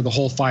these for the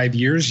whole 5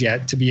 years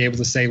yet to be able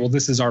to say, well,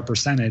 this is our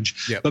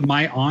percentage. Yep. But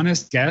my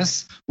honest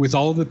guess, with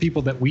all of the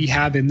people that we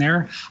have in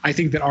there, I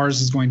think that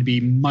ours is going to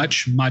be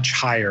much, much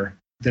higher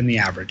than the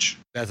average.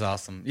 That's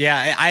awesome.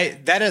 Yeah,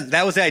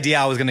 that was the idea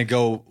I was going to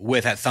go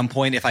with at some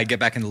point if I get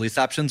back into lease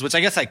options, which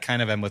I guess I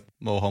kind of am with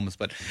Mo Homes.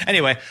 But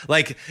anyway,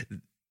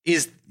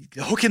 is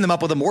hooking them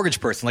up with a mortgage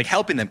person,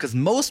 helping them, because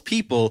most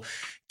people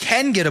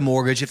can get a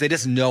mortgage if they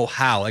just know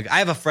how. I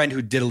have a friend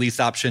who did a lease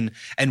option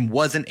and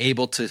wasn't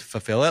able to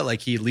fulfill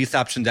it. He lease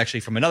optioned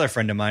actually from another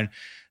friend of mine.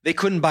 They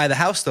couldn't buy the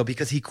house though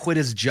because he quit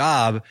his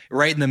job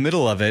right in the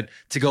middle of it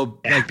to go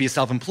be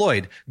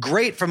self-employed.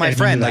 Great for my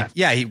friend.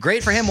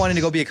 Great for him wanting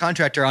to go be a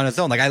contractor on his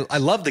own. I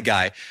love the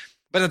guy.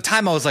 But at the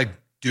time I was like,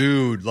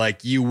 dude,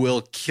 you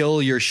will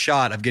kill your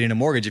shot of getting a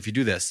mortgage if you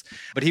do this.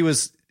 But he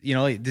was,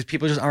 these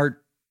people just aren't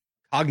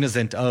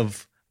cognizant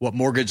of what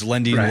mortgage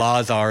lending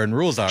laws are and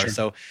rules are. Sure.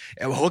 So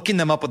hooking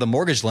them up with a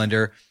mortgage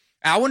lender,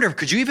 I wonder,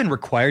 could you even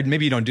require,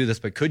 maybe you don't do this,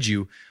 but could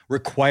you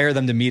require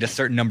them to meet a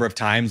certain number of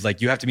times?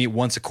 You have to meet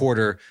once a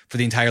quarter for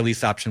the entire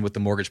lease option with the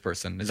mortgage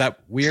person. Is that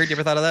weird? You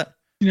ever thought of that?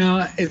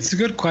 It's a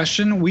good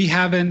question. We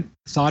haven't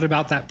thought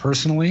about that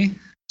personally.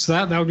 So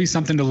that would be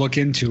something to look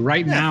into.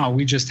 Right now,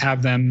 we just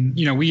have them,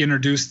 we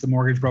introduce the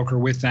mortgage broker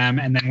with them,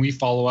 and then we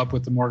follow up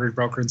with the mortgage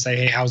broker and say,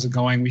 hey, how's it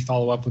going? We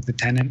follow up with the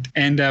tenant.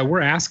 And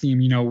we're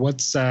asking them,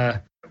 what's,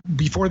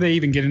 before they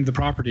even get into the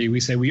property, we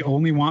say we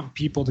only want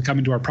people to come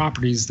into our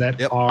properties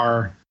that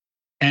are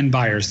end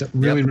buyers that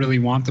really, really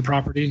want the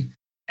property.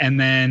 And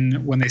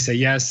then when they say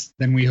yes,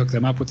 then we hook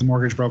them up with the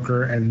mortgage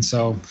broker. And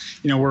so,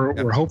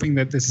 we're hoping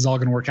that this is all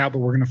going to work out, but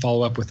we're going to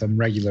follow up with them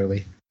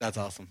regularly. That's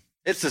awesome.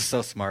 It's just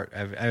so smart,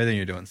 everything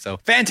you're doing. So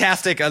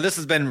fantastic. This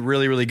has been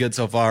really, really good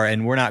so far.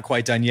 And we're not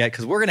quite done yet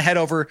because we're going to head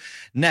over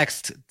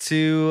next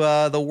to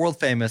the world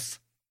famous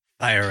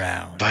Fire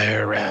round.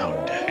 Fire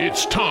round.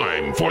 It's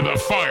time for the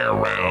fire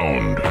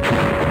round.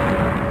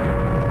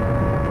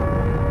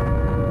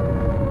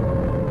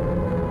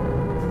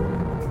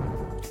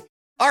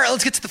 All right,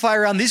 let's get to the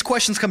fire round. These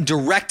questions come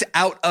direct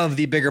out of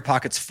the Bigger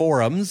Pockets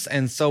forums,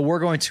 and so we're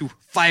going to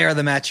fire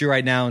them at you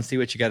right now and see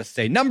what you got to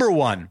say. Number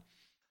one,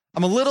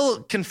 I'm a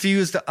little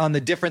confused on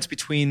the difference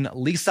between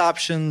lease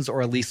options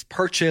or a lease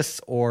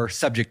purchase or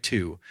subject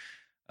to.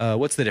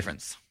 What's the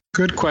difference?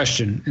 Good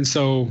question. And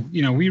so,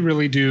 we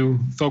really do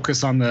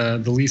focus on the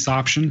lease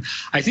option.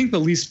 I think the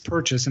lease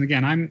purchase, and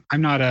again,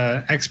 I'm not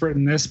an expert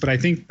in this, but I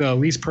think the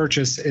lease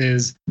purchase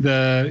is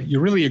you're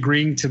really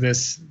agreeing to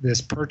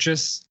this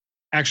purchase.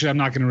 Actually, I'm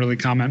not going to really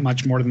comment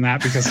much more than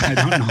that because I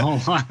don't know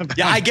a lot about it.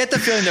 Yeah, I get the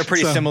feeling they're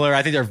pretty similar.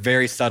 I think they're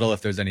very subtle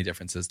if there's any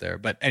differences there.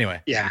 But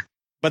anyway. Yeah.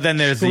 But then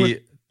there's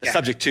the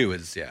subject to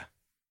is,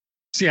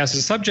 So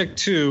subject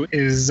to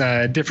is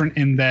different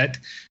in that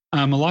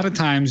a lot of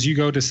times you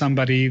go to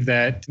somebody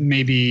that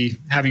may be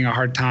having a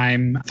hard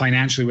time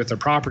financially with their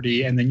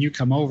property, and then you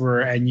come over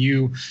and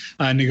you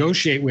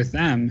negotiate with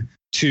them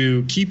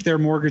to keep their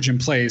mortgage in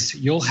place.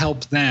 You'll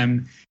help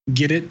them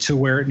get it to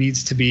where it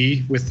needs to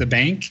be with the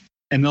bank,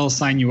 and they'll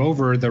sign you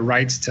over the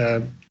rights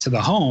to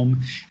the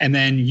home. And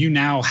then you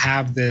now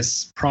have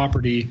this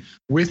property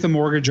with the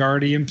mortgage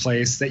already in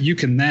place that you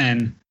can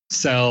then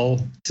sell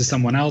to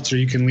someone else, or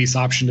you can lease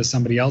option to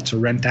somebody else or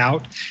rent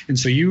out. And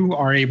so you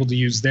are able to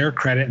use their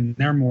credit and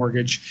their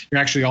mortgage.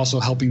 You're actually also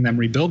helping them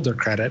rebuild their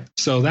credit.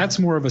 So that's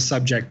more of a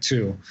subject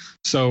to.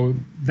 So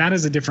that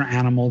is a different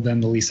animal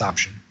than the lease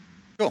option.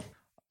 Cool.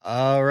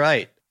 All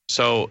right.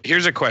 So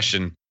here's a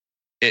question.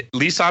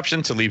 Lease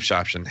option to lease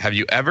option. Have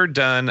you ever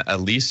done a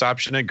lease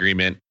option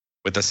agreement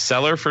with a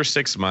seller for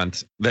 6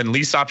 months, then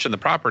lease option the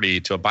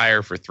property to a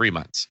buyer for 3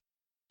 months?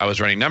 I was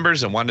running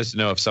numbers and wanted to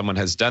know if someone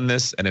has done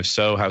this, and if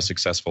so, how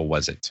successful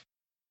was it?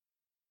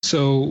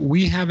 So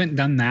we haven't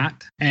done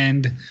that.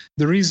 And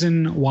the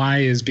reason why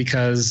is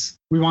because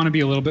we want to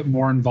be a little bit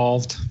more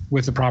involved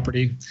with the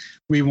property.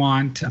 We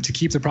want to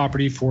keep the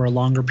property for a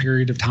longer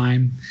period of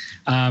time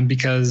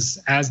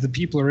because as the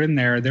people are in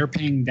there, they're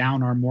paying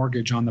down our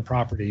mortgage on the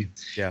property.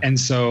 Yeah. And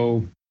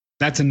so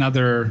that's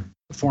another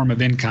form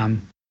of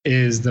income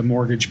is the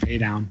mortgage pay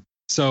down.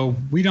 So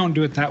we don't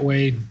do it that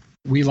way.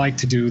 We like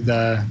to do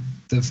the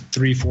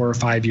 3, 4, or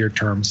 5 year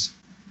terms.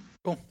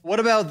 Cool. What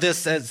about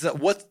this?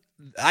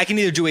 I can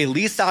either do a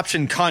lease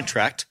option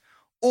contract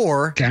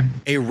or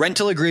a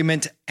rental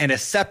agreement and a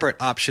separate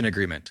option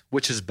agreement.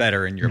 Which is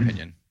better in your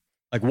opinion?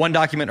 Like one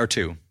document or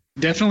two?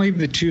 Definitely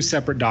the two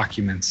separate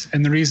documents.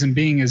 And the reason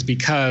being is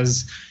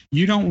because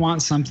you don't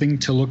want something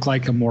to look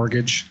like a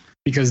mortgage,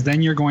 because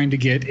then you're going to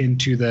get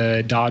into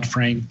the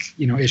Dodd-Frank,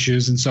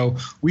 issues. And so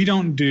we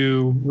don't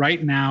do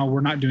right now,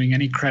 we're not doing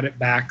any credit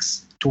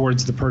backs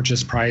towards the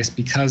purchase price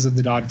because of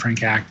the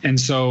Dodd-Frank Act. And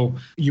so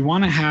you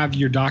want to have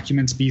your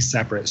documents be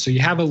separate. So you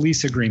have a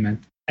lease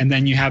agreement, and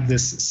then you have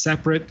this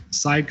separate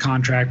side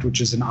contract, which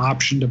is an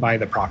option to buy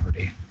the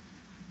property.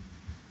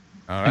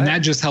 All right. And that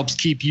just helps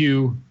keep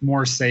you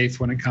more safe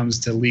when it comes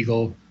to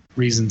legal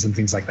reasons and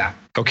things like that.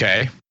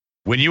 Okay.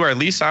 When you are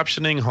lease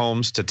optioning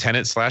homes to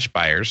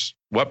tenants/buyers,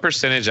 what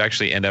percentage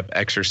actually end up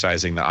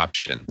exercising the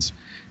options?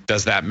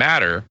 Does that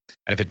matter?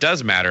 And if it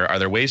does matter, are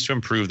there ways to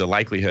improve the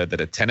likelihood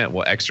that a tenant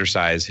will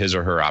exercise his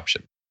or her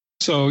option?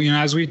 So,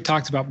 as we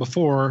talked about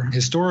before,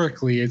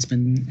 historically, it's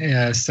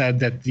been said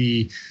that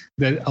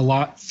that a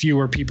lot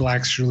fewer people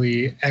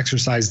actually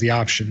exercise the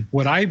option.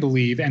 What I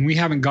believe, and we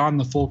haven't gone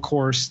the full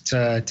course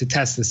to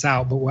test this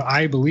out, but what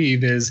I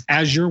believe is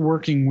as you're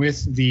working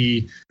with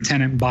the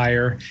tenant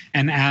buyer,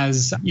 and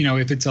as,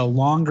 if it's a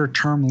longer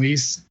term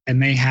lease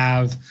and they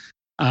have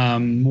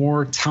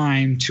more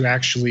time to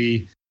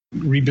actually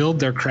rebuild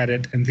their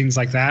credit and things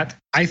like that,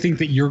 I think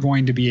that you're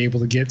going to be able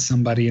to get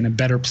somebody in a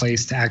better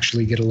place to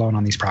actually get a loan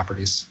on these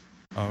properties.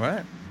 All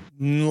right.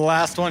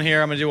 Last one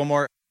here. I'm going to do one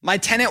more. My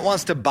tenant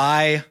wants to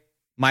buy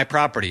my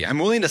property. I'm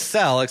willing to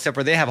sell, except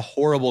for they have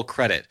horrible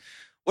credit.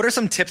 What are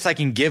some tips I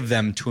can give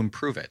them to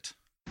improve it?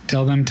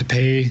 Tell them to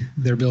pay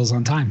their bills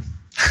on time.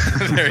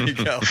 There you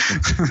go.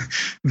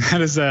 That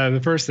is the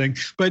first thing.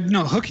 But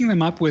no, hooking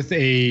them up with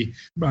a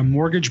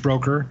mortgage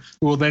broker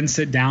who will then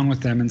sit down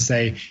with them and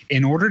say,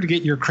 in order to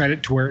get your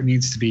credit to where it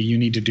needs to be, you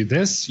need to do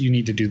this, you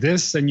need to do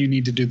this, and you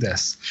need to do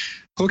this.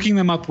 Hooking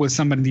them up with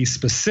somebody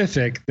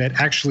specific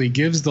that actually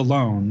gives the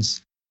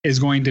loans is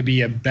going to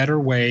be a better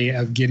way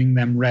of getting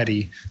them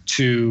ready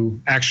to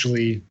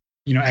actually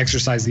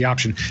exercise the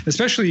option,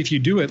 especially if you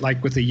do it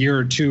like with a year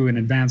or two in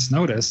advance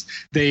notice.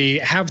 They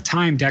have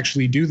time to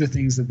actually do the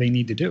things that they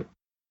need to do.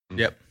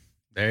 Yep.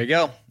 There you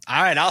go.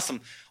 All right.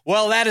 Awesome.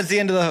 Well, that is the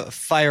end of the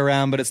fire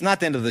round, but it's not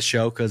the end of the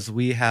show because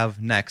we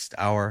have next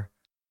our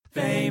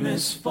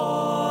Famous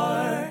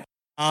Four.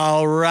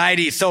 All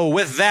righty. So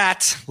with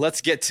that,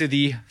 let's get to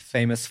the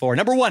Famous Four.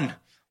 Number one,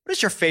 what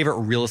is your favorite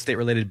real estate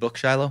related book,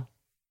 Shiloh?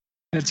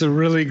 That's a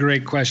really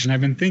great question.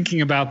 I've been thinking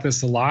about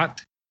this a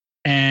lot,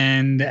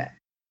 and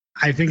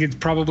I think it's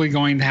probably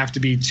going to have to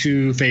be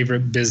 2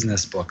 favorite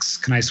business books.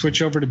 Can I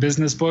switch over to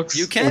business books?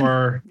 You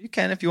can. You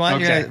can if you want.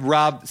 Okay. You're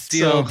gonna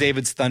steal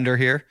David's thunder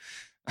here.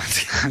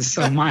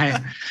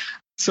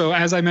 So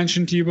as I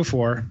mentioned to you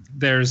before,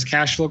 there's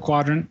Cash Flow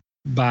Quadrant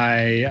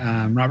by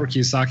Robert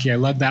Kiyosaki. I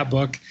love that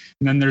book.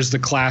 And then there's the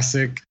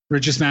classic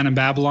Richest Man in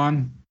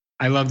Babylon.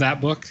 I love that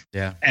book.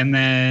 Yeah. And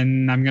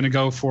then I'm going to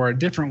go for a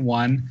different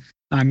one.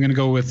 I'm going to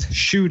go with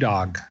Shoe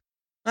Dog.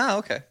 Oh,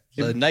 okay.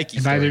 The Nike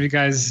If story. either of you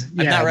guys,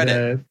 I've not read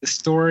the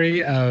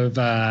story of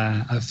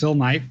Phil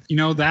Knight. You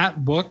know,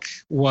 that book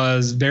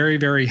was very,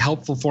 very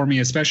helpful for me,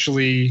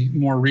 especially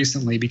more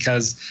recently,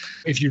 because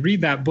if you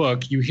read that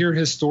book, you hear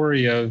his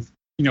story of,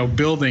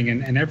 building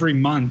and every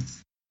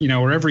month,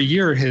 or every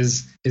year,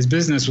 his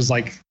business was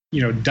like,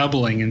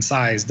 doubling in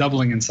size.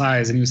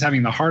 And he was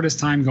having the hardest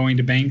time going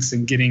to banks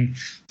and getting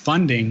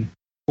funding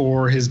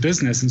for his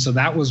business. And so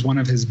that was one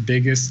of his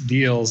biggest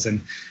deals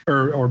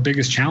or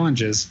biggest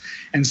challenges.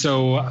 And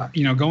so,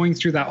 going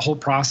through that whole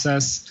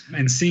process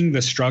and seeing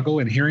the struggle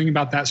and hearing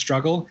about that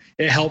struggle,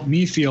 it helped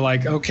me feel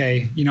like,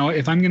 okay,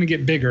 if I'm going to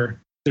get bigger,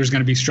 there's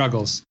going to be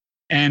struggles.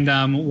 And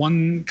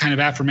one kind of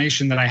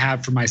affirmation that I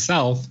have for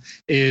myself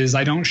is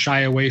I don't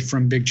shy away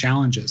from big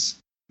challenges.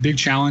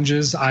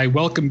 I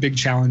welcome big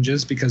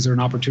challenges because they're an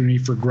opportunity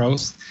for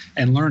growth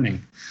and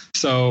learning.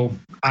 So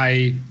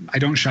I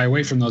don't shy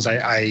away from those.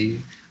 I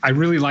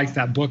really like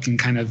that book and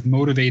kind of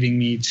motivating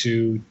me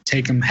to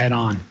take them head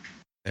on.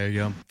 There you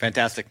go.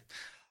 Fantastic.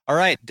 All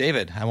right,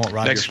 David, I won't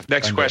rob your Next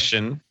thunder.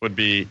 question would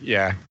be,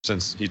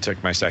 since he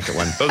took my second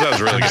one. That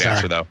was a really good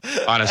answer, though.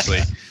 Honestly,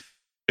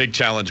 big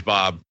challenge,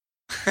 Bob.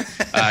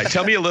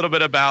 Tell me a little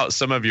bit about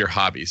some of your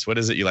hobbies. What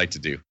is it you like to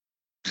do?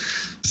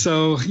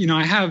 So,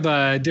 I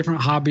have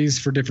different hobbies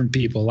for different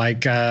people.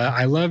 Like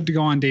I love to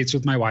go on dates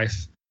with my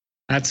wife.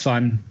 That's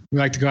fun. We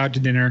like to go out to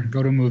dinner,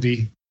 go to a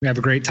movie. We have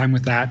a great time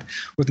with that.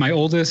 With my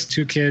oldest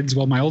 2 kids,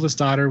 my oldest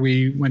daughter,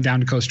 we went down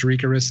to Costa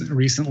Rica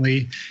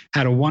recently,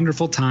 had a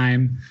wonderful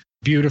time.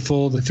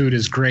 Beautiful. The food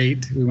is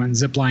great. We went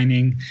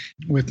ziplining.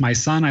 With my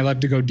son, I love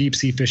to go deep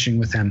sea fishing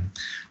with him.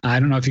 I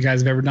don't know if you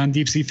guys have ever done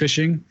deep sea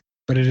fishing,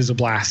 but it is a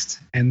blast.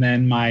 And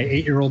then my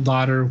 8-year-old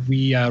daughter,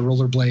 we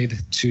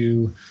rollerblade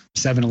to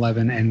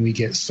 7-Eleven and we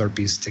get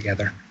Slurpees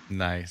together.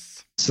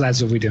 Nice. So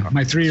that's what we do.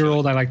 My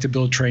 3-year-old, I like to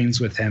build trains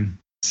with him.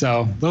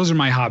 So those are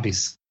my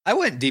hobbies. I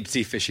went deep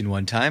sea fishing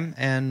one time,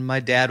 and my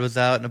dad was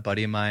out, and a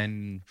buddy of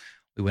mine.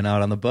 We went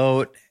out on the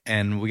boat,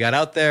 and we got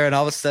out there, and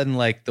all of a sudden,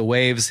 like, the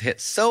waves hit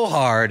so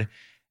hard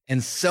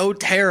and so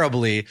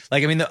terribly.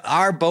 Like, I mean,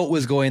 our boat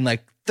was going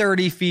like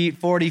 30 feet,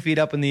 40 feet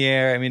up in the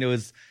air. I mean, it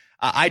was.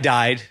 I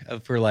died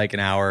for like an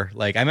hour.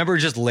 Like, I remember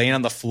just laying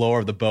on the floor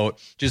of the boat,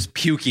 just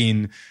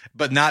puking,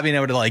 but not being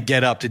able to like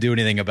get up to do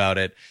anything about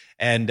it.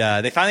 And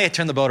they finally had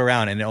turned the boat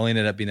around, and it only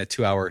ended up being a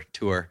 2-hour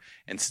tour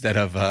instead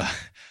of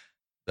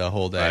the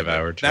whole day.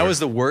 5-hour tour. That was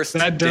the worst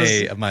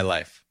day of my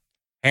life.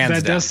 Hands down.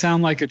 That does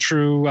sound like a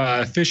true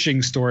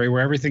fishing story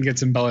where everything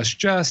gets embellished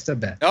just a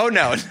bit. Oh,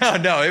 no.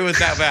 It was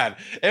that bad.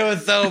 It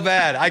was so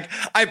bad.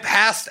 I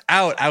passed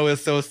out. I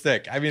was so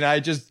sick. I mean,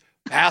 I just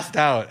passed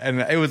out, and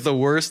it was the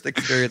worst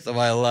experience of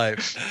my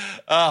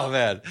life. Oh,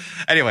 man.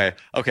 Anyway,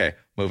 okay,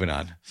 moving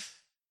on.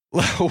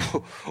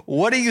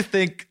 What do you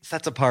think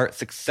sets apart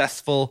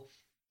successful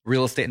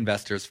real estate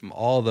investors from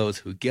all those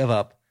who give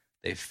up,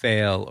 they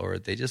fail, or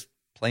they just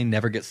plain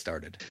never get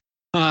started?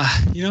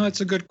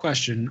 It's a good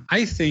question.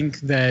 I think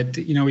that,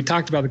 we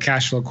talked about the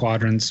cash flow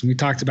quadrants and we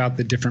talked about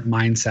the different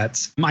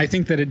mindsets. I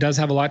think that it does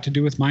have a lot to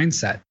do with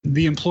mindset.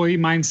 The employee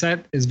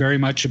mindset is very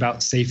much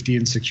about safety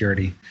and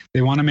security.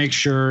 They want to make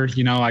sure,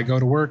 I go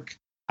to work,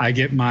 I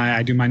do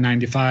my 9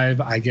 to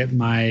 5, I get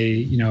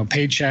my,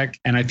 paycheck,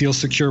 and I feel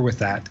secure with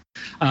that.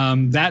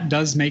 That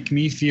does make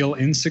me feel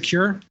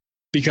insecure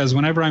because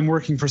whenever I'm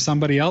working for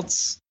somebody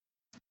else,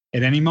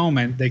 at any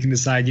moment, they can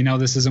decide,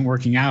 this isn't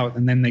working out,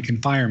 and then they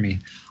can fire me.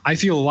 I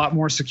feel a lot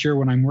more secure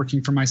when I'm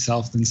working for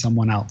myself than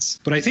someone else.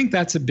 But I think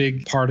that's a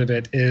big part of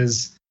it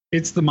is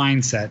it's the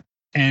mindset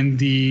and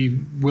the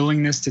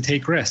willingness to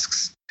take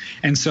risks.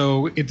 And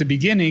so at the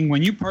beginning,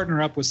 when you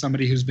partner up with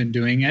somebody who's been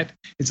doing it,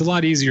 it's a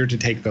lot easier to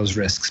take those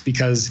risks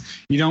because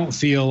you don't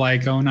feel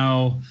like, oh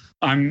no,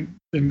 I'm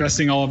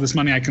investing all of this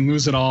money, I can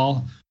lose it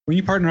all. When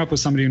you partner up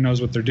with somebody who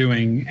knows what they're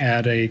doing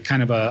at a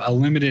kind of a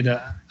limited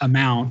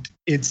amount,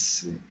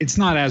 it's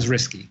not as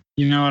risky.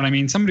 You know what I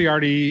mean? Somebody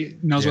already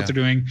knows what they're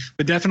doing.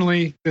 But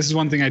definitely, this is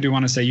one thing I do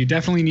want to say. You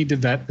definitely need to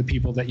vet the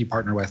people that you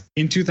partner with.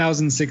 In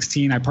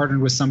 2016, I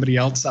partnered with somebody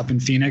else up in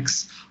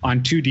Phoenix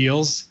on 2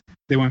 deals.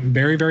 They went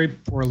very, very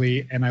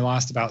poorly, and I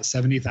lost about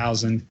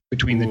 $70,000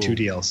 between the 2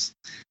 deals.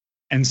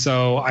 And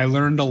so I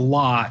learned a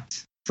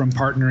lot from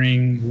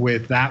partnering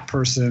with that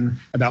person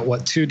about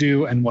what to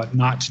do and what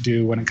not to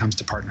do when it comes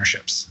to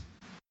partnerships.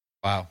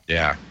 Wow.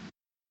 Yeah.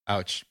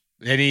 Ouch.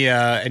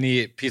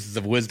 Any pieces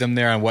of wisdom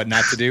there on what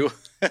not to do?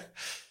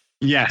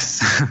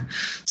 Yes.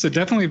 So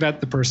definitely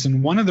vet the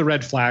person. One of the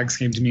red flags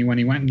came to me when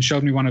he went and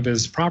showed me one of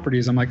his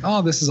properties. I'm like,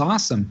 oh, this is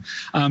awesome.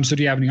 So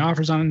do you have any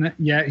offers on it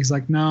yet? He's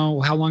like, no.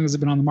 How long has it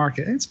been on the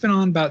market? It's been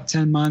on about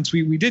 10 months.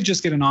 We did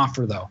just get an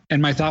offer though. And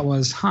my thought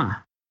was,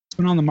 It's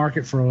been on the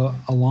market for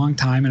a long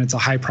time, and it's a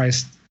high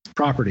priced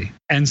property.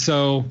 And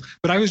so,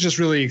 but I was just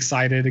really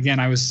excited. Again,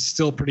 I was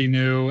still pretty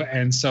new.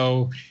 And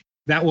so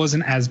that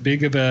wasn't as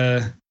big of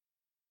a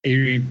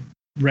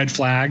red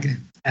flag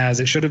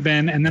as it should have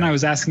been. And then I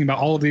was asking about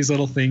all of these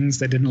little things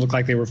that didn't look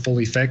like they were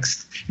fully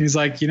fixed. And he's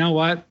like, you know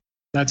what?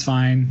 That's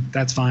fine.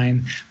 That's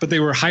fine. But they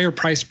were higher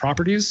priced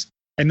properties.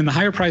 And in the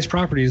higher priced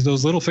properties,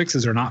 those little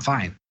fixes are not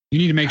fine. You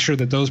need to make sure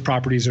that those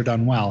properties are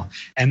done well.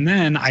 And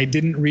then I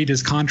didn't read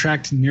his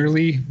contract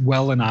nearly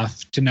well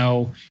enough to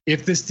know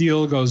if this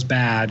deal goes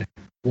bad,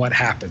 what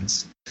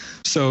happens.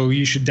 So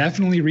you should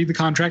definitely read the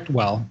contract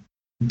well,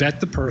 vet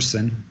the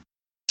person,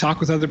 talk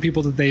with other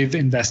people that they've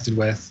invested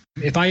with.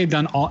 If I had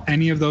done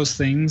any of those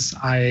things,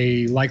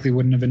 I likely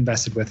wouldn't have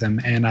invested with him,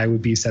 and I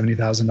would be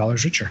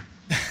 $70,000 richer.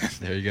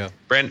 There you go.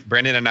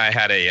 Brendan and I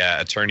had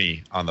a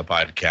attorney on the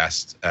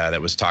podcast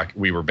that was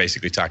we were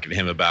basically talking to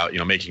him about,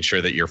 making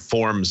sure that your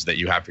forms that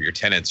you have for your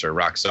tenants are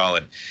rock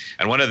solid.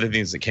 And one of the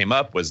things that came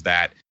up was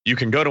that you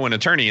can go to an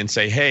attorney and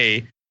say,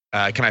 hey,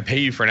 can I pay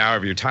you for an hour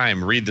of your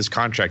time? Read this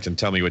contract and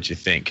tell me what you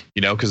think.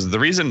 Because the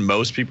reason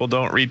most people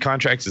don't read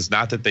contracts is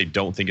not that they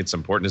don't think it's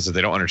important, is that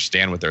they don't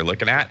understand what they're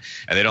looking at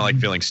and they don't like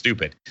feeling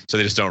stupid. So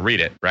they just don't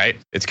read it, right?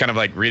 It's kind of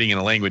like reading in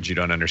a language you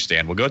don't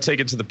understand. Well, go take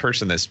it to the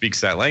person that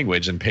speaks that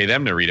language and pay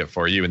them to read it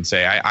for you and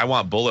say, I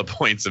want bullet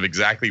points of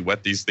exactly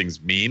what these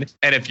things mean.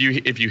 And if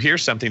you hear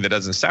something that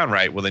doesn't sound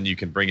right, well, then you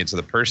can bring it to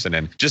the person.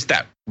 And just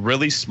that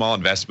really small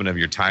investment of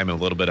your time and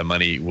a little bit of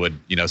money would,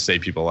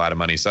 save people a lot of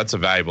money. So that's a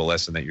valuable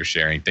lesson that you're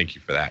sharing. Thank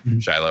you for that,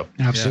 Shiloh.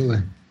 Absolutely.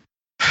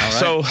 Yeah. All right.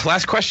 So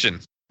last question,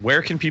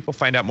 where can people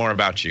find out more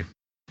about you?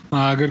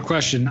 Good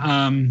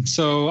question.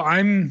 So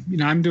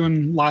I'm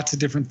doing lots of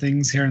different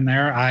things here and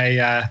there.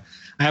 I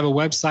have a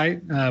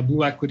website,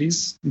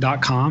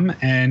 blueequities.com.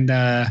 And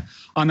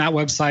on that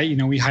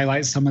website, we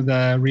highlight some of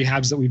the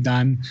rehabs that we've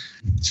done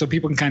so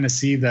people can kind of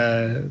see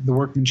the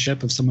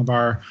workmanship of some of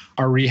our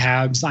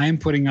rehabs. I am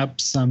putting up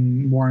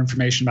some more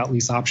information about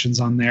lease options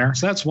on there.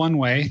 So that's one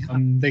way.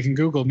 They can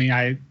Google me.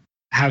 I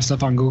have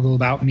stuff on Google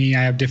about me.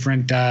 I have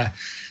different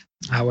educational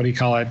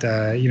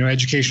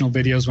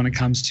videos when it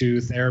comes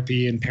to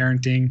therapy and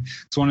parenting.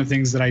 So one of the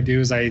things that I do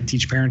is I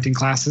teach parenting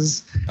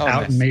classes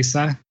in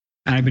Mesa.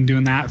 And I've been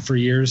doing that for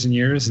years and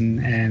years.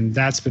 And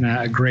that's been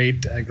a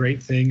great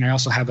thing. I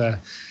also have an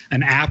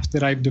app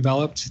that I've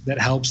developed that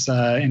helps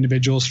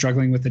individuals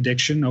struggling with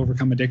addiction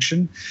overcome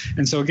addiction.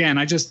 And so again,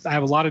 I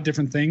have a lot of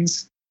different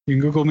things. You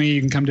can Google me.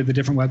 You can come to the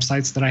different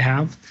websites that I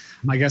have.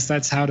 I guess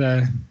that's how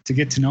to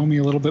get to know me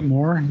a little bit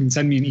more. You can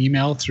send me an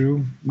email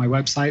through my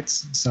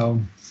websites. So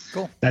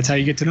cool. That's how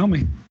you get to know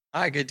me.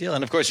 All right, good deal.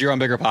 And of course, you're on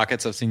Bigger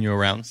Pockets. I've seen you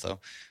around. So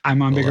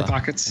I'm on Bigger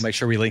Pockets. We'll make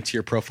sure we link to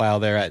your profile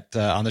there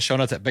on the show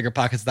notes at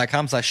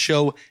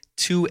biggerpockets.com/show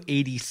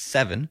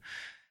 287.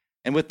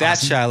 And with that,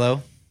 awesome.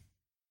 Shiloh,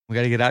 we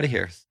got to get out of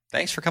here.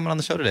 Thanks for coming on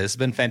the show today. This has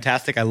been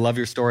fantastic. I love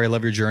your story. I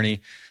love your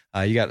journey.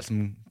 You got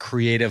some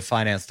creative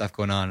finance stuff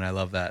going on, and I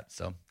love that.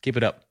 So keep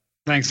it up.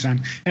 Thanks, man.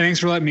 And thanks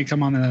for letting me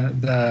come on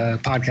the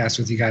podcast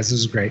with you guys. This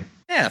was great.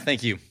 Yeah,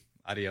 thank you.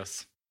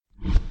 Adios.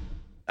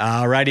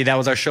 All righty, that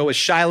was our show with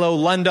Shiloh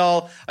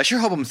Lundahl. I sure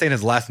hope I'm saying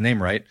his last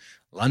name right.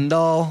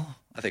 Lundahl?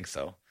 I think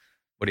so.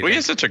 What do you think? He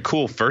has such a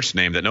cool first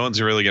name that no one's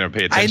really going to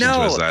pay attention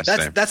to his last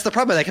name. That's the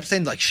problem. I kept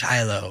saying like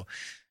Shiloh.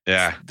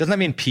 Yeah. Doesn't that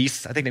mean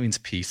peace? I think that means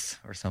peace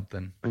or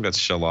something. I think that's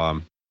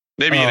Shalom.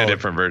 Maybe in a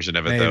different version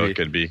of it, though. It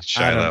could be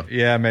Shiloh.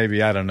 Yeah,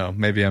 maybe. I don't know.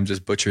 Maybe I'm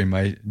just butchering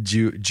my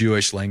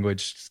Jewish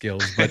language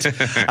skills. But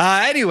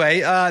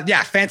anyway,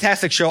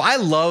 fantastic show. I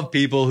love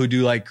people who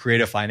do like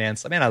creative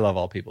finance. I mean, I love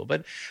all people,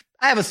 but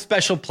I have a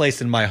special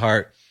place in my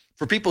heart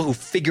for people who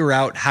figure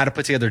out how to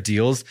put together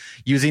deals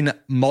using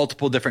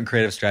multiple different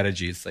creative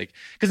strategies. Like,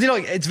 because,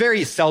 it's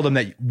very seldom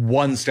that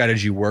one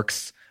strategy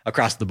works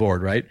across the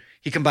board, right?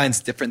 He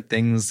combines different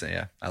things.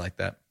 Yeah, I like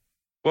that.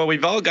 Well,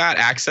 we've all got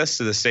access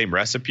to the same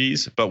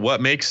recipes, but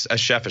what makes a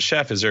chef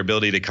is their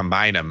ability to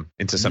combine them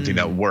into something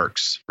that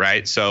works,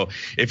 right? So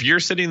if you're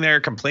sitting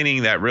there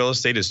complaining that real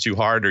estate is too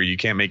hard or you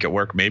can't make it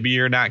work, maybe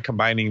you're not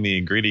combining the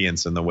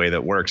ingredients in the way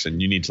that works, and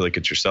you need to look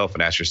at yourself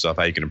and ask yourself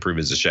how you can improve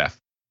as a chef.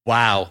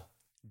 Wow.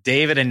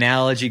 David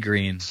Analogy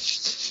Green.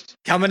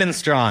 Coming in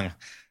strong.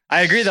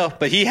 I agree, though,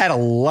 but he had a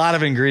lot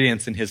of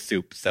ingredients in his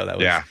soup. So that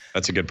was,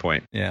 that's a good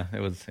point. Yeah, it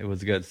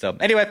was good. So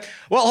anyway,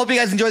 well, hope you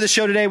guys enjoyed the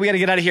show today. We got to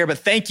get out of here, but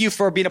thank you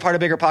for being a part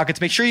of Bigger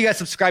Pockets. Make sure you guys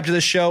subscribe to the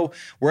show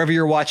wherever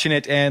you're watching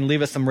it and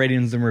leave us some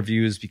ratings and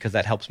reviews because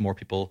that helps more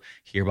people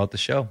hear about the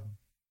show.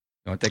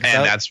 You want to take us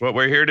out? And that's what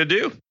we're here to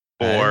do.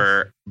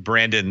 For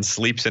Brandon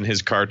Sleeps in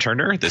His Car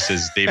Turner, this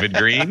is David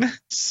Green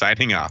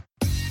signing off.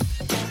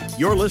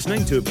 You're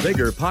listening to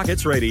Bigger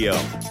Pockets Radio,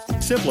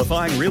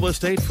 simplifying real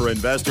estate for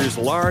investors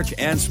large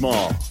and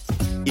small.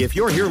 If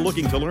you're here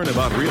looking to learn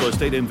about real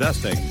estate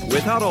investing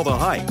without all the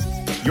hype,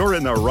 you're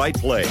in the right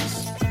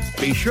place.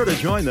 Be sure to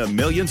join the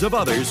millions of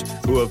others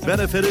who have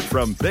benefited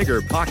from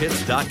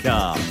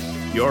BiggerPockets.com,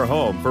 your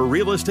home for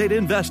real estate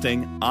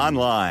investing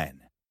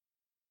online.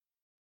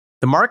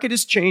 The market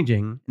is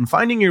changing, and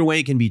finding your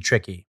way can be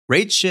tricky.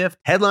 Rates shift,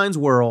 headlines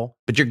whirl,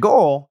 but your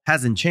goal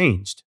hasn't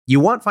changed. You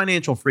want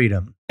financial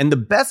freedom. And the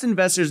best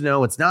investors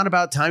know it's not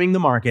about timing the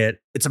market,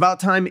 it's about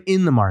time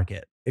in the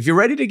market. If you're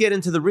ready to get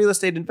into the real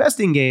estate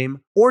investing game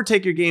or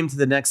take your game to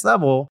the next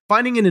level,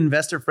 finding an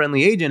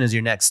investor-friendly agent is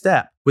your next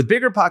step. With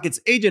BiggerPockets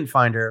Agent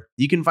Finder,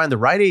 you can find the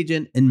right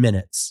agent in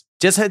minutes.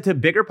 Just head to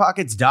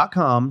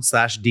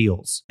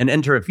biggerpockets.com/deals and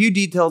enter a few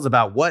details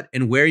about what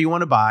and where you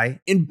want to buy,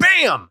 and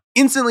bam!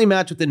 Instantly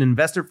match with an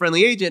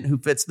investor-friendly agent who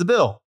fits the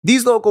bill.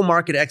 These local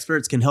market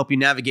experts can help you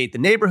navigate the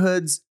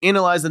neighborhoods,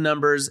 analyze the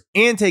numbers,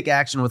 and take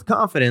action with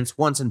confidence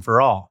once and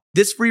for all.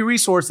 This free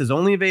resource is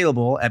only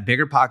available at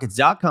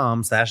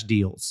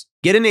biggerpockets.com/deals.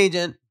 Get an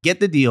agent, get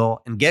the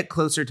deal, and get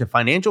closer to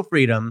financial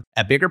freedom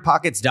at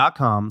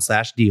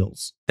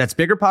biggerpockets.com/deals. That's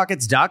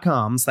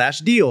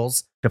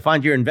biggerpockets.com/deals to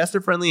find your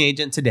investor-friendly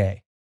agent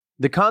today.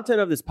 The content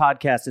of this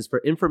podcast is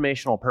for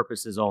informational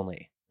purposes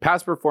only.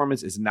 Past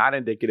performance is not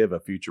indicative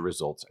of future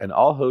results, and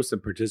all host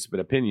and participant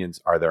opinions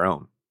are their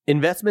own.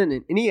 Investment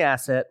in any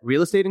asset,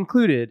 real estate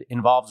included,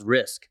 involves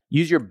risk.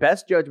 Use your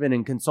best judgment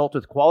and consult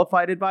with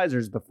qualified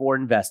advisors before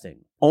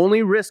investing.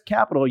 Only risk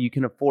capital you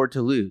can afford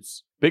to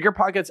lose.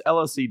 BiggerPockets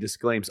LLC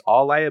disclaims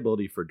all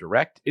liability for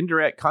direct,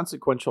 indirect,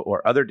 consequential,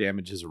 or other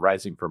damages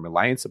arising from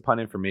reliance upon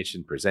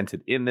information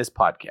presented in this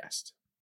podcast.